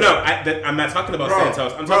different. No. I'm not talking about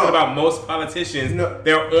Santos. I'm talking about most politicians. No.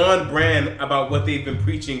 They're on brand about what they've been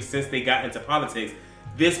preaching since they got into politics.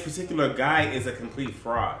 This particular guy is a complete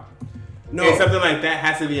fraud. No. And something like that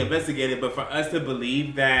has to be investigated. But for us to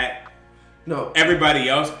believe that everybody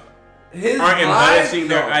else His aren't lies, embellishing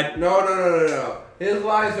their... No. His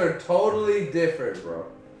lies are totally different, bro.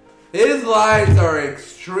 His lies are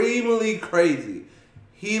extremely crazy.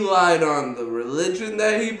 He lied on the religion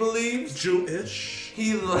that he believes. Jewish.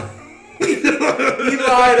 He lied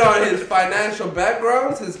on his financial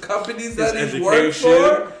backgrounds, his companies that he's worked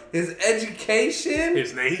for, his education,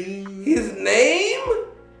 his name. His name?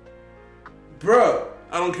 Bro.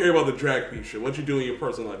 I don't care about the drag queen shit. What you do in your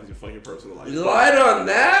personal life is your fucking personal life. You lied on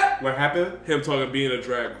that? What happened? Him talking being a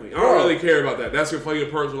drag queen. I Bro. don't really care about that. That's your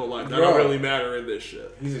fucking personal life. That don't really matter in this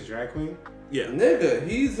shit. He's a drag queen? Yeah. Nigga,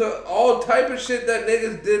 he's all type of shit that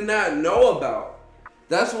niggas did not know about.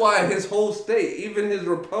 That's why his whole state, even his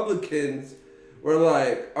Republicans, were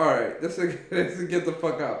like, alright, this nigga get the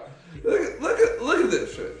fuck out. Look at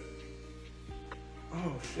this shit.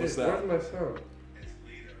 Oh shit, What's that? where's my sound?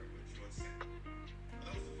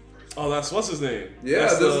 Oh, what's his name? Yeah,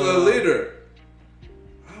 That's this is the leader.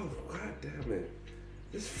 Oh, god damn it.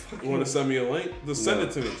 This fucking... You want to send me a link? Just send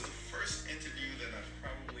it to me. First interview that I've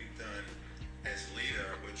probably done as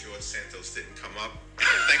leader with George Santos didn't come up. I'm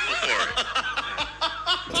thankful for it.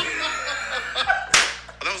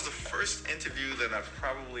 That was the first interview that I've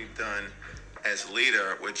probably done as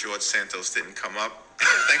leader with George Santos didn't come up. I'm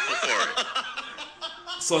thankful for it.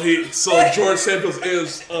 So George Santos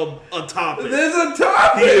is a topic. There's a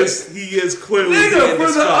topic. He is clearly nigga being for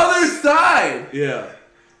discussed. the other side. Yeah.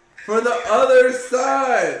 For the other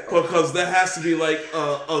side. Because that has to be like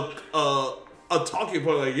a talking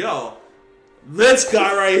point. Like, yo, this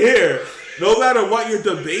guy right here. No matter what your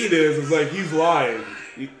debate is, it's like he's lying.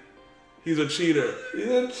 He's a cheater. He's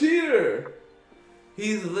a cheater.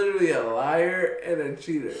 He's literally a liar and a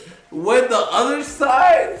cheater. When the other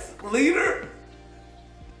side's leader,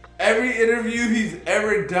 every interview he's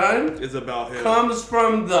ever done is about him. Comes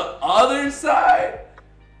from the other side,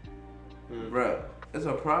 bro. It's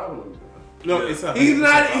a problem. No, it's a. He's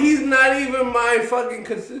not even my fucking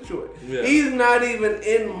constituent. Yeah. He's not even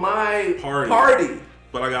in my party.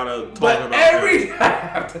 But I gotta talk But about I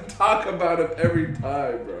have to talk about him every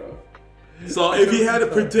time, bro. So if you had to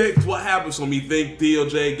predict what happens to him, you think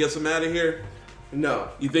DOJ gets him out of here? No.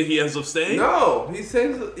 You think he ends up staying? No, he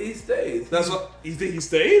stays. That's what you think he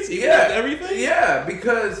stays? Even Yeah, with everything. Yeah,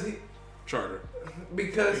 because he charter.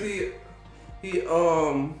 Because he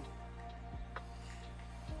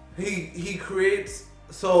creates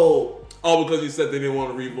so. Oh, because you said they didn't want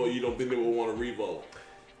to revote. You don't think they would want to revote?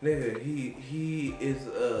 Nigga, he is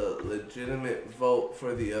a legitimate vote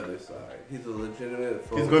for the other side. He's a legitimate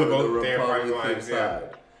vote He's for gonna the vote their party Republican lines, side.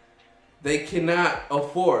 yeah. They cannot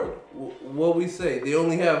afford what we say. They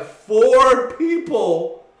only have 4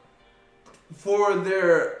 people for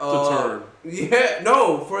their turn. Yeah,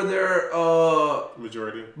 no, for their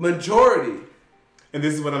majority. And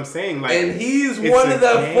this is what I'm saying. Like, and he's it's one a of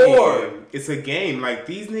the game. 4. It's a game. Like,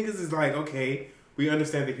 these niggas is like, okay, we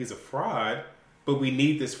understand that he's a fraud, but we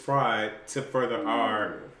need this fraud to further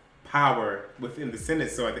our power within the Senate.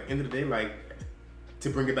 So at the end of the day, like, to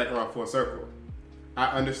bring it back around full circle, I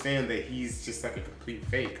understand that he's just like a complete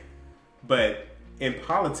fake. But in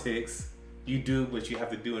politics, you do what you have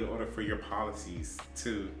to do in order for your policies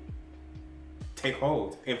to take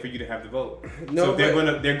hold and for you to have the vote. No, so they're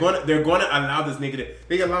gonna allow this nigga to.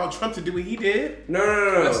 They allowed Trump to do what he did.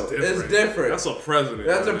 No. That's different. It's different. That's a president.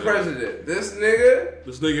 That's a president. This nigga.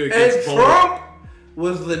 This nigga and gets Trump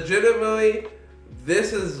was legitimately,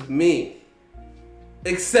 this is me.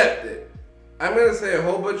 Accept it. I'm gonna say a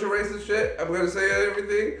whole bunch of racist shit. I'm gonna say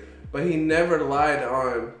everything, but he never lied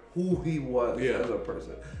on who he was as a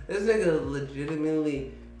person. This nigga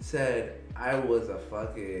legitimately said, I was a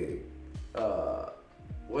fucking,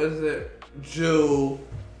 what is it? Jew.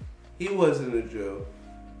 He wasn't a Jew.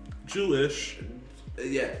 Jewish.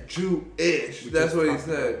 Yeah, Jewish. That's what he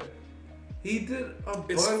said. He did a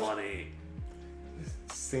bunch. It's funny.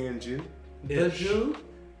 Saying Jew? The Jew?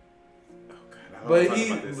 But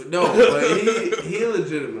he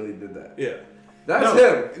legitimately did that. Yeah. That's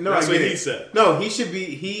him. No, that's what he he said. No, he should be.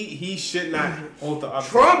 He should not hold the office.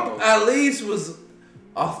 Trump at least was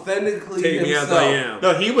authentically Take me himself. as I am.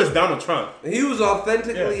 No, he was Donald Trump. He was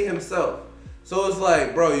authentically himself. So it's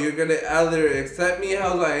like, bro, you're gonna either accept me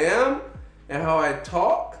as I am and how I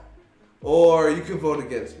talk, or you can vote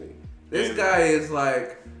against me. This guy is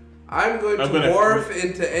like, I'm going to morph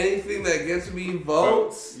into anything that gets me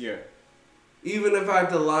votes. Yeah. Even if I have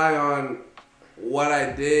to lie on what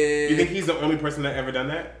I did. You think he's the only person that ever done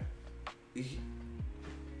that? You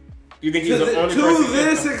think he's the only to person?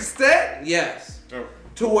 this extent, yes. Oh.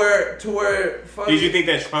 To where fucking. Did you think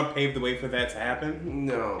that Trump paved the way for that to happen?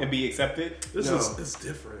 No. And be accepted? It's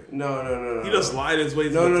different. No. He just lied his way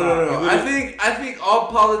to No. the top. I think all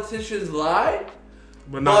politicians lie.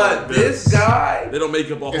 But this guy, they don't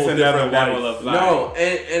make up a whole another different level life. of lie. No,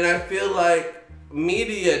 and I feel like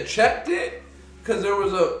media checked it because there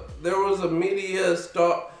was a media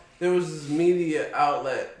there was this media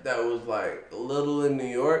outlet that was like little in New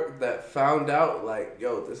York that found out like,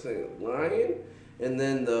 yo, this thing is lying, and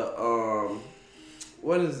then the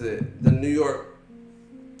what is it? The New York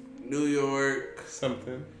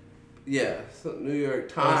something. Yeah, New York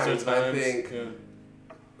Times, I think. Yeah.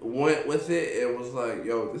 Went with it and was like,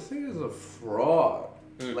 yo, this thing is a fraud.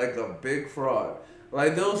 Like a big fraud.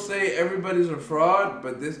 Like they'll say everybody's a fraud,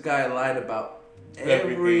 but this guy lied about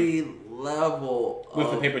every level with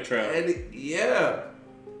the paper trail. Yeah.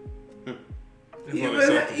 He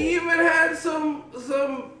even had some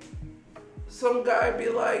guy be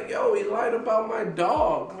like, yo, he lied about my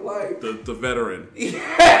dog. Like the veteran. Yeah.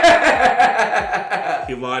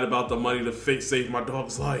 He lied about the money to save my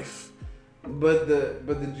dog's life. But the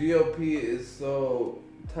GOP is so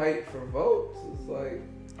tight for votes. It's like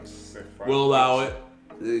we'll allow it.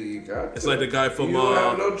 You got it's to. like the guy from you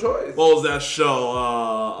have no choice. What was that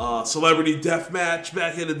show? Celebrity Deathmatch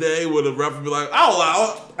back in the day, where the ref would be like, "I'll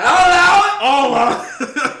allow it. I'll allow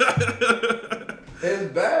it."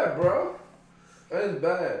 It's bad, bro. It's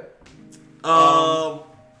bad.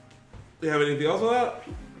 You have anything else on that?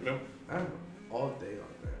 No. I have all day on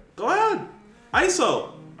that. Go ahead.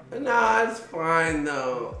 ISO. Nah, it's fine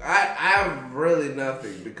though. I have really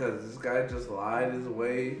nothing because this guy just lied his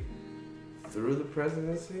way through the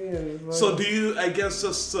presidency. And it's like, So do you, I guess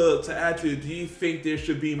just to add to it, do you think there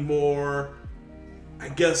should be more, I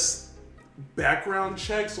guess, background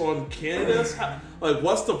checks on candidates? Like,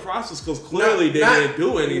 what's the process? Because clearly they didn't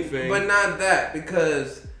do anything. But not that,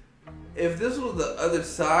 because if this was the other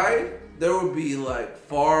side, there would be like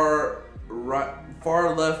far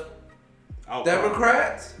left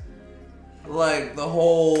Democrats, like the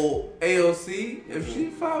whole AOC. If she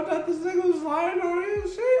found out this nigga was lying on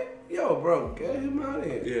his shit, yo, bro, get him out of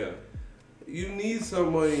here. Yeah. You need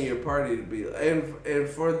someone in your party to be, and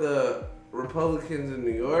for the Republicans in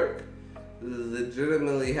New York,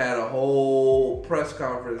 legitimately had a whole press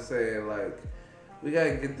conference saying like, we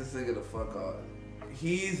gotta get this nigga the fuck on.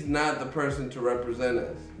 He's not the person to represent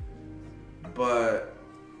us. But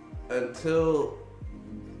until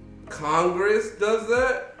Congress does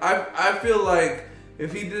that, I feel like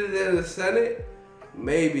if he did it in the Senate,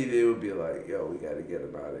 maybe they would be like, yo, we gotta get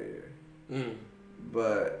him out of here.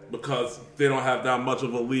 But because they don't have that much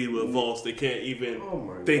of a lead with votes, they can't even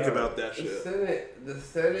think about that shit. The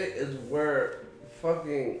Senate is where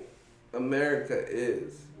fucking America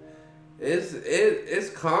is. It's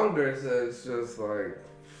Congress that's just like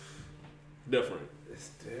different. It's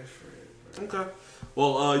different. Okay.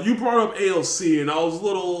 Well, you brought up AOC, and I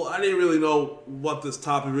didn't really know what this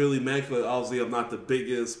topic really meant, because obviously I'm not the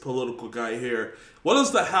biggest political guy here. What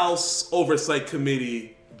does the House Oversight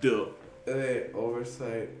Committee do? They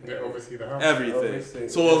oversee the House. Everything.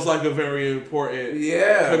 So it's like a very important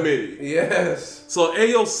committee. Yes. So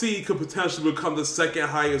AOC could potentially become the second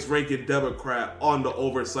highest ranking Democrat on the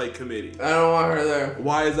Oversight Committee. I don't want her there.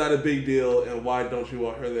 Why is that a big deal, and why don't you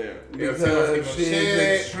want her there? Because she's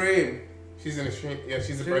extreme. She's an extreme. Yeah,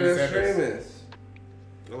 she's an extremist.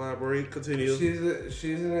 Elaborate. Continue.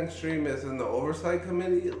 She's an extremist, and the Oversight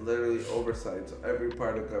Committee literally oversights every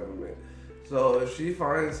part of government. So if she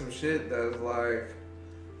finds some shit that's like,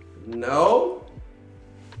 no,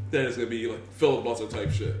 then it's gonna be like filibuster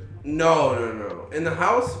type shit. No. In the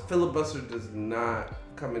House, filibuster does not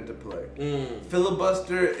come into play.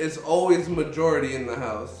 Filibuster is always majority in the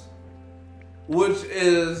House, which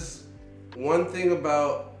is one thing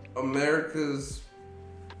about America's,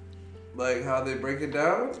 like how they break it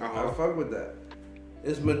down. I fuck with that.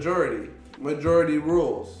 It's majority. Majority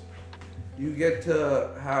rules. You get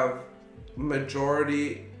to have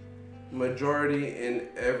majority in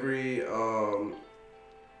every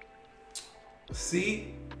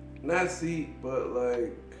seat, but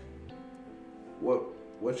like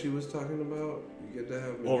what she was talking about. You get to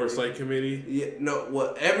have majority. Oversight Committee. Yeah, no.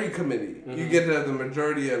 Well, every committee you get to have the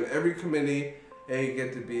majority on every committee, and you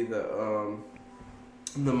get to be the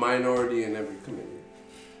minority in every committee.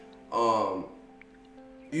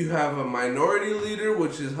 You have a minority leader,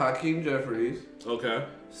 which is Hakeem Jeffries. Okay.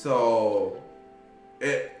 So,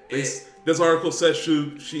 this article says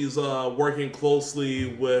she's working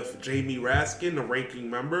closely with Jamie Raskin, the ranking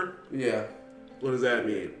member. Yeah. What does that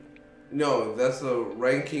mean? No, that's a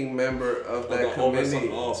ranking member of that committee.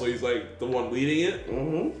 Oh, so he's like the one leading it?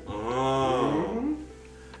 Mm-hmm. Oh. Mm-hmm.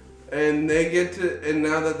 And they get to, and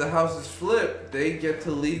now that the House is flipped, they get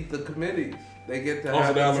to lead the committees. They get to have.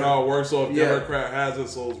 So that's how it works. So if Democrat has it,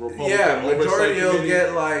 so it's Republican. Majority will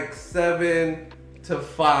get like 7 to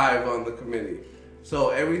 5 on the committee. So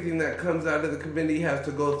everything that comes out of the committee has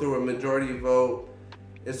to go through a majority vote.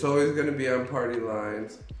 It's always going to be on party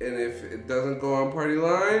lines, and if it doesn't go on party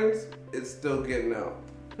lines, it's still getting out.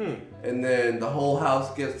 And then the whole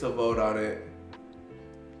House gets to vote on it,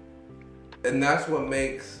 and that's what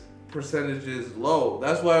makes percentages low.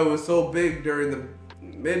 That's why it was so big during the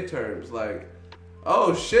midterms. Like,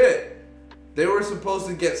 oh shit, they were supposed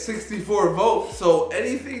to get 64 votes, so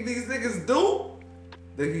anything these niggas do,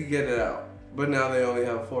 they could get it out. But now they only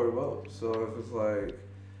have 4 votes. So if it's like,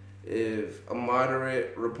 if a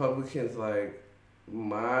moderate Republican's like,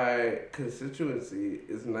 my constituency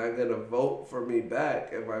is not gonna vote for me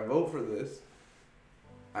back if I vote for this,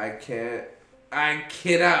 I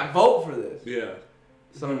cannot vote for this. Yeah.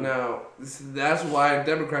 So now, that's why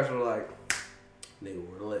Democrats were like, nigga,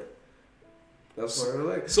 we're lit. That's why we're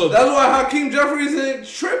lit. So that's why Hakeem Jeffries ain't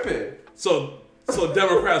tripping. So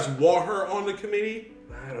Democrats want her on the committee?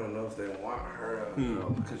 I don't know if they want her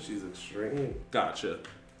because she's extreme. Gotcha.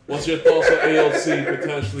 What's your thoughts on AOC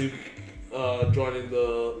potentially joining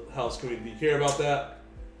the House committee? Do you care about that?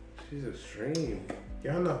 She's extreme.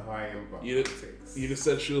 Y'all know how I am about politics. You just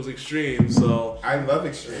said she was extreme, so... I love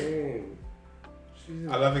extreme.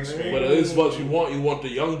 I love extreme. But it is what you want. You want the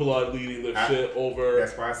young blood leading the shit over...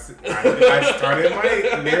 That's why I started my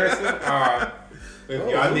narrative. If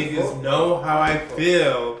y'all niggas know how I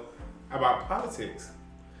feel about politics.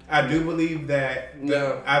 I do believe that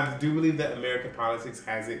American politics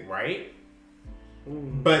has it right.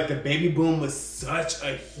 But the baby boom was such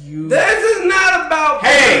a huge. This is not about.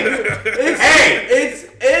 It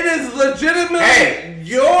is legitimately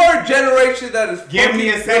your generation that is. Give me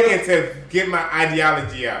a second to get my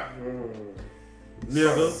ideology out.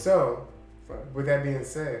 So, with that being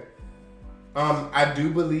said, I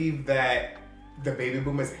do believe that the baby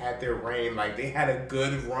boomers had their reign. Like, they had a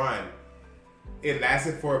good run. It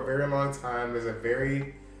lasted for a very long time. There's a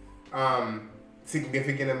very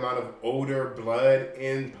significant amount of older blood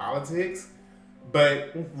in politics.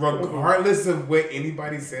 But regardless of what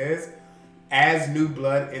anybody says, as new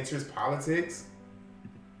blood enters politics,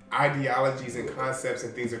 ideologies and concepts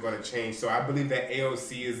and things are going to change. So I believe that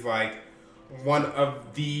AOC is like one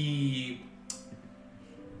of the...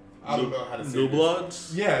 I don't know how to say New this.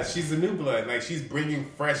 bloods? Yeah, she's a new blood. Like, she's bringing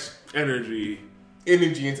fresh energy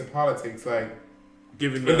into politics. Like,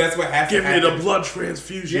 giving that's what has to happen. it a blood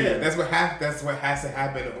transfusion. Yeah, that's what has to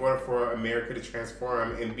happen in order for America to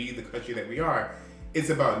transform and be the country that we are. It's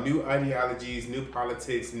about new ideologies, new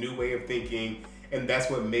politics, new way of thinking, and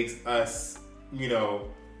that's what makes us,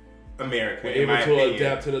 America. We're able to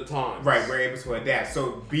adapt to the times. Right, we're able to adapt.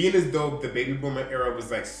 So being as though the baby boomer era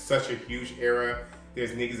was like such a huge era,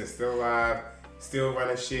 there's niggas that's still alive, still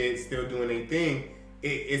running shit, still doing their thing.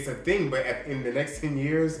 It's a thing, but in the next 10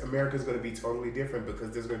 years, America's going to be totally different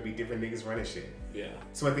because there's going to be different niggas running shit. Yeah.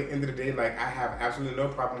 So at the end of the day, like, I have absolutely no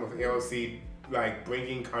problem with AOC, like,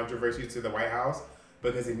 bringing controversy to the White House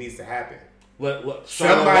because it needs to happen.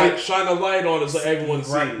 Shine a light on it so everyone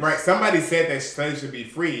sees. Right. Somebody said that slaves should be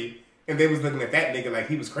free, and they was looking at that nigga like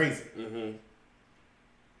he was crazy. Mm-hmm.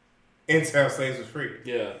 Until slaves was free.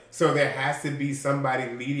 Yeah. So there has to be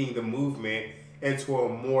somebody leading the movement into a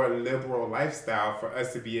more liberal lifestyle for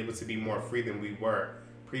us to be able to be more free than we were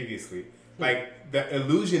previously. Like, the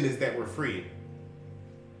illusion is that we're free.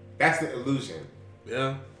 That's the illusion.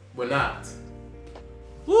 Yeah. We're not.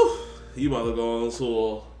 Woo. You about to go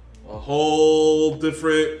into a whole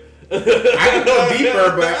different... I can go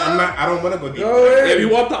deeper, but I don't want to go deeper. If you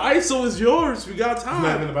want the ISO, is yours. We got time. It's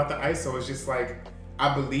not even about the ISO. It's just like,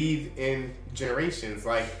 I believe in generations.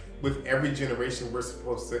 Like, with every generation, we're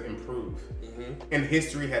supposed to improve. Mm-hmm. And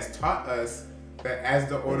history has taught us that as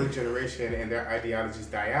the older generation and their ideologies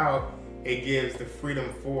die out, it gives the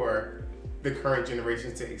freedom for the current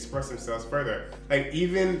generation to express themselves further. Like,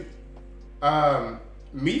 even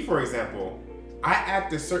me, for example, I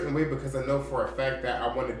act a certain way because I know for a fact that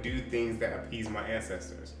I want to do things that appease my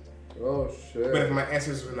ancestors. Oh, shit. But if my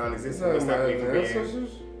ancestors were non-existent, it's not me from being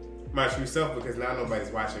my true self, because now nobody's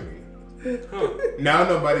watching me. Now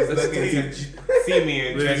nobody's looking to see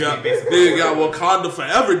me and judge me based on They got Wakanda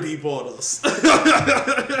Forever deep on us.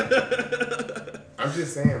 I'm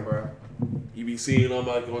just saying, bro. You be seeing them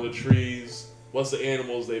like on the trees. What's the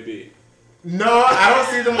animals they be? No, I don't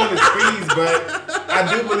see them on the trees, but I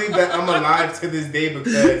do believe that I'm alive to this day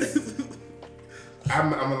because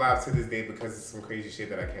I'm alive to this day because of some crazy shit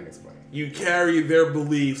that I can't explain. You carry their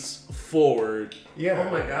beliefs forward. Yeah.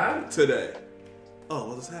 Oh my god. Today. Oh,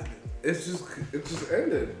 what just happened? It just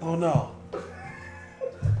ended. Oh no.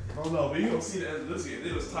 Oh no, but you don't see the end of this game. They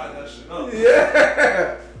just tied that shit up.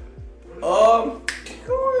 Yeah. Go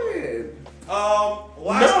ahead. No,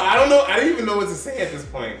 I don't know. I don't even know what to say at this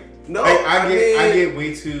point. No, like, I get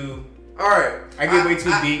way too. All right. I get way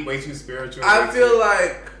too deep, way too spiritual. I feel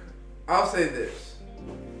like I'll say this: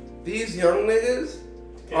 these young niggas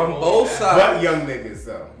on both sides. What young niggas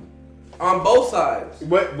though? On both sides.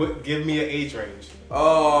 What? Give me an age range.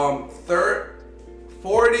 40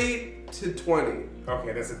 to 20.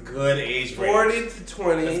 Okay, that's a good age range. 40 to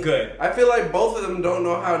 20. That's good. I feel like both of them don't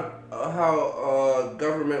know how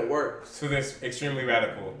government works. So they're extremely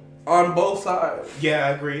radical. On both sides. Yeah,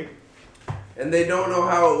 I agree. And they don't know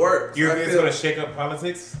how it works. You think it's going to shake up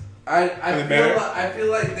politics? I feel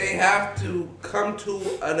like they have to come to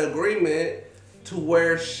an agreement to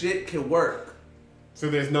where shit can work. So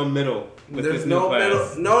there's no middle. There's no middle.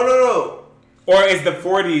 No. Or is the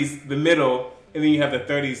 40s the middle, and then you have the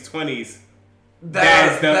 30s, 20s?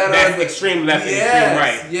 That's extreme left and extreme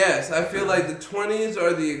right. Yes, I feel like the 20s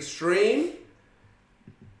are the extreme.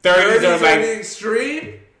 30s are like the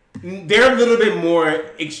extreme. They're a little bit more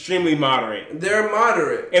extremely moderate. They're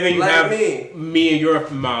moderate. And then you like have me and your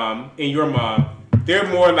mom and your mom. They're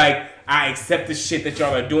more like, I accept the shit that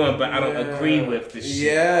y'all are doing, but I don't agree with the shit.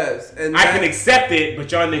 Yes. And I can accept it,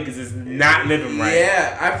 but y'all niggas is not living right.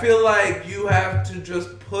 Yeah, I feel like you have to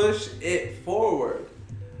just push it forward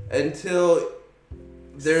until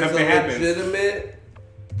there's Something happens. Legitimate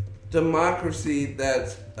democracy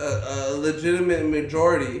that's a legitimate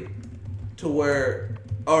majority to where,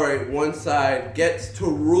 all right, one side gets to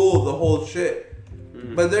rule the whole shit.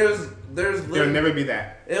 But there's There'll never be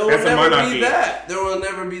that. It will That's never a monarchy. be that. There will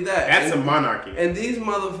never be that. That's a monarchy. And these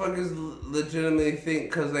motherfuckers legitimately think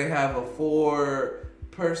because they have a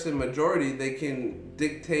 4-person majority, they can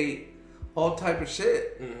dictate all type of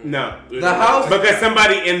shit. No. The House... Because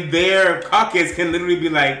somebody in their caucus can literally be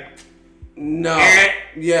like... No.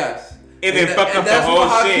 Yes. And then fuck up the that's whole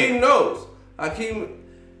what shit. Hakeem knows. Hakeem...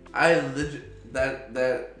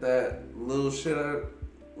 That little shit I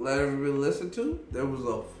let everybody listen to, there was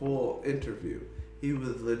a full interview. He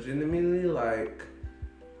was legitimately like,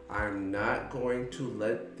 I'm not going to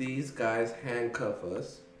let these guys handcuff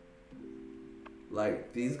us.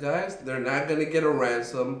 Like, these guys, they're not going to get a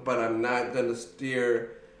ransom, but I'm not going to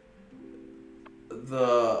steer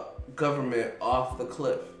the government off the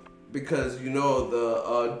cliff. Because,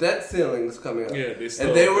 the debt ceiling is coming up. Yeah,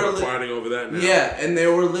 and they were fighting over that now. Yeah, and they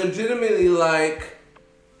were legitimately like,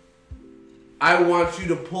 I want you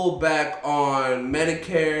to pull back on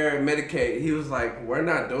Medicare and Medicaid. He was like, we're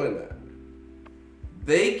not doing that.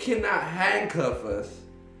 They cannot handcuff us,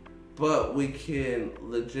 but we can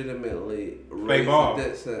legitimately raise ball. the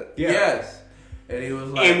debt ceiling. Yeah. Yes. And he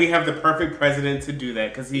was like... And we have the perfect president to do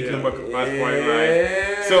that because he can work across party lines.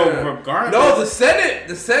 Yeah. So regardless... No, the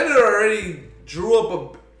Senate already drew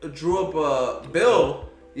up a bill.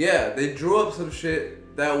 Yeah, they drew up some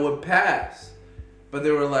shit that would pass. But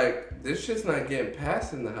they were like, this shit's not getting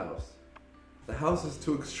passed in the House. The House is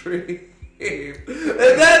too extreme. and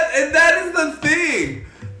that is the thing.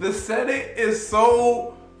 The Senate is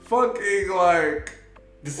so fucking like...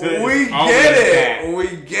 We get it.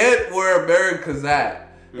 We get where America's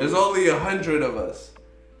at. There's only 100 of us.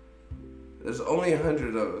 There's only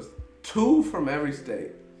 100 of us. 2 from every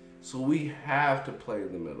state. So we have to play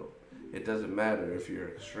in the middle. It doesn't matter if you're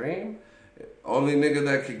extreme. Only nigga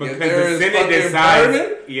that can get there is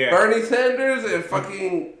fucking Bernie Sanders and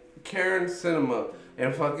fucking Karen Sinema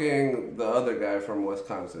and fucking the other guy from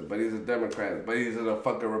Wisconsin. But he's a Democrat. But he's in a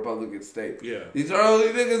fucking Republican state. Yeah. These are only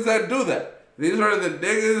niggas that do that. These are the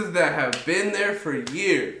niggas that have been there for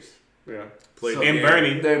years. Yeah. And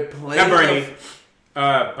Bernie. They play. Not Bernie.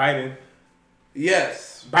 Biden.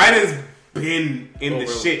 Yes. Biden's been in the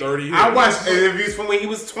shit. 30 years. I watched interviews from when he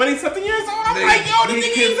was 20-something years old. I'm like, yo, the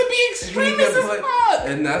nigga used to be extremist as fuck.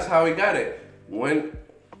 And that's how he got it. When,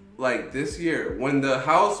 like this year, when the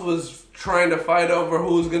House was trying to fight over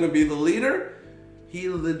who's going to be the leader, he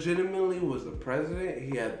legitimately was the president.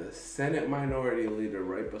 He had the Senate minority leader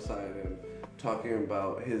right beside him talking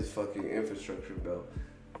about his fucking infrastructure bill.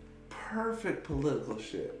 Perfect political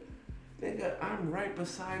shit. Nigga, I'm right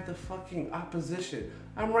beside the fucking opposition.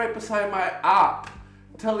 I'm right beside my op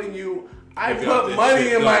telling you I put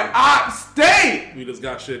money in my op state. We just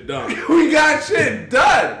got shit done. We got shit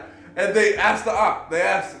done. And they asked the op. They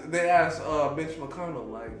asked Mitch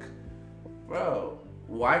McConnell, like, bro,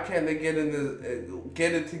 why can't they get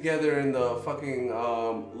it together in the fucking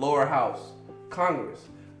lower house, Congress?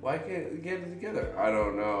 Why can't they get it together? I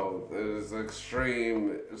don't know. It's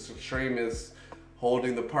extremists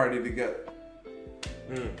holding the party together.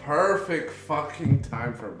 Perfect fucking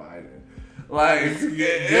time for Biden. Like, it was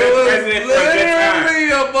literally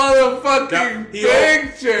a motherfucking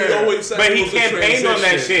picture. He always said but he campaigned on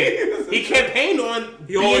that shit. He campaigned on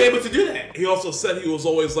being able to do that. He also said he was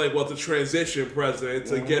always like, the transition president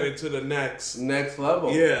to get into the next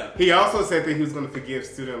level. Yeah. He also said that he was going to forgive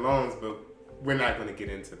student loans, but we're not going to get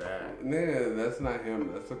into that. Yeah, that's not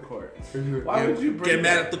him. That's the court. Why would you bring get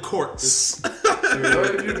mad at the courts? Why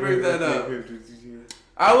would you bring that up?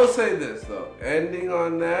 I will say this though. Ending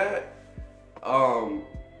on that, gotta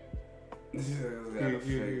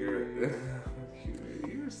figure it.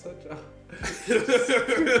 You're such a.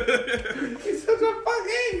 He's such a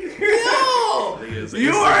fucking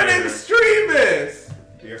you are an extremist.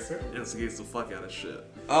 Yes, sir. Instigates the fuck out of shit.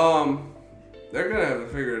 They're gonna have to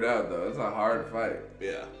figure it out though. It's a hard fight.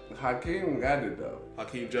 Yeah. Hakeem got it though.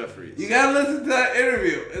 Hakeem Jeffries. You gotta listen to that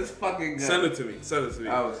interview. It's fucking good. Send it to me.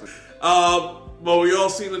 I But we all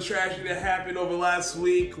seen the tragedy that happened over last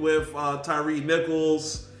week with Tyree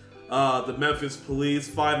Nichols, the Memphis police.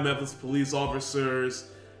 5 Memphis police officers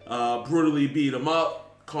brutally beat him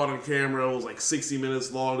up. Caught on camera. It was like 60 minutes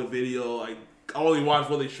long, the video. I only watched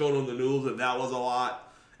what they showed on the news, and that was a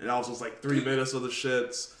lot. And that was just like 3 minutes of the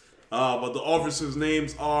shits. But the officers'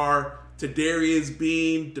 names are Tadarius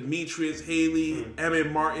Bean, Demetrius Haley,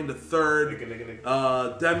 Emmett Martin III,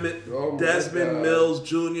 Desmond Mills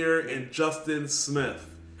Jr., and Justin Smith.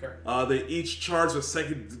 They each charged with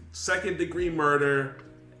second-degree murder,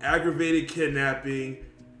 aggravated kidnapping,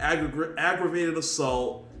 aggravated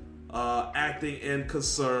assault, acting in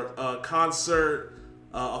concert,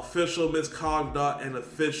 official misconduct, and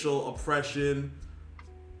official oppression.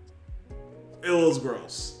 It was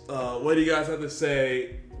gross. What do you guys have to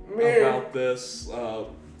say about this?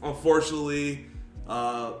 Unfortunately,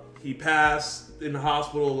 he passed in the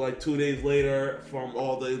hospital like 2 days later from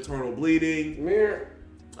all the internal bleeding.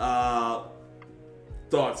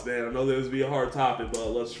 Thoughts, man? I know this would be a hard topic, but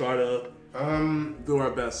let's try to do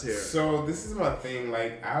our best here. So this is my thing.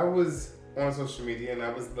 Like, I was on social media and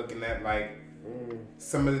I was looking at like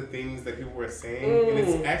some of the things that people were saying, and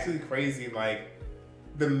it's actually crazy. Like,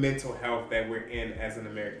 the mental health that we're in as an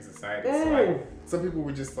American society. So like, some people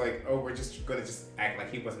were just like, "Oh, we're just gonna just act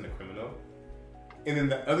like he wasn't a criminal," and then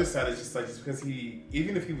the other side is just like, just because he,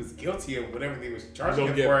 even if he was guilty of whatever they was charging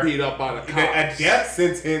him for, beat up by the cops. A death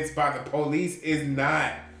sentence by the police is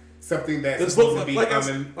not something that's supposed to be like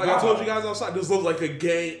I told you guys outside. This looks like a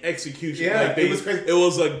gang execution. Yeah, like it was crazy. It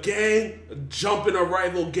was a gang jumping a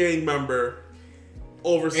rival gang member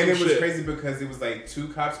over some shit. And it was crazy because it was like 2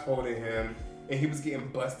 cops holding him, and he was getting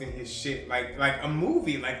busted in his shit like a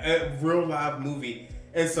movie, like a real live movie.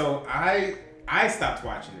 And so I stopped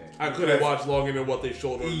watching it. I couldn't watch longer than what they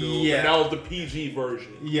showed on news. Yeah, and that was the PG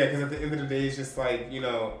version. Yeah, because at the end of the day, it's just like, you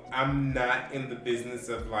know, I'm not in the business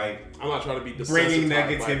of like, I'm not trying to be bringing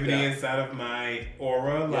negativity inside of my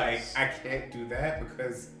aura. Yes. Like, I can't do that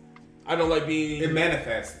because I don't like being. It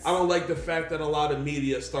manifests. I don't like the fact that a lot of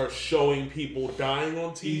media starts showing people dying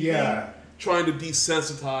on TV. Yeah. Trying to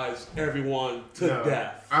desensitize everyone to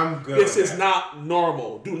death. I'm good. This is not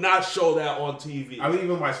normal. Do not show that on TV. I would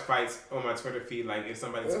even watch fights on my Twitter feed. Like, if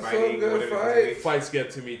somebody's fighting, or whatever. Fights get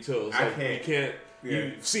to me too. It's I like, can't. You can't. Yeah.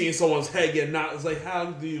 You seeing someone's head get knocked. It's like, how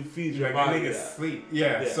do you feed your like, body niggas that? sleep.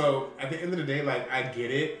 Yeah. So at the end of the day, like, I get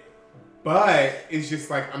it, but it's just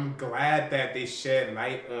like, I'm glad that they shed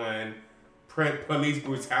light on police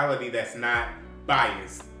brutality that's not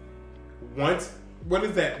biased. What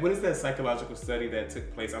is that psychological study that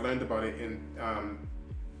took place? I learned about it in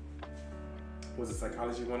was it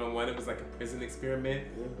Psychology 101? It was like a prison experiment.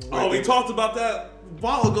 Oh, we talked about that a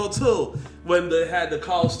while ago too, when they had the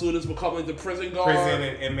college students becoming the prison guard. Prison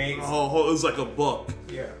and inmates. Oh, it was like a book.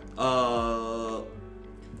 Yeah.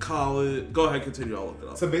 College. Go ahead, continue. I'll look it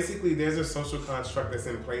up. So basically, there's a social construct that's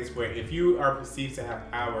in place where if you are perceived to have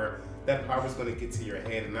power, that power is going to get to your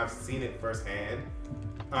head, and I've seen it firsthand.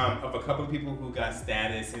 Of a couple of people who got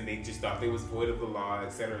status and they just thought they was void of the law,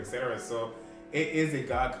 et cetera, et cetera. So it is a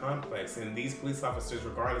God complex, and these police officers,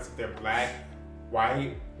 regardless if they're black,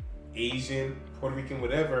 white, Asian, Puerto Rican,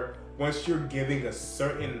 whatever, once you're giving a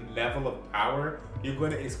certain level of power, you're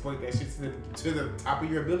going to exploit that shit to the top of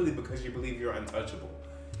your ability because you believe you're untouchable.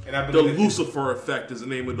 And I believe the Lucifer effect is the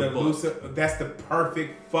name of the book. That's the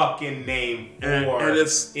perfect fucking name for and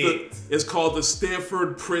it's called the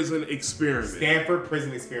Stanford Prison Experiment. Stanford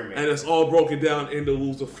Prison Experiment. And it's all broken down in the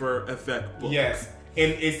Lucifer effect book. Yes.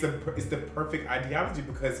 And it's the perfect ideology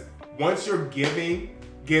because once you're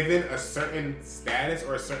given a certain status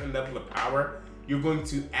or a certain level of power, you're going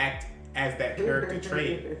to act as that character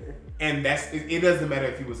trait. And it doesn't matter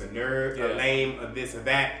if he was a nerd, a lame, a this or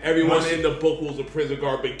that. Everyone in the book who was a prison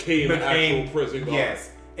guard became an actual prison guard. Yes.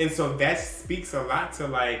 And so that speaks a lot to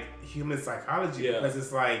like human psychology because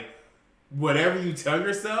it's like whatever you tell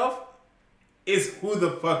yourself is who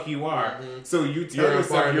the fuck you are. Mm-hmm. So you tell your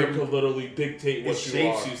yourself environment can literally dictate what you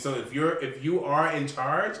are. It shapes you. So if you are in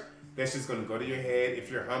charge, that's just going to go to your head. If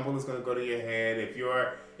you're humble, it's going to go to your head. If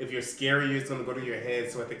you're scary, it's going to go to your head.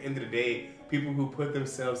 So at the end of the day, people who put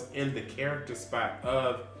themselves in the character spot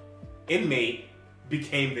of inmate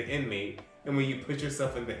became the inmate. And when you put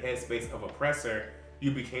yourself in the headspace of oppressor,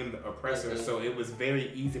 you became the oppressor. Mm-hmm. So it was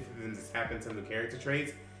very easy for them to tap into the character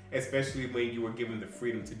traits, especially when you were given the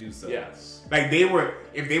freedom to do so. Yes. Like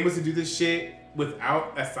if they was to do this shit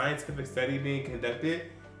without a scientific study being conducted,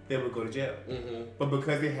 they would go to jail. Mm-hmm. But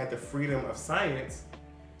because they had the freedom of science,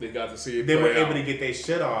 they got to see it. They were able to get their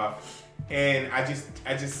shit off, and I just,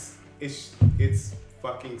 it's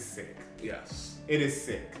fucking sick. Yes, it is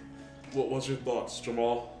sick. What's your thoughts,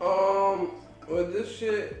 Jamal? With this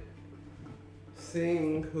shit,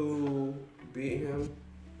 seeing who beat him,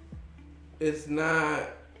 it's not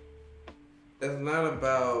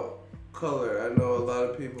about color. I know a lot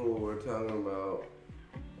of people were talking about,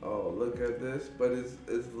 oh, look at this, but it's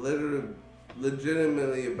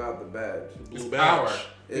legitimately about the badge. Blue badge. Power.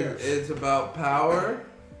 It's about power,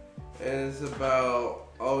 and it's about,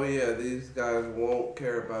 oh yeah, these guys won't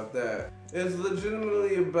care about that. It's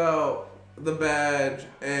legitimately about the badge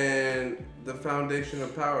and the foundation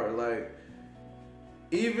of power. Like,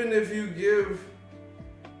 even if you give,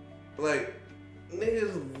 like,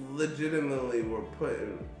 niggas legitimately were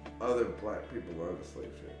putting other black people on the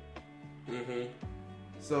slave ship. Mm-hmm.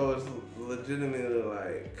 So it's legitimately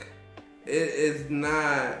like, it is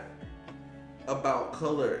not about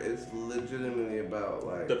color. It's legitimately about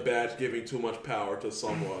like the badge giving too much power to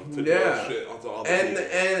someone to yeah. do shit onto other and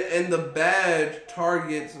people. and the badge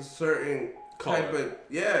targets a certain Color. type of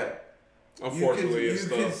Unfortunately, you it's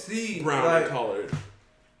can the see brown like, and colored.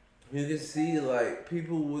 You can see like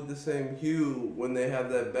people with the same hue when they have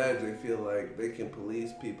that badge, they feel like they can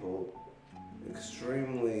police people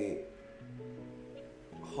extremely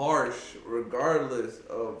harsh, regardless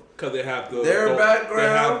of because they have their background. They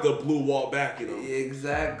have the blue wall backing them.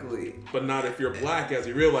 Exactly. But not if you're black, as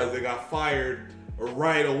you realize they got fired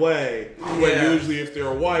right away. Yeah. When usually if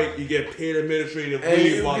they're white, you get paid administrative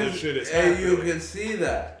leave while the shit is happening. And you can see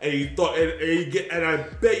that. And you thought, and I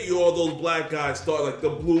bet you all those black guys thought like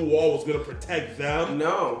the blue wall was gonna protect them.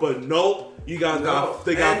 No, but nope. You guys got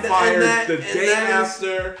and fired the day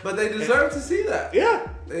after. But they deserve to see that. Yeah.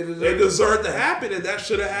 They It deserved to happen, and that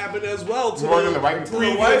should have happened as well to More than the white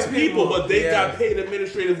previous people. But they yeah. got paid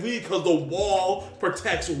administrative leave because the wall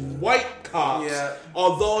protects white cops. Yeah.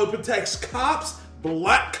 Although it protects cops,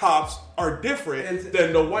 black cops are different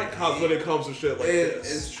than the white cops when it comes to shit like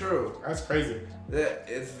this. It's true. That's crazy.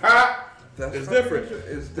 It's different.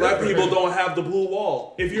 It's Black different. people don't have the blue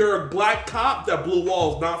wall. If you're a black cop, that blue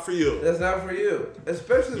wall is not for you. That's not for you.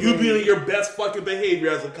 Especially You when be on your best fucking behavior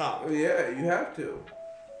as a cop. Yeah, you have to.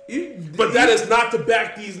 But that is not to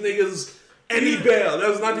back these niggas any bail. That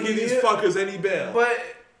is not to give these fuckers any bail.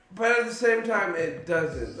 But at the same time, it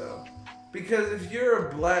doesn't though, because if you're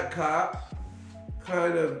a black cop,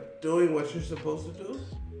 kind of doing what you're supposed to do,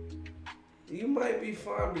 you might be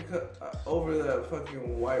fine because over that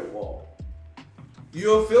fucking white wall.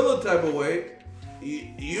 You'll feel a type of way.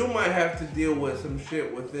 You might have to deal with some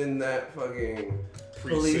shit within that fucking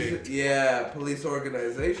police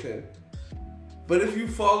organization. But if you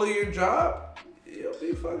follow your job, you'll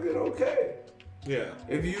be fucking okay. Yeah.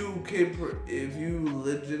 If you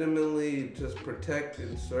legitimately just protect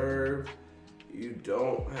and serve, you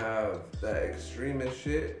don't have that extremist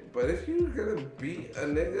shit. But if you're gonna beat a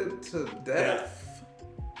nigga to death,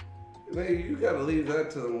 man, you gotta leave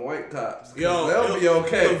that to them white cops. They'll be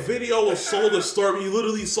okay. The video was so disturbing. You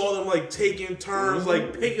literally saw them like taking turns,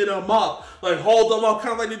 like picking them up, like hold them up,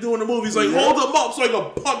 kind of like they do in the movies. Like hold them up so I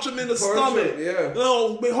can punch them in the stomach.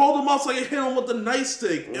 No, they hold them up so I can hit them with the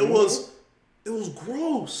nightstick. It was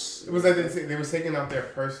gross. It was like they were taking out their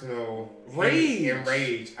personal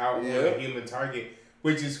rage out on a human target,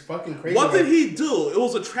 which is fucking crazy. What did he do? It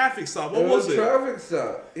was a traffic stop. What was it? Traffic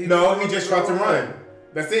stop. He just tried to run.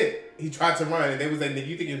 That's it. He tried to run, and they was like,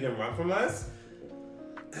 "You think you can run from us?"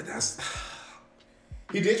 And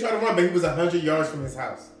he did try to run, but he was 100 yards from his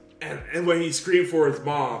house. And when he screamed for his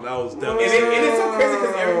mom, that was devastating. And it's so crazy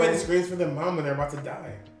because everybody screams for their mom when they're about to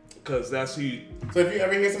die. Because that's who. So if you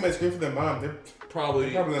ever hear somebody scream for their mom, they're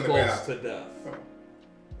probably on the close ground. to death.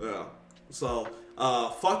 Yeah. So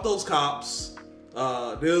fuck those cops.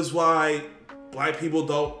 This is why black people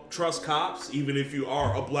don't trust cops, even if you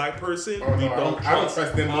are a black person. I don't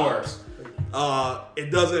trust them more.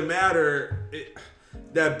 It doesn't matter.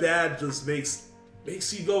 That badge just makes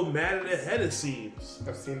you go mad in the head. It seems.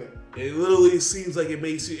 I've seen it. It literally seems like it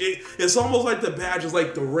makes you. It's almost like the badge is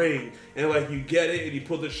like the ring, and like you get it and you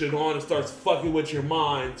put the shit on, and starts fucking with your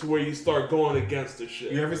mind to where you start going against the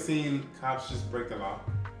shit. You ever seen cops just break the law?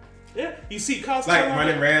 Yeah, you see cops like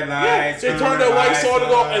running red lights. Yeah, they turn their lights on and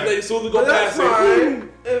go, and they soon as go past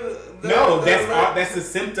it. No, that's a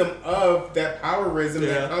symptom of that powerism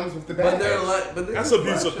that comes with the badge. That's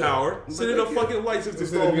abuse of power. Sit in the fucking lights if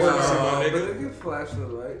there's no emergency, my nigga. But they can flash the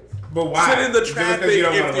lights. But why? Sit in the traffic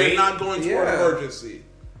if you're not going to an emergency.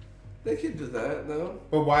 They can do that, though.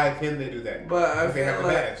 But why can they do that? But I they have feel a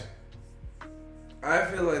like badge. I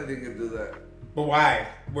feel like they could do that. But why?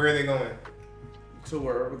 Where are they going? To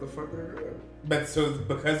wherever the fuck they're going. But so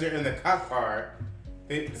because they're in the cop car,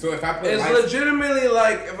 so if I put it's lights, legitimately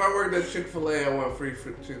like if I worked at Chick-fil-A, I want free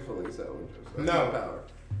Chick-fil-A sandwiches. That's my power.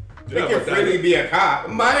 They can freely be a cop.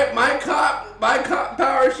 My cop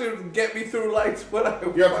power should get me through lights when I.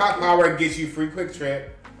 Your cop power gets you free Quick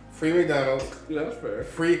Trip, free McDonald's. That's fair.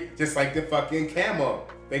 Free, just like the fucking camo.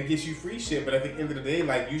 That gets you free shit, but at the end of the day,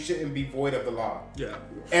 like, you shouldn't be void of the law. Yeah.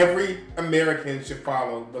 Every American should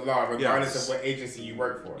follow the law, regardless of what agency you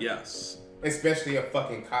work for. Yes. Especially a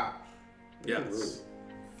fucking cop. Yes.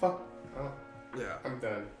 Fuck. Yeah. I'm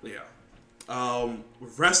done. Yeah.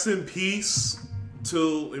 Rest in peace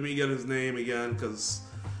to, let me get his name again, because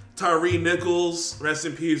Tyree Nichols, rest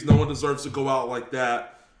in peace. No one deserves to go out like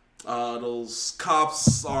that. Those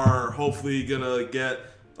cops are hopefully gonna get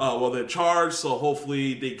they're charged, so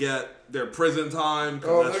hopefully they get their prison time.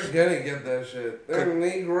 Oh, they're gonna get that shit. They're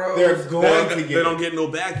Negroes. They don't get no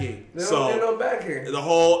backing. They don't get no backing.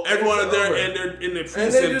 Everyone in their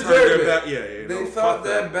precinct turned their back. Yeah, they thought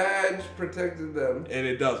that badge protected them, and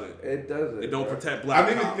it doesn't. It doesn't. It don't protect black.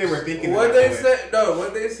 I think they were thinking. What they say? No,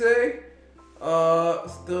 what they say?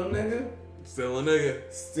 Still nigga. Still a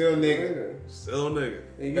nigga. Still nigga. Still a nigga.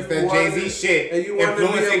 That's that Jay-Z shit. And you want to be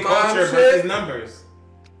Influencing a culture shit? versus numbers.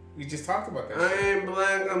 We just talked about that. I ain't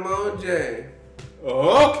black, I'm OJ.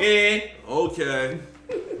 Okay. I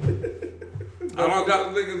don't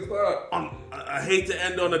got niggas thought. I hate to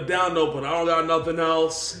end on a down note, but I don't got nothing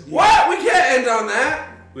else. What? We can't end on that.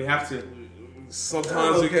 We have to.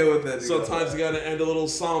 Sometimes I'm okay with that. Sometimes you gotta end a little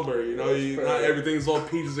somber. You know, not everything's all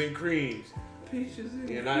peaches and creams. Peaches and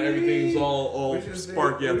cream. Not everything's all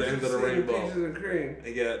sparky at the end of the rainbow. Peaches and cream.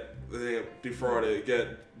 And get defrauded,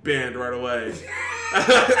 get banned right away.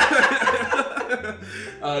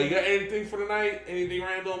 You got anything for tonight? Anything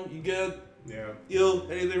random? You good? Yeah. You?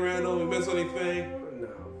 Anything random? You miss anything? No.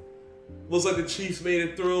 Looks like the Chiefs made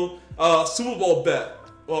it through. Super Bowl bet.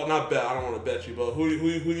 Well, not bet. I don't want to bet you, but who do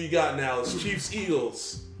you got now? It's Chiefs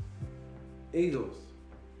Eagles. Eagles,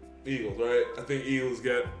 right? I think Eagles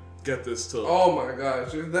get this too. Oh my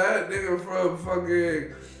gosh! Is that nigga from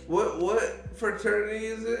fucking what fraternity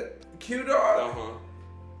is it? Q Dog.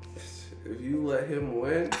 If you let him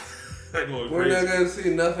win, we're not gonna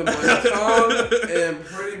see nothing but tongue and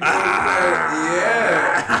pretty boy. Yeah,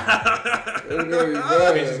 it's gonna be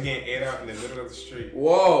good. Bitches getting ate out in the middle of the street.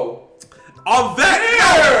 Whoa. On that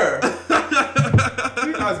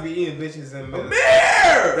You must be eating bitches in the middle.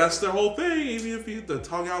 That's their whole thing. Even if you the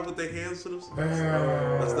tongue out with their hands to themselves,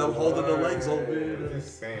 that's them holding their legs open.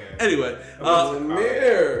 Anyway,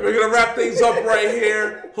 we're gonna wrap things up right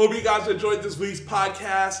here. Hope you guys enjoyed this week's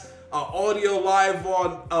podcast. Audio live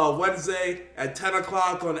on Wednesday at 10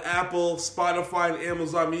 o'clock on Apple, Spotify, and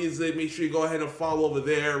Amazon Music. Make sure you go ahead and follow over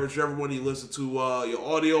there, whichever one you listen to your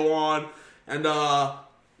audio on. And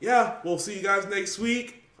yeah, we'll see you guys next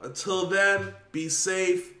week. Until then, be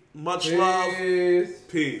safe. Much love. Peace.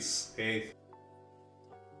 Peace.